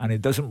 and he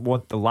doesn't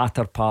want the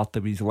latter part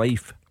of his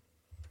life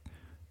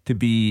to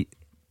be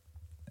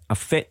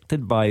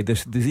affected by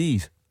this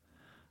disease.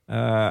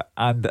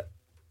 And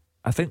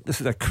I think this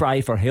is a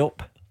cry for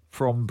help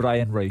from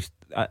Brian Rice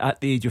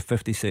at the age of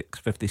 56,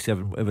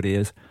 57, whatever he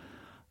is,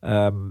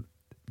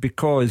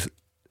 because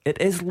it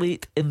is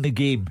late in the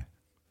game,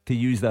 to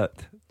use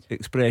that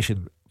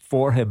expression,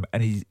 for him,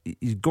 and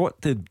he's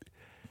got to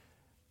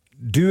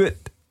do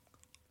it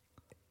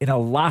in a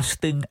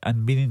lasting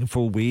and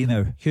meaningful way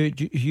now. Hugh,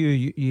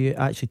 you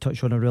actually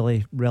touched on a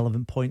really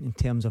relevant point in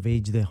terms of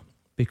age there,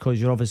 because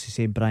you're obviously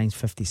saying Brian's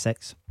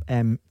 56,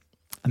 and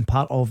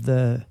part of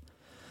the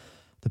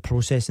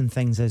processing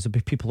things is there'll be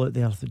people out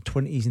there in the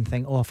 20s and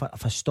think, oh, if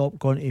I stop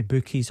going to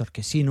bookies or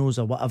casinos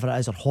or whatever it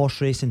is, or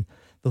horse racing,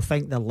 they'll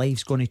think their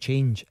life's going to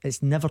change.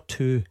 It's never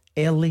too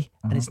early,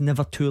 and it's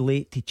never too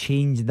late to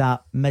change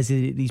that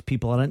misery that these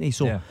people are into.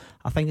 So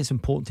I think it's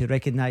important to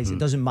recognise it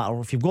doesn't matter.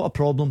 If you've got a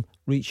problem,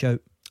 reach out.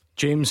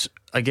 James,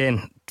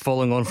 again,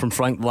 following on from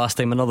Frank last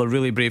time, another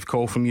really brave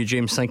call from you,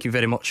 James. Thank you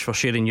very much for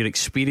sharing your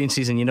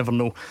experiences, and you never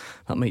know,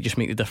 that might just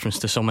make the difference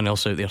to someone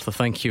else out there. So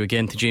thank you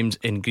again to James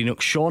in Greenock.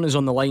 Sean is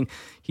on the line.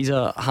 He's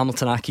a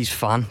Hamilton Accies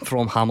fan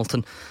from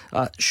Hamilton.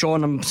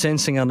 Sean, I'm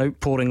sensing an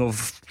outpouring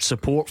of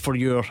support for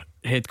your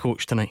head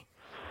coach tonight.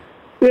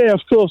 Yeah,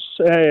 of course.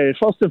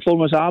 First and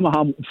foremost, I'm a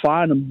Hamilton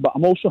fan, but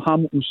I'm also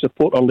Hamilton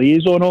supporter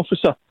liaison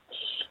officer.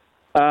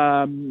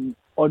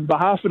 On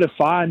behalf of the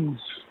fans,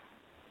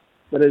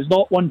 there is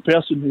not one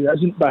person who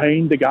isn't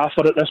behind the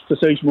gaffer at this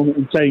precise moment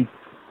in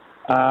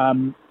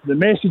time. The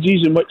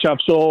messages in which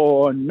I've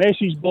saw on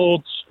message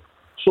boards,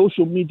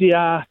 social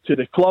media, to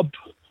the club,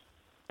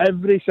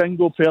 every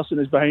single person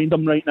is behind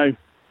him right now.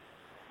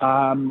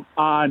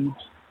 And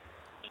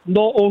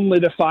not only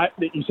the fact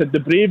that he's had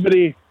the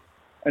bravery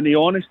and the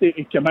honesty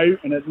to come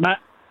out and admit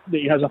that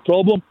he has a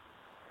problem,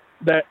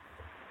 that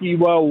he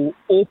will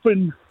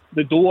open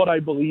the door,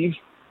 I believe,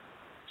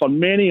 for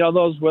many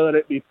others, whether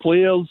it be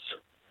players,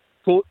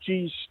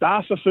 coaches,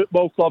 staff of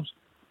football clubs,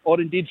 or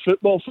indeed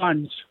football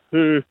fans,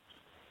 who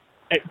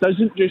it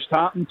doesn't just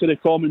happen to the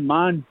common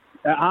man.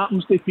 It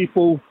happens to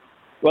people,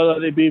 whether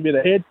they be with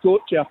a head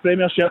coach at a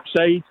Premiership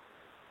side,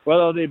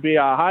 whether they be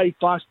a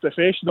high-class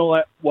professional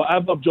at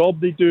whatever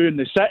job they do in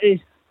the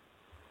city.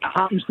 It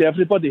happens to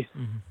everybody.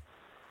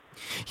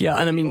 Yeah,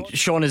 and I mean,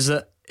 Sean, is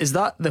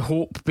that the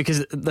hope?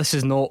 Because this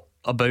is not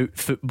about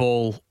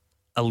football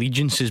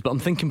allegiances, but I'm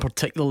thinking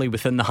particularly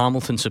within the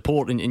Hamilton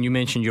support, and you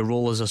mentioned your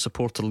role as a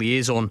supporter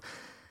liaison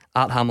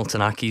at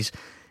Hamilton Accies.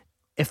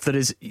 If there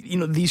is,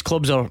 these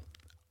clubs are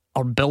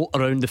built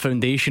around the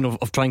foundation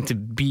of trying to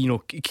be,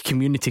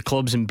 community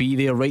clubs, and be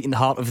there right in the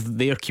heart of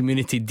their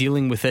community,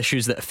 dealing with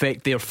issues that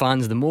affect their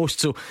fans the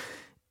most. So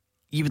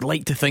you would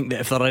like to think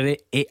that if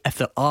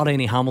there are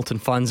any Hamilton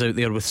fans out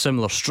there with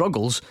similar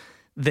struggles,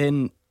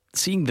 then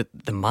seeing that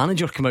the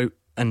manager come out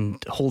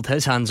and hold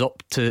his hands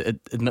up to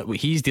admit what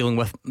he's dealing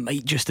with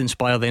might just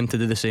inspire them to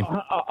do the same.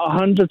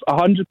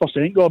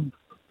 100%, Gordon.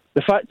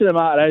 The fact of the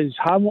matter is,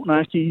 Hamilton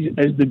Accies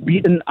is the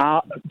beating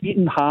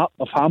heart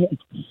of Hamilton.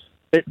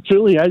 It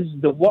truly is.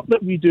 The work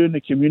that we do in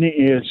the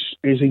community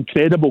is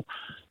incredible.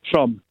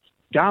 From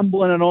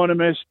Gambling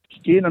Anonymous,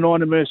 Cocaine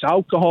Anonymous,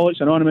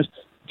 Alcoholics Anonymous,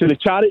 to the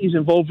charities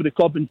involved with the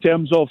club in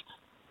terms of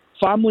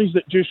families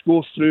that just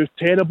go through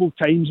terrible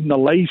times in their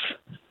life.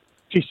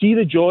 To see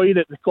the joy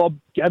that the club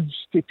gives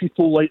to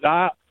people like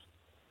that,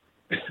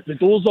 the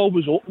door's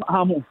always open at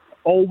Hamilton,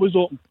 always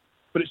open.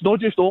 But it's not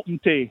just open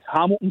to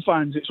Hamilton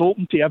fans, it's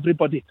open to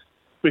everybody.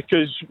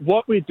 Because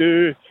what we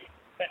do,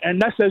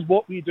 and this is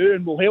what we do,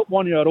 and we'll help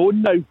one of our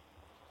own now,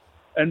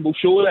 and we'll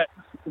show that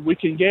we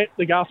can get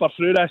the gaffer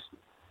through this,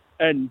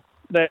 and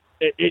that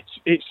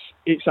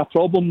it's a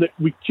problem that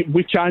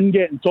we can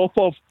get on top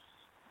of.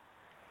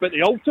 But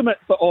the ultimate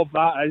of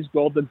that is,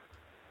 Gordon,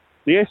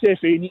 the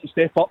SFA need to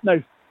step up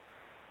now.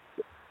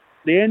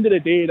 At the end of the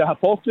day, the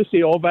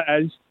hypocrisy of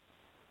it is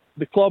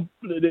the club,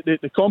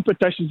 the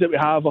competitions that we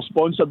have are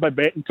sponsored by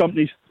betting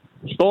companies.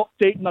 Stop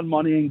taking their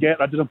money and get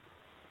rid of them.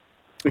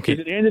 Because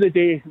at the end of the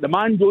day, the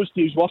man goes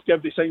to his work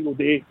every single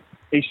day.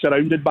 He's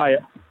surrounded by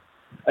it.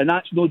 And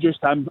that's not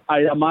just him. I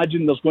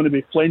imagine there's going to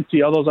be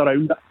plenty others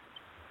around it.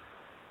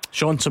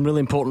 Sean, some really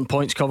important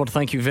points covered.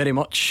 Thank you very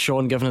much,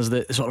 Sean, giving us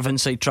the sort of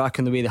inside track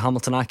on the way the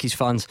Hamilton Accies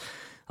fans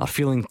are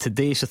feeling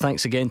today. So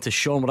thanks again to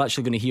Sean. We're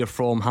actually going to hear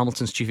from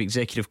Hamilton's Chief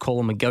Executive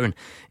Colin McGowan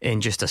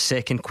in just a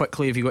second.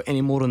 Quickly, have you got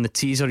any more on the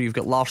teaser? You've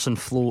got Larson,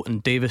 Flo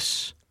and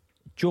Davis.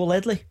 Joe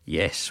Ledley?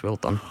 Yes, well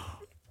done.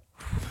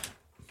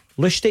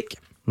 Lustig?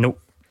 No.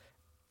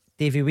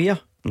 Davy Weir?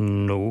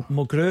 No.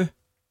 Mulgrew?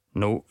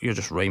 No, you're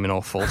just rhyming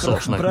off all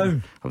sorts now.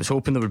 Brown? I was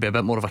hoping there would be a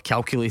bit more of a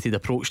calculated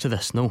approach to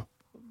this. No.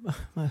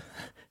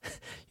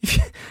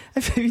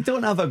 If you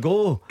don't have a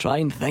go, try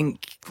and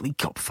think. League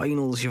Cup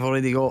finals you've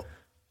already got.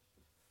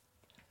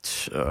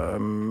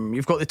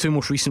 You've got the two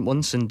most recent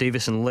ones in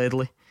Davis and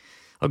Ledley.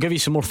 I'll give you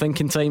some more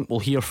thinking time. We'll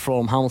hear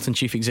from Hamilton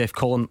Chief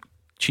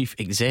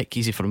Exec,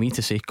 easy for me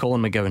to say,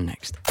 Colin McGowan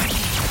next.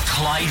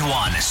 Clyde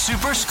One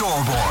Super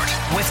Scoreboard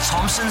with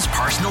Thompson's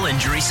personal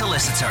injury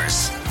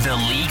solicitors, the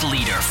league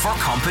leader for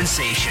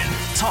compensation.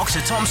 Talk to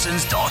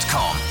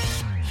Thompsons.com.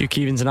 Hugh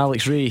Keevins and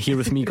Alex Ray here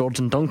with me,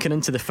 Gordon Duncan,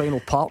 into the final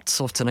parts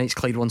of tonight's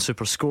Clyde One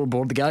Super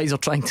Scoreboard. The guys are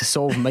trying to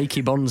solve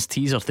Mikey Burns'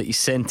 teaser that he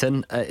sent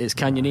in. It's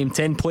can you name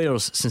 10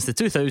 players since the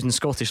 2000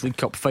 Scottish League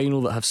Cup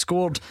final that have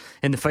scored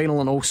in the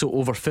final and also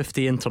over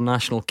 50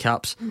 international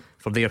caps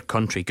for their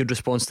country? Good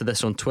response to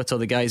this on Twitter.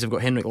 The guys have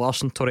got Henrik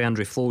Larsson, Torrey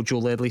Andre Flo, Joe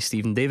Ledley,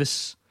 Stephen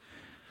Davis,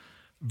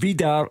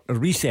 Vidar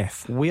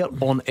Riseth. Where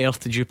on earth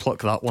did you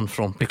pluck that one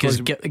from?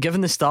 Because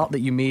given the start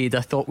that you made,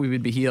 I thought we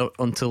would be here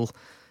until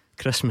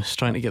Christmas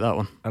trying to get that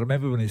one. I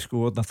remember when he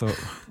scored and I thought,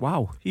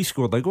 wow, he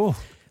scored a goal.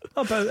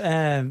 What about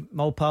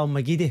Malpal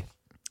McGeady?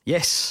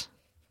 Yes,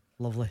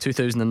 lovely.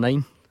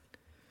 2009.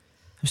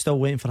 I'm still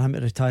waiting for him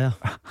to retire.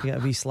 Get a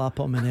wee slap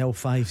at him in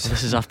L5.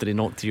 This is after he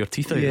knocked your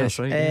teeth out. Yes. That's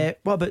right.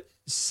 What about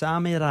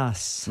Sammy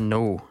Ras?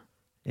 No.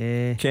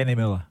 Kenny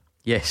Miller.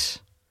 Yes.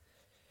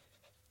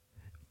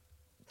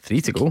 3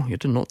 to go. You're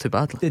doing not too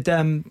badly.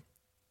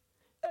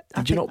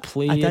 Did you not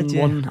play in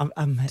one?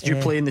 Did you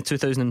play in the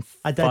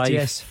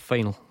 2005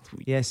 final?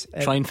 Yes.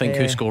 Try and think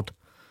who scored.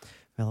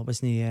 Well, it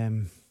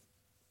wasn't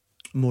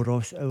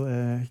Moros.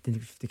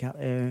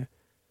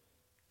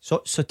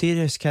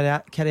 Soterios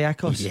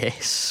Kyriakos.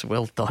 Yes,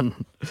 well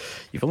done.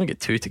 You've only got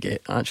 2 to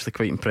get. I'm actually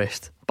quite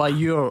impressed by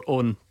your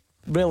own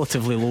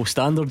relatively low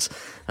standards.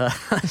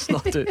 It's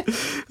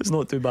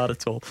not too bad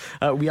at all.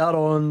 We are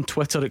on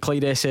Twitter at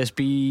Clyde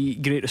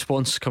SSB. Great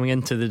response coming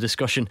into the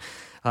discussion.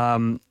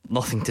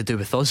 Nothing to do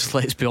with us,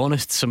 let's be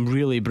honest. Some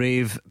really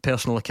brave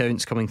personal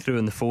accounts coming through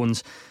on the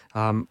phones.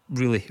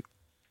 Really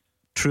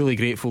truly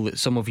grateful that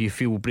some of you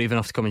feel brave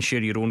enough to come and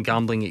share your own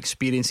gambling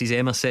experiences.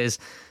 Emma says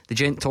the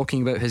gent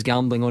talking about his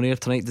gambling on air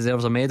tonight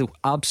deserves a medal.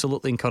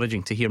 Absolutely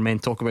encouraging to hear men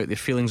talk about their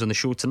feelings on the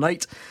show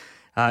tonight.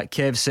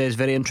 Kev says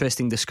very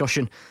interesting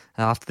discussion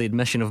after the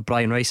admission of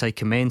Brian Rice. I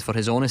commend for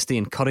his honesty.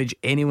 Encourage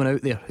anyone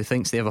out there who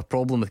thinks they have a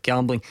problem with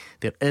gambling.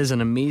 There is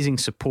an amazing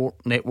support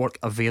network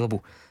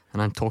available,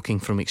 and I'm talking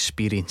from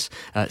experience,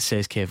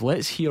 says Kev.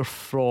 Let's hear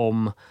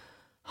from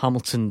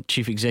Hamilton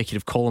Chief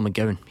Executive Colin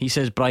McGowan. He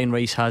says Brian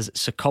Rice has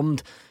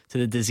succumbed to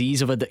the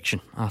disease of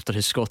addiction after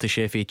his Scottish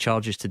FA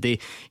charges today.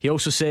 He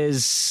also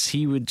says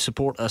he would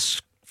support a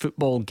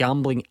football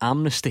gambling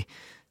amnesty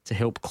to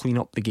help clean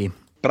up the game.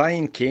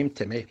 Brian came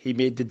to me. He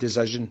made the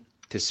decision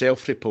to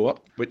self-report,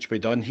 which we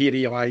done. He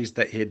realised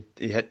that he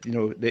had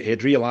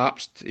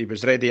relapsed. He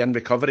was already in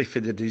recovery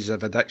for the disease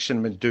of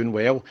addiction, was doing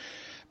well,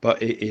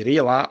 but he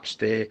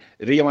relapsed.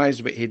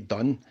 Realised what he'd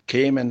done,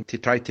 came in to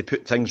try to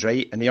put things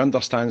right, and he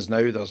understands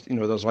now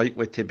there's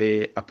likely to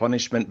be a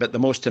punishment. But the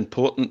most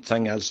important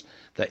thing is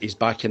that he's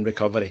back in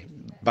recovery.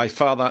 By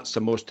far, that's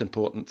the most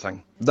important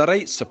thing. The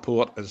right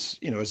support is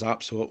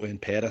absolutely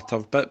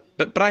imperative.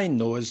 But Brian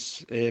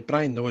knows.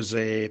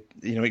 Exactly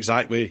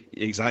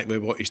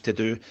what he's to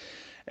do.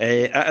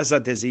 It is a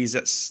disease.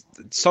 It's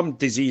some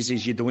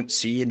diseases you don't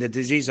see, and the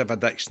disease of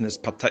addiction is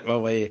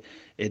particularly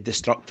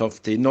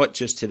destructive to not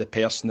just to the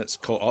person that's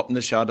caught up in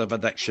the shadow of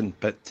addiction,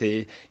 but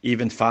to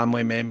even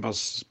family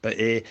members. But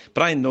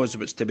Brian knows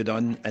what's to be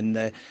done, and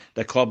the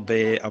club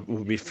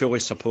will be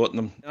fully supporting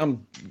him.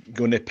 I'm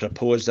going to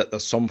propose that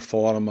there's some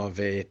form of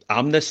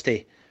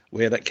amnesty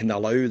where it can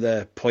allow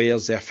the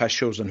players, the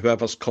officials and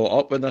whoever's caught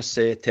up with this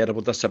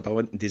terrible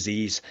disability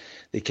disease,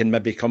 they can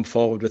maybe come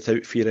forward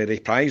without fear of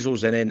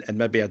reprisals and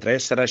maybe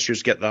address their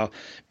issues, get their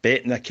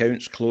betting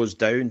accounts closed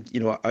down,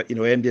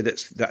 anybody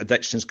that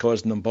addiction's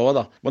causing them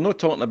bother. We're not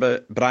talking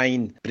about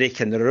Brian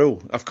breaking the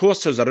rule. Of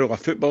course there's a rule of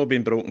football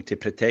being broken to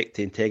protect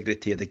the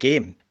integrity of the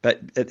game,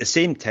 but at the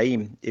same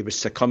time he was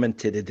succumbing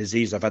to the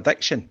disease of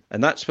addiction,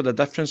 and that's where the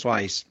difference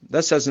lies.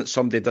 This isn't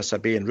somebody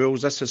disobeying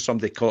rules, this is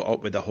somebody caught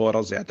up with the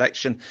horrors of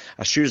addiction.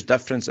 A huge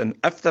difference. And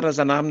if there is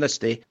an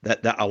amnesty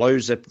that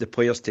allows the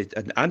players to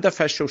and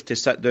officials to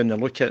sit down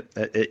and look at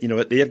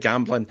their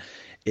gambling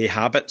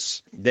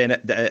habits, then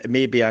it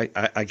may be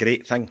a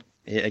great thing.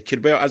 It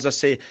could, well, as I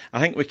say,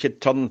 I think we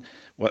could turn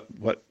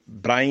what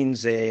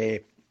Brian's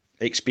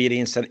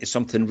experience into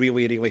something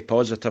really, really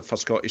positive for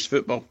Scottish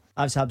football.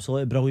 That's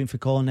absolutely brilliant for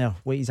Colin there,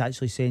 what he's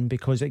actually saying,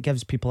 because it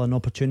gives people an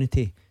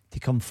opportunity to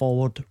come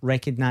forward,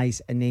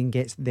 recognise, and then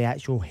gets the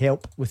actual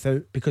help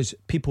without, because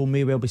people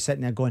may well be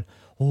sitting there going,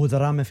 oh, the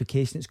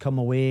ramifications come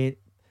away,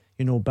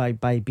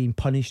 by being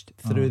punished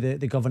through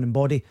the governing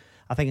body.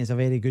 I think it's a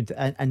very good,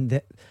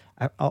 and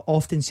I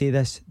often say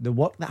this, the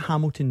work that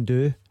Hamilton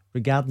do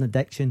regarding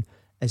addiction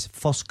is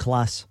first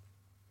class.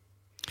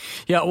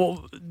 Yeah,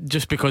 well,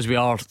 just because we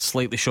are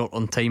slightly short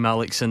on time,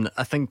 Alex, and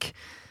I think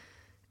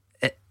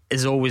it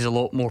is always a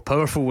lot more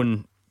powerful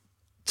when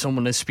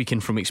someone is speaking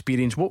from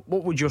experience. What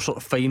would your sort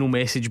of final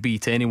message be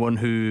to anyone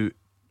who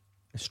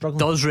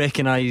does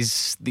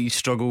recognise these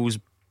struggles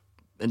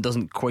and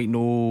doesn't quite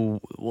know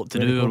what to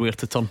do or where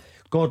to turn?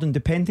 Gordon,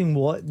 depending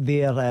what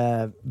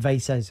their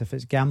vice is, if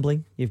it's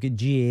gambling, you've got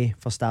GA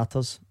for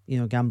starters,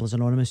 Gamblers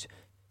Anonymous.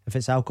 If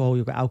it's alcohol,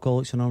 you've got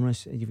Alcoholics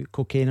Anonymous. You've got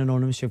Cocaine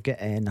Anonymous. You've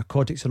got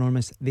Narcotics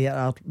Anonymous. There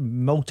are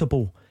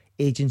multiple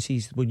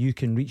agencies where you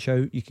can reach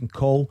out, you can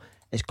call.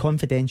 It's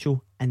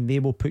confidential, and they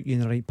will put you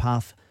in the right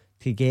path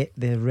to get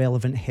the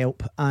relevant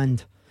help.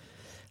 And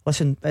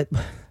listen,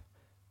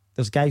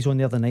 there's guys on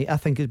the other night. I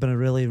think it's been a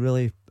really,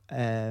 really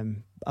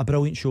a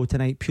brilliant show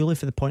tonight, purely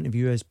for the point of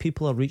view as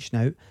people are reaching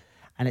out,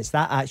 and it's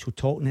that actual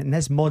talking in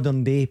this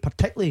modern day,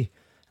 particularly,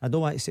 I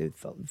don't want to say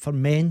for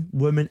men,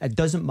 women, it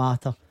doesn't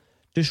matter.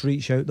 Just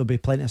reach out, there'll be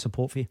plenty of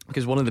support for you.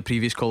 Because one of the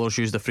previous callers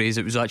used the phrase,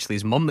 it was actually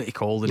his mum that he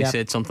called, and he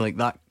said something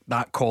like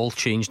that call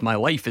changed my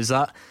life. Is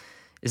that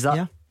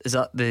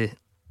the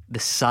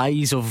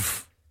size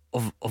of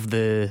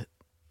the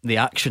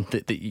action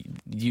that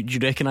you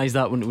recognise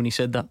that when he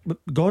said that?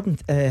 Gordon,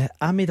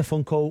 I made a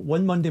phone call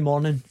one Monday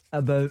morning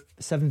about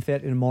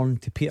 7:30 in the morning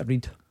to Peter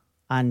Reid,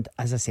 and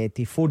as I said,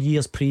 4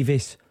 years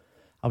previous,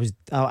 I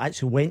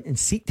actually went and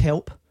sought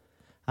help,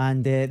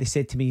 and they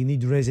said to me, you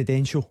need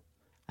residential.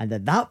 And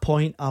at that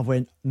point I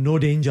went, no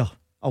danger,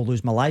 I'll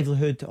lose my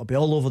livelihood, I'll be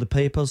all over the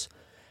papers,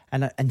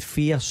 and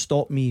fear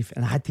stopped me,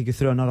 and I had to go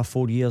through another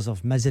 4 years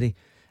of misery.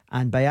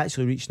 And by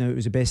actually reaching out, it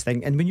was the best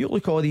thing. And when you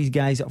look at all these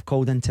guys that have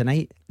called in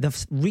tonight,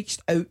 they've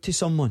reached out to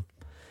someone,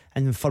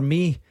 and for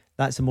me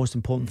that's the most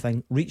important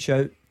thing. Reach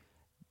out,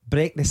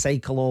 break the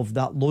cycle of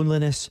that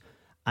loneliness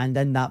and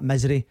in that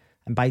misery,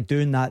 and by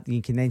doing that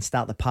you can then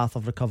start the path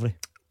of recovery.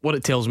 What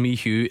it tells me,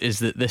 Hugh, is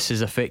that this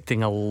is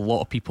affecting a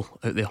lot of people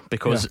out there,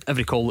 because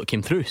every call that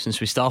came through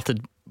since we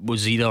started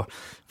was either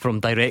from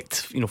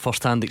direct,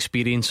 first-hand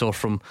experience or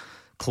from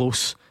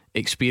close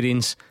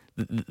experience.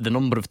 The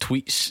number of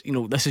tweets,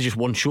 this is just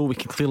one show. We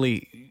can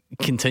clearly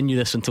continue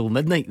this until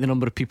midnight, the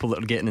number of people that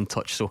are getting in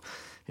touch. So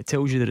it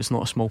tells you that it's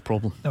not a small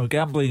problem. Now,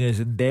 gambling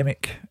is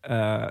endemic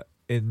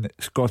in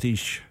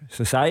Scottish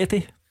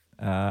society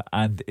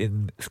and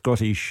in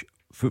Scottish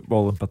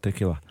football in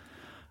particular.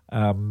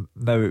 Now,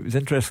 it was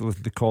interesting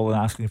listening to Colin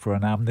asking for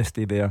an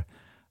amnesty there.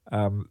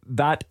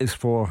 That is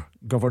for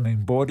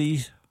governing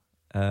bodies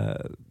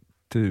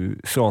to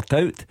sort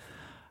out.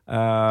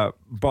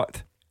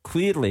 But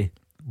clearly,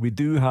 we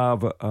do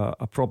have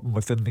a problem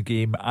within the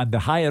game, and the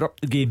higher up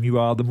the game you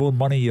are, the more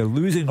money you're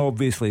losing,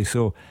 obviously.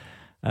 So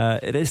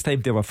it is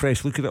time to have a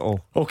fresh look at it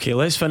all. Okay,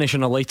 let's finish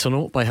on a lighter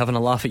note by having a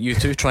laugh at you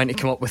two trying to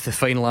come up with the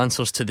final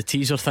answers to the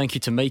teaser. Thank you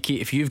to Mikey.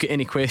 If you've got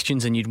any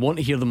questions and you'd want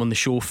to hear them on the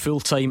show,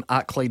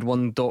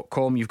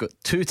 fulltime@Clyde1.com. You've got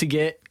two to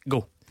get.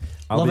 Go.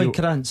 Loving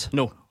Krantz.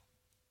 No.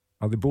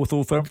 Are they both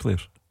Old Firm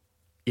players?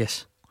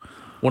 Yes.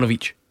 One of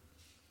each.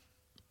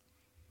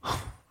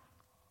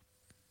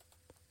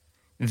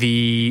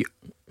 The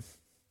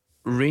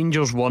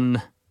Rangers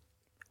won.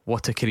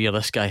 What a career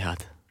this guy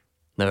had.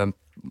 Now,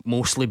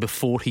 mostly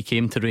before he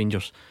came to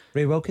Rangers.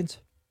 Ray Wilkins?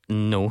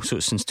 No, so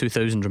it's since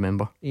 2000,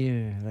 remember?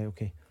 Yeah, right,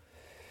 okay.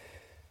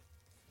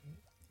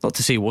 Not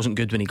to say he wasn't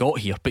good when he got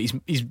here, but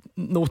he's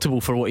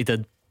notable for what he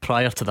did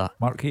prior to that.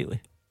 Mark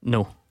Hateley?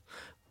 No.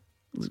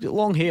 He's got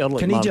long hair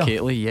like Caniggia. Mark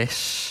Hateley,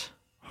 yes.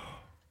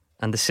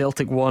 And the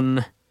Celtic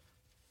won.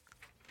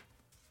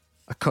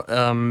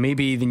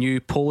 Maybe the new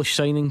Polish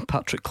signing,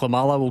 Patrick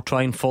Klimala, will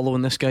try and follow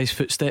in this guy's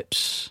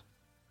footsteps.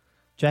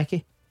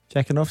 Jackie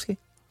Jakanowski?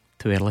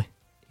 Too early.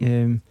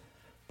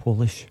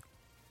 Polish.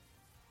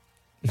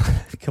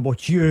 Come on,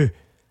 you.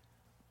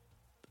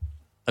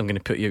 I'm going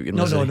to put you out your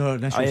No,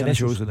 misery.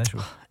 Initials.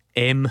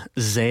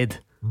 MZ.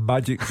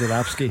 Magic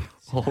Zarabski.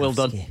 Oh, well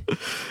done.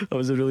 That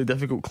was a really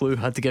difficult clue.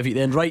 Had to give you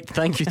then. Right,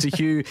 thank you to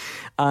Hugh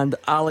and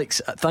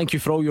Alex. Thank you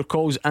for all your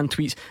calls and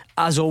tweets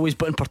as always,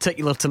 but in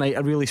particular tonight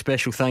a really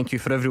special thank you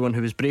for everyone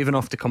who was brave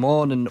enough to come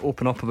on and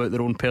open up about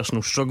their own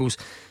personal struggles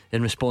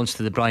in response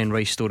to the Brian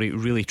Rice story.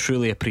 Really,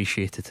 truly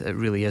appreciated. It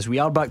really is. We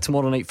are back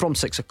tomorrow night from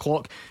 6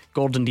 o'clock.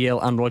 Gordon Dalziel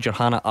and Roger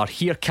Hannah are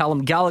here.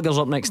 Callum Gallagher's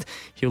up next.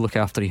 He'll look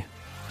after you.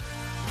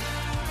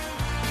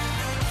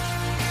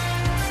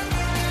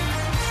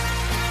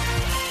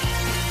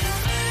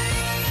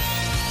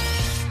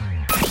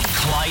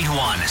 Clyde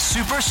One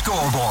Super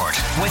Scoreboard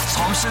with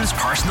Thompson's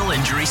personal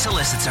injury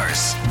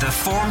solicitors. The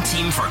form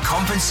team for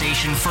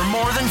compensation for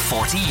more than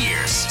 40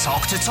 years.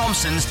 Talk to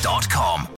Thompsons.com.